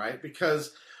Aristotelianism, right?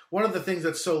 Because one of the things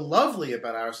that's so lovely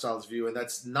about Aristotle's view, and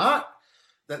that's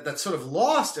sort of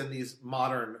lost in these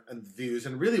modern views,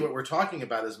 and really what we're talking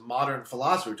about is modern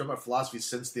philosophy. We're talking about philosophy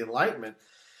since the Enlightenment,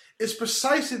 is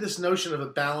precisely this notion of a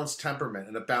balanced temperament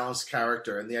and a balanced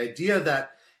character, and the idea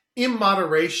that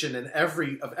immoderation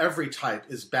of every type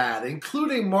is bad,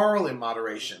 including moral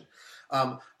immoderation.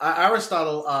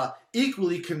 Aristotle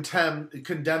equally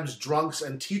condemns drunks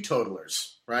and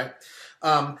teetotalers, right?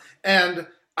 And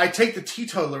I take the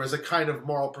teetotaler as a kind of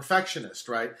moral perfectionist,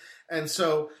 right? And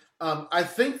so I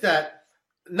think that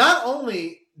not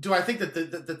only do I think that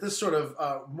this sort of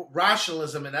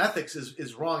rationalism in ethics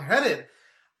is wrong-headed,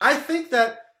 I think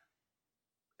that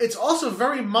it's also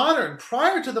very modern.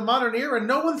 Prior to the modern era,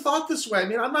 no one thought this way. I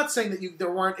mean, I'm not saying that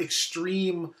there weren't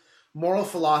extreme moral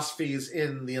philosophies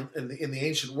in the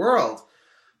ancient world,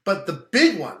 but the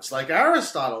big ones, like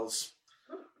Aristotle's,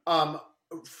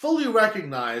 fully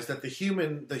recognize that the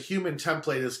human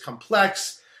template is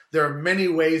complex. There are many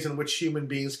ways in which human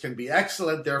beings can be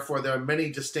excellent. Therefore, there are many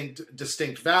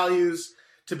distinct values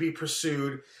to be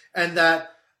pursued, and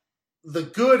that the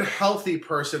good, healthy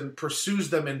person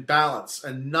pursues them in balance,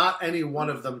 and not any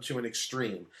one of them to an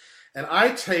extreme. And I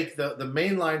take the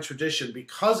mainline tradition,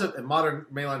 modern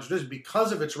mainline tradition,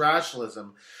 because of its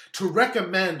rationalism, to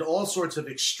recommend all sorts of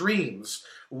extremes,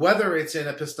 whether it's in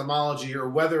epistemology or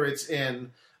whether it's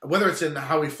in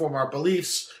how we form our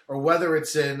beliefs or whether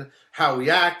it's in how we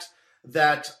act,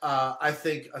 that I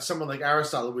think someone like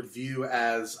Aristotle would view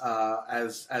as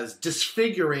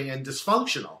disfiguring and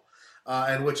dysfunctional.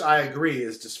 And which I agree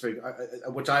is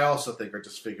which I also think are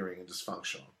disfiguring and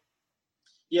dysfunctional.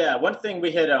 Yeah, one thing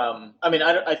we had,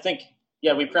 I think,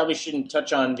 we probably shouldn't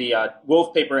touch on the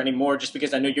Wolf paper anymore, just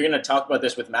because I know you're going to talk about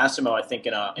this with Massimo, I think,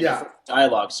 in a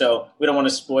dialogue. So we don't want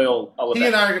to spoil all of that. He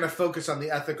and I are going to focus on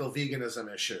the ethical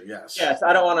veganism issue. Yes. Yes,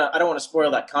 I don't want to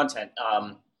spoil that content.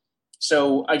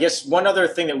 So I guess one other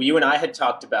thing that you and I had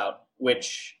talked about,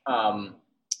 which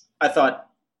I thought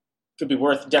could be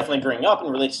worth definitely bringing up and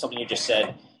relate to something you just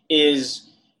said, is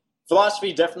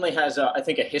philosophy definitely has, I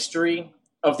think, a history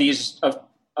of taking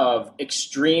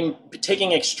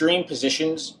extreme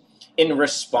positions in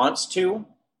response to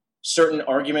certain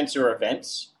arguments or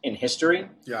events in history.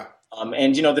 Yeah.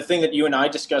 And the thing that you and I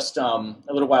discussed a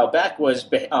little while back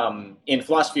was in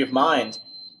Philosophy of Mind.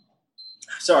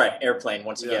 Sorry, airplane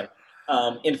once again.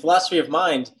 In Philosophy of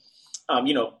Mind,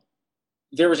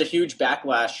 there was a huge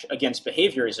backlash against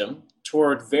behaviorism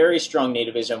toward very strong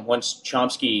nativism once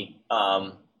Chomsky,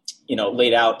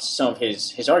 laid out some of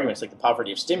his arguments, like the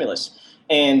poverty of stimulus.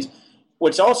 And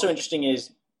what's also interesting is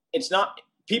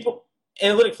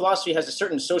analytic philosophy has a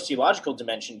certain sociological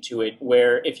dimension to it,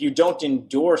 where if you don't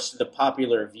endorse the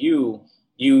popular view,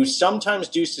 you sometimes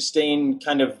do sustain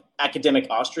kind of academic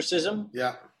ostracism.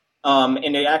 Yeah.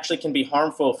 And it actually can be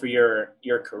harmful for your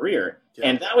career. Yeah.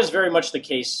 And that was very much the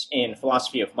case in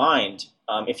Philosophy of Mind.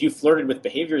 If you flirted with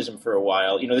behaviorism for a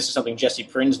while, this is something Jesse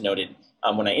Prinz noted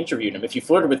when I interviewed him. If you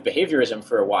flirted with behaviorism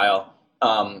for a while,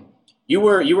 you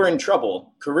were in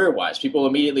trouble career-wise. People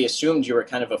immediately assumed you were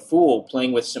kind of a fool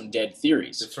playing with some dead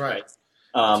theories. That's right.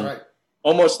 That's right.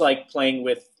 Almost like playing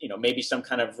with, maybe some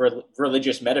kind of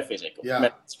religious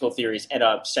metaphysical theories at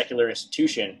a secular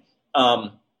institution.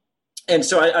 And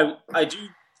so I do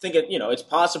think it's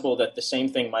possible that the same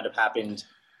thing might have happened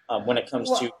when it comes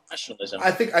to rationalism.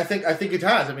 I think it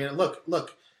has. I mean,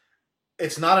 look,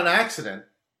 it's not an accident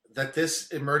that this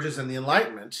emerges in the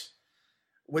Enlightenment,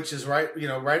 which is right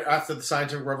after the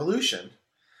scientific revolution,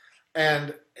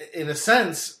 and in a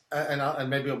sense, and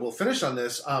maybe we'll finish on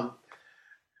this.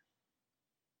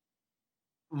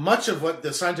 Much of what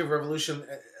the scientific revolution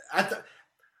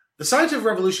the scientific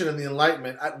revolution and the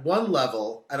Enlightenment, at one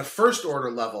level, at a first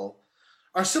order level,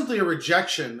 are simply a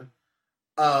rejection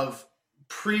of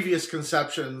previous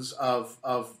conceptions of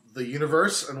the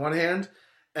universe on one hand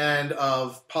and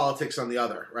of politics on the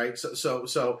other, right?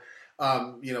 So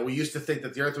we used to think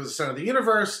that the Earth was the center of the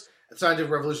universe. The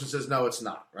scientific revolution says no, it's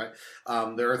not, right?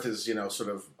 The Earth is, sort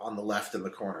of on the left in the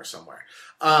corner somewhere.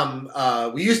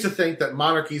 We used to think that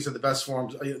monarchies are the best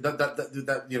forms.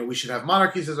 That we should have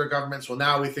monarchies as our governments. Well,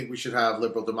 now we think we should have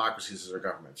liberal democracies as our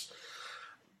governments.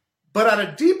 But at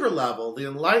a deeper level, the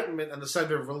Enlightenment and the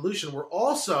scientific revolution were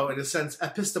also, in a sense,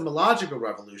 epistemological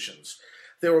revolutions.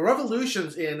 They were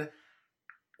revolutions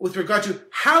with regard to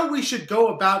how we should go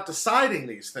about deciding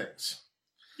these things.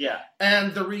 Yeah.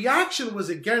 And the reaction was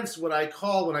against what I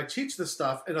call, when I teach this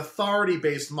stuff, an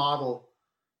authority-based model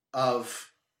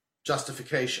of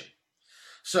justification.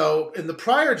 So in the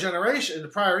prior generation, in the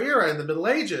prior era, in the Middle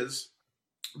Ages,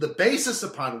 the basis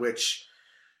upon which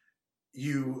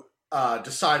you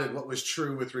decided what was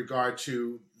true with regard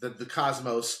to the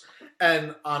cosmos,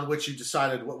 and on which you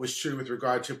decided what was true with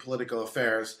regard to political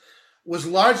affairs, was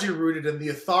largely rooted in the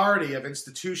authority of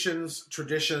institutions,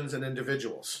 traditions, and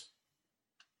individuals.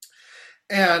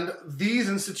 And these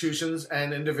institutions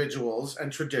and individuals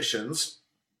and traditions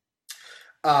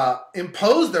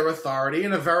impose their authority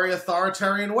in a very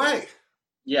authoritarian way.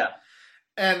 Yeah.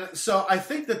 And so I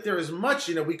think that there is much,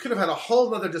 we could have had a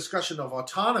whole other discussion of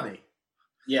autonomy.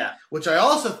 Yeah. Which I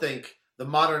also think the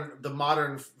modern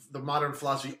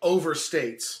philosophy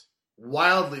overstates,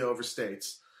 wildly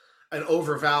overstates, and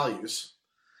overvalues.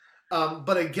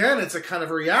 But again, it's a kind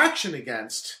of reaction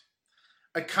against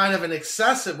a kind of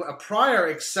a prior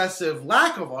excessive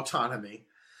lack of autonomy.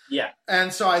 Yeah.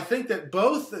 And so I think that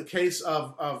both the case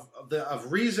of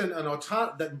reason and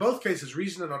autonomy, that in both cases,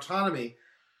 reason and autonomy,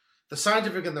 the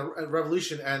scientific and the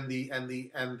revolution and the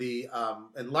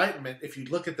Enlightenment, if you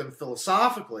look at them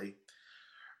philosophically,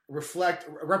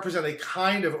 represent a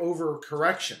kind of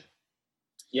overcorrection.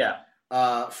 Yeah.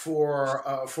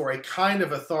 For a kind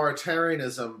of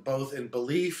authoritarianism, both in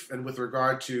belief and with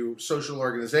regard to social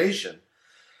organization.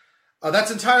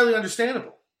 That's entirely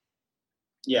understandable.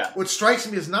 Yeah. What strikes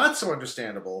me as not so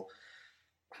understandable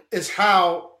is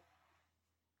how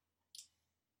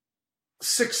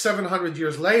 600-700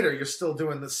 years later, you're still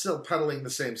peddling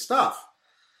the same stuff.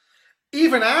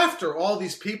 Even after all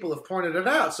these people have pointed it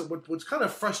out. So what kind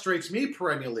of frustrates me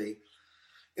perennially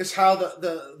is how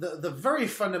the very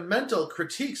fundamental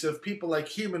critiques of people like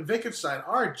Hume and Wittgenstein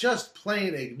are just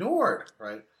plain ignored,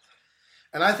 right?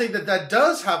 And I think that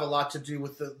does have a lot to do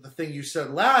with the thing you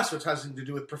said last, which has to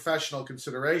do with professional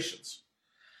considerations.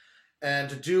 And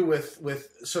to do with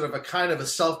sort of a kind of a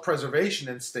self-preservation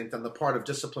instinct on the part of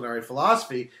disciplinary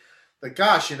philosophy, that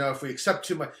gosh, if we accept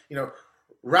too much,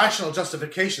 rational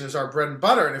justification is our bread and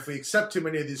butter, and if we accept too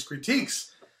many of these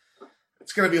critiques,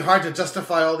 it's going to be hard to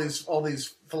justify all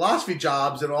these philosophy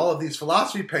jobs and all of these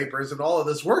philosophy papers and all of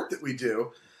this work that we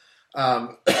do.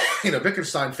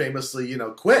 Wittgenstein famously,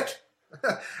 quit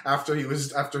after he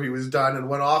was done and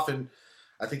went off, and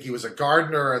I think he was a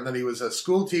gardener, and then he was a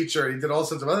school teacher, and he did all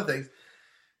sorts of other things.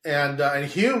 And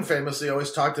Hume famously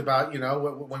always talked about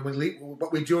when we leave,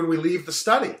 what we do when we leave the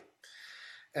study.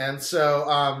 And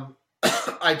so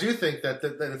I do think that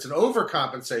it's an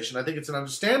overcompensation. I think it's an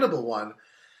understandable one.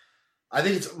 I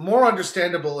think it's more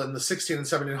understandable in the 16 and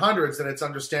 1700s than it's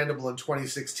understandable in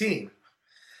 2016,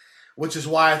 which is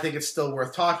why I think it's still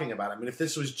worth talking about. I mean, if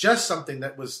this was just something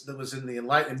that was in the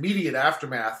immediate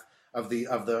aftermath of the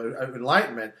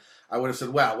Enlightenment, I would have said,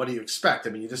 well, what do you expect? I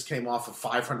mean, you just came off of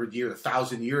 500 years,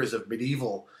 1,000 years of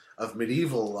medieval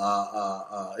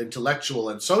intellectual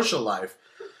and social life.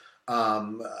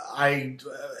 And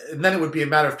then it would be a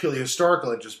matter of purely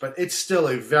historical interest, but it's still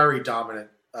a very dominant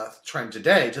trend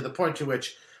today, to the point to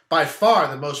which, by far,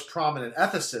 the most prominent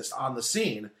ethicist on the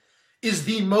scene is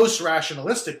the most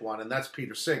rationalistic one, and that's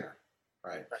Peter Singer,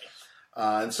 right?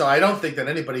 And so I don't think that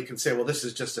anybody can say, well, this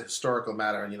is just a historical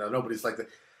matter, and nobody's like that.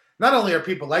 Not only are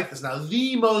people like this now,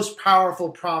 the most powerful,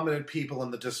 prominent people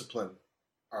in the discipline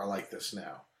are like this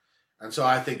now. And so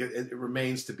I think it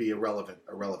remains to be a relevant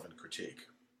critique.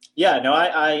 Yeah, no,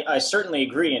 I certainly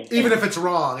agree. And even if it's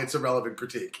wrong, it's a relevant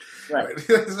critique. Right.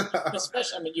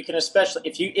 Especially, you can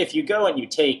if you go and you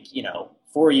take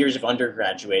 4 years of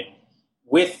undergraduate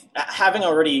with having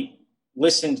already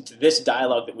listened to this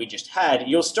dialogue that we just had,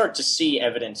 you'll start to see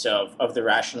evidence of the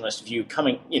rationalist view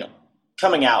coming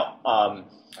out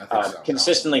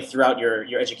consistently throughout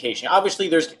your education. Obviously,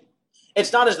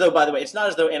 it's not as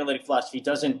though analytic philosophy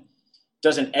doesn't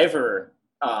ever.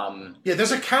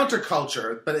 There's a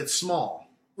counterculture, but it's small.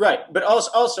 Right. But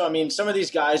also, I mean, some of these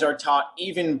guys are taught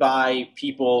even by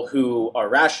people who are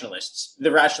rationalists.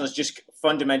 The rationalists just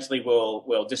fundamentally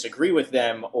will disagree with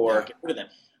them or get rid of them.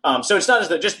 So it's not as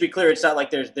though, just to be clear, it's not like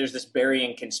there's this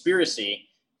burying conspiracy.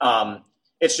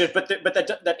 It's just, but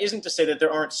that isn't to say that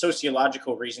there aren't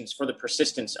sociological reasons for the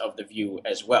persistence of the view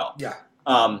as well. Yeah.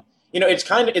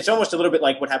 It's almost a little bit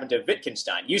like what happened to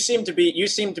Wittgenstein. You seem to be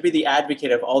the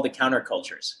advocate of all the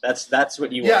countercultures. That's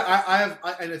what you. Yeah,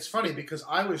 and it's funny because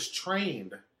I was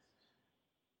trained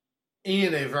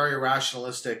in a very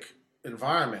rationalistic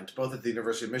environment, both at the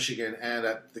University of Michigan and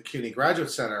at the CUNY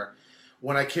Graduate Center.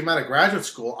 When I came out of graduate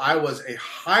school, I was a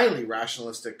highly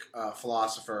rationalistic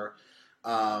philosopher.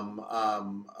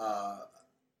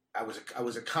 I was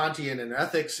a Kantian in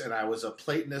ethics, and I was a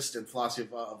Platonist in philosophy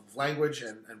of language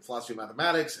and philosophy of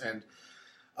mathematics, and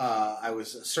I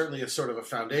was certainly a sort of a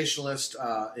foundationalist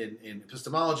in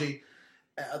epistemology.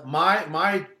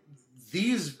 My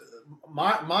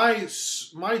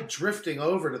drifting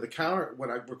over to the counter, what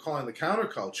we're calling the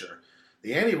counterculture,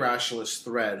 the anti-rationalist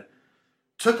thread,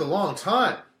 took a long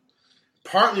time.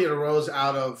 Partly it arose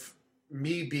out of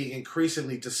me being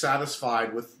increasingly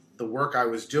dissatisfied with the work I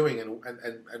was doing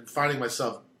and finding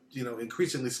myself,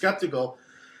 increasingly skeptical.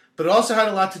 But it also had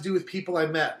a lot to do with people I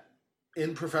met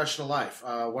in professional life.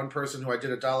 One person who I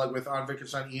did a dialogue with on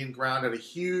Wittgenstein, Ian Ground, had a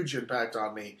huge impact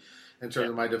on me in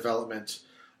terms of my development.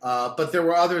 But there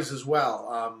were others as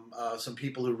well, some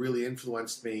people who really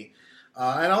influenced me.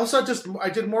 And also I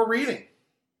did more reading.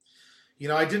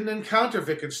 I didn't encounter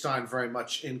Wittgenstein very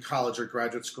much in college or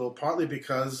graduate school, partly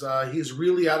because he's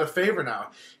really out of favor now.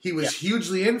 He was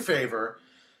hugely in favor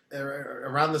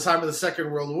around the time of the Second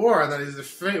World War, and then he's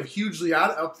hugely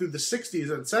up through the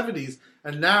 60s and 70s,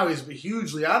 and now he's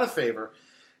hugely out of favor.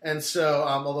 And so,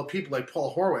 although people like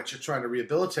Paul Horwich are trying to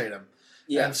rehabilitate him.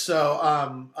 Yeah. And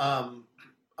so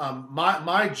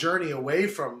my journey away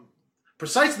from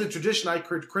precisely the tradition I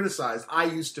criticized, I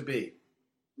used to be.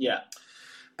 Yeah.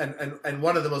 And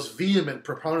one of the most vehement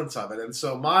proponents of it. And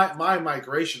so my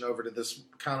migration over to this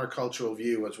countercultural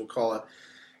view, as we'll call it,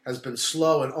 has been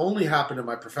slow and only happened in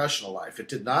my professional life. It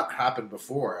did not happen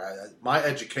before. My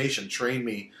education trained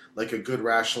me like a good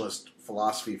rationalist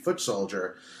philosophy foot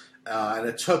soldier, and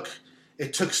it took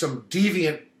some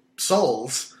deviant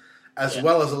souls as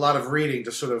well as a lot of reading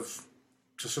to sort of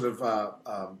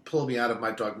pull me out of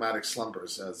my dogmatic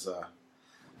slumbers, as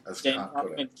Kant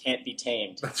put it. Can't be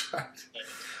tamed. That's right.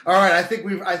 All right, I think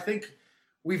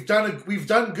we've done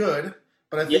good,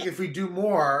 but I think if we do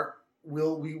more,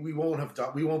 we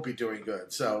won't be doing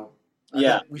good. So I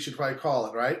think we should probably call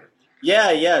it, right?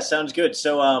 Yeah, sounds good.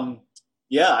 So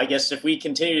I guess if we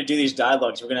continue to do these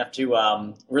dialogues, we're gonna have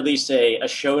to release a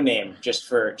show name just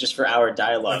for our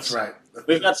dialogues. That's right.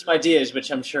 We've got some ideas,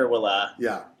 which I'm sure we'll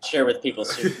share with people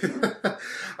soon.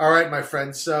 All right, my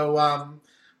friend. So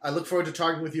I look forward to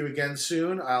talking with you again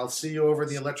soon. I'll see you over in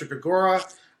the Electric Agora.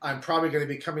 I'm probably going to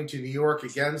be coming to New York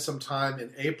again sometime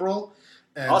in April.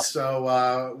 And awesome.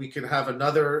 So we can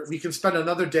spend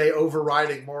another day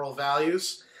overriding moral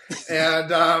values. And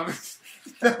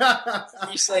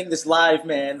you're saying this live,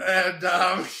 man. And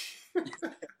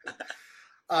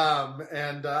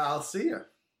I'll see you.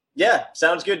 Yeah,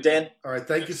 sounds good, Dan. All right,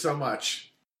 thank you so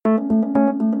much.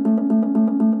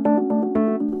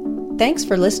 Thanks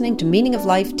for listening to Meaning of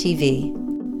Life TV.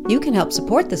 You can help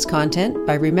support this content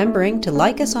by remembering to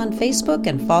like us on Facebook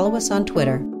and follow us on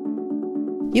Twitter.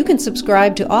 You can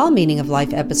subscribe to all Meaning of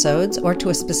Life episodes or to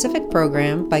a specific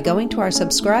program by going to our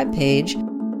subscribe page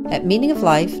at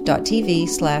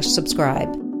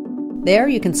meaningoflife.tv/subscribe. There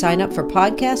you can sign up for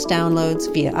podcast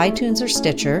downloads via iTunes or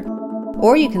Stitcher,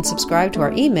 or you can subscribe to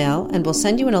our email and we'll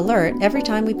send you an alert every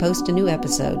time we post a new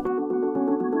episode.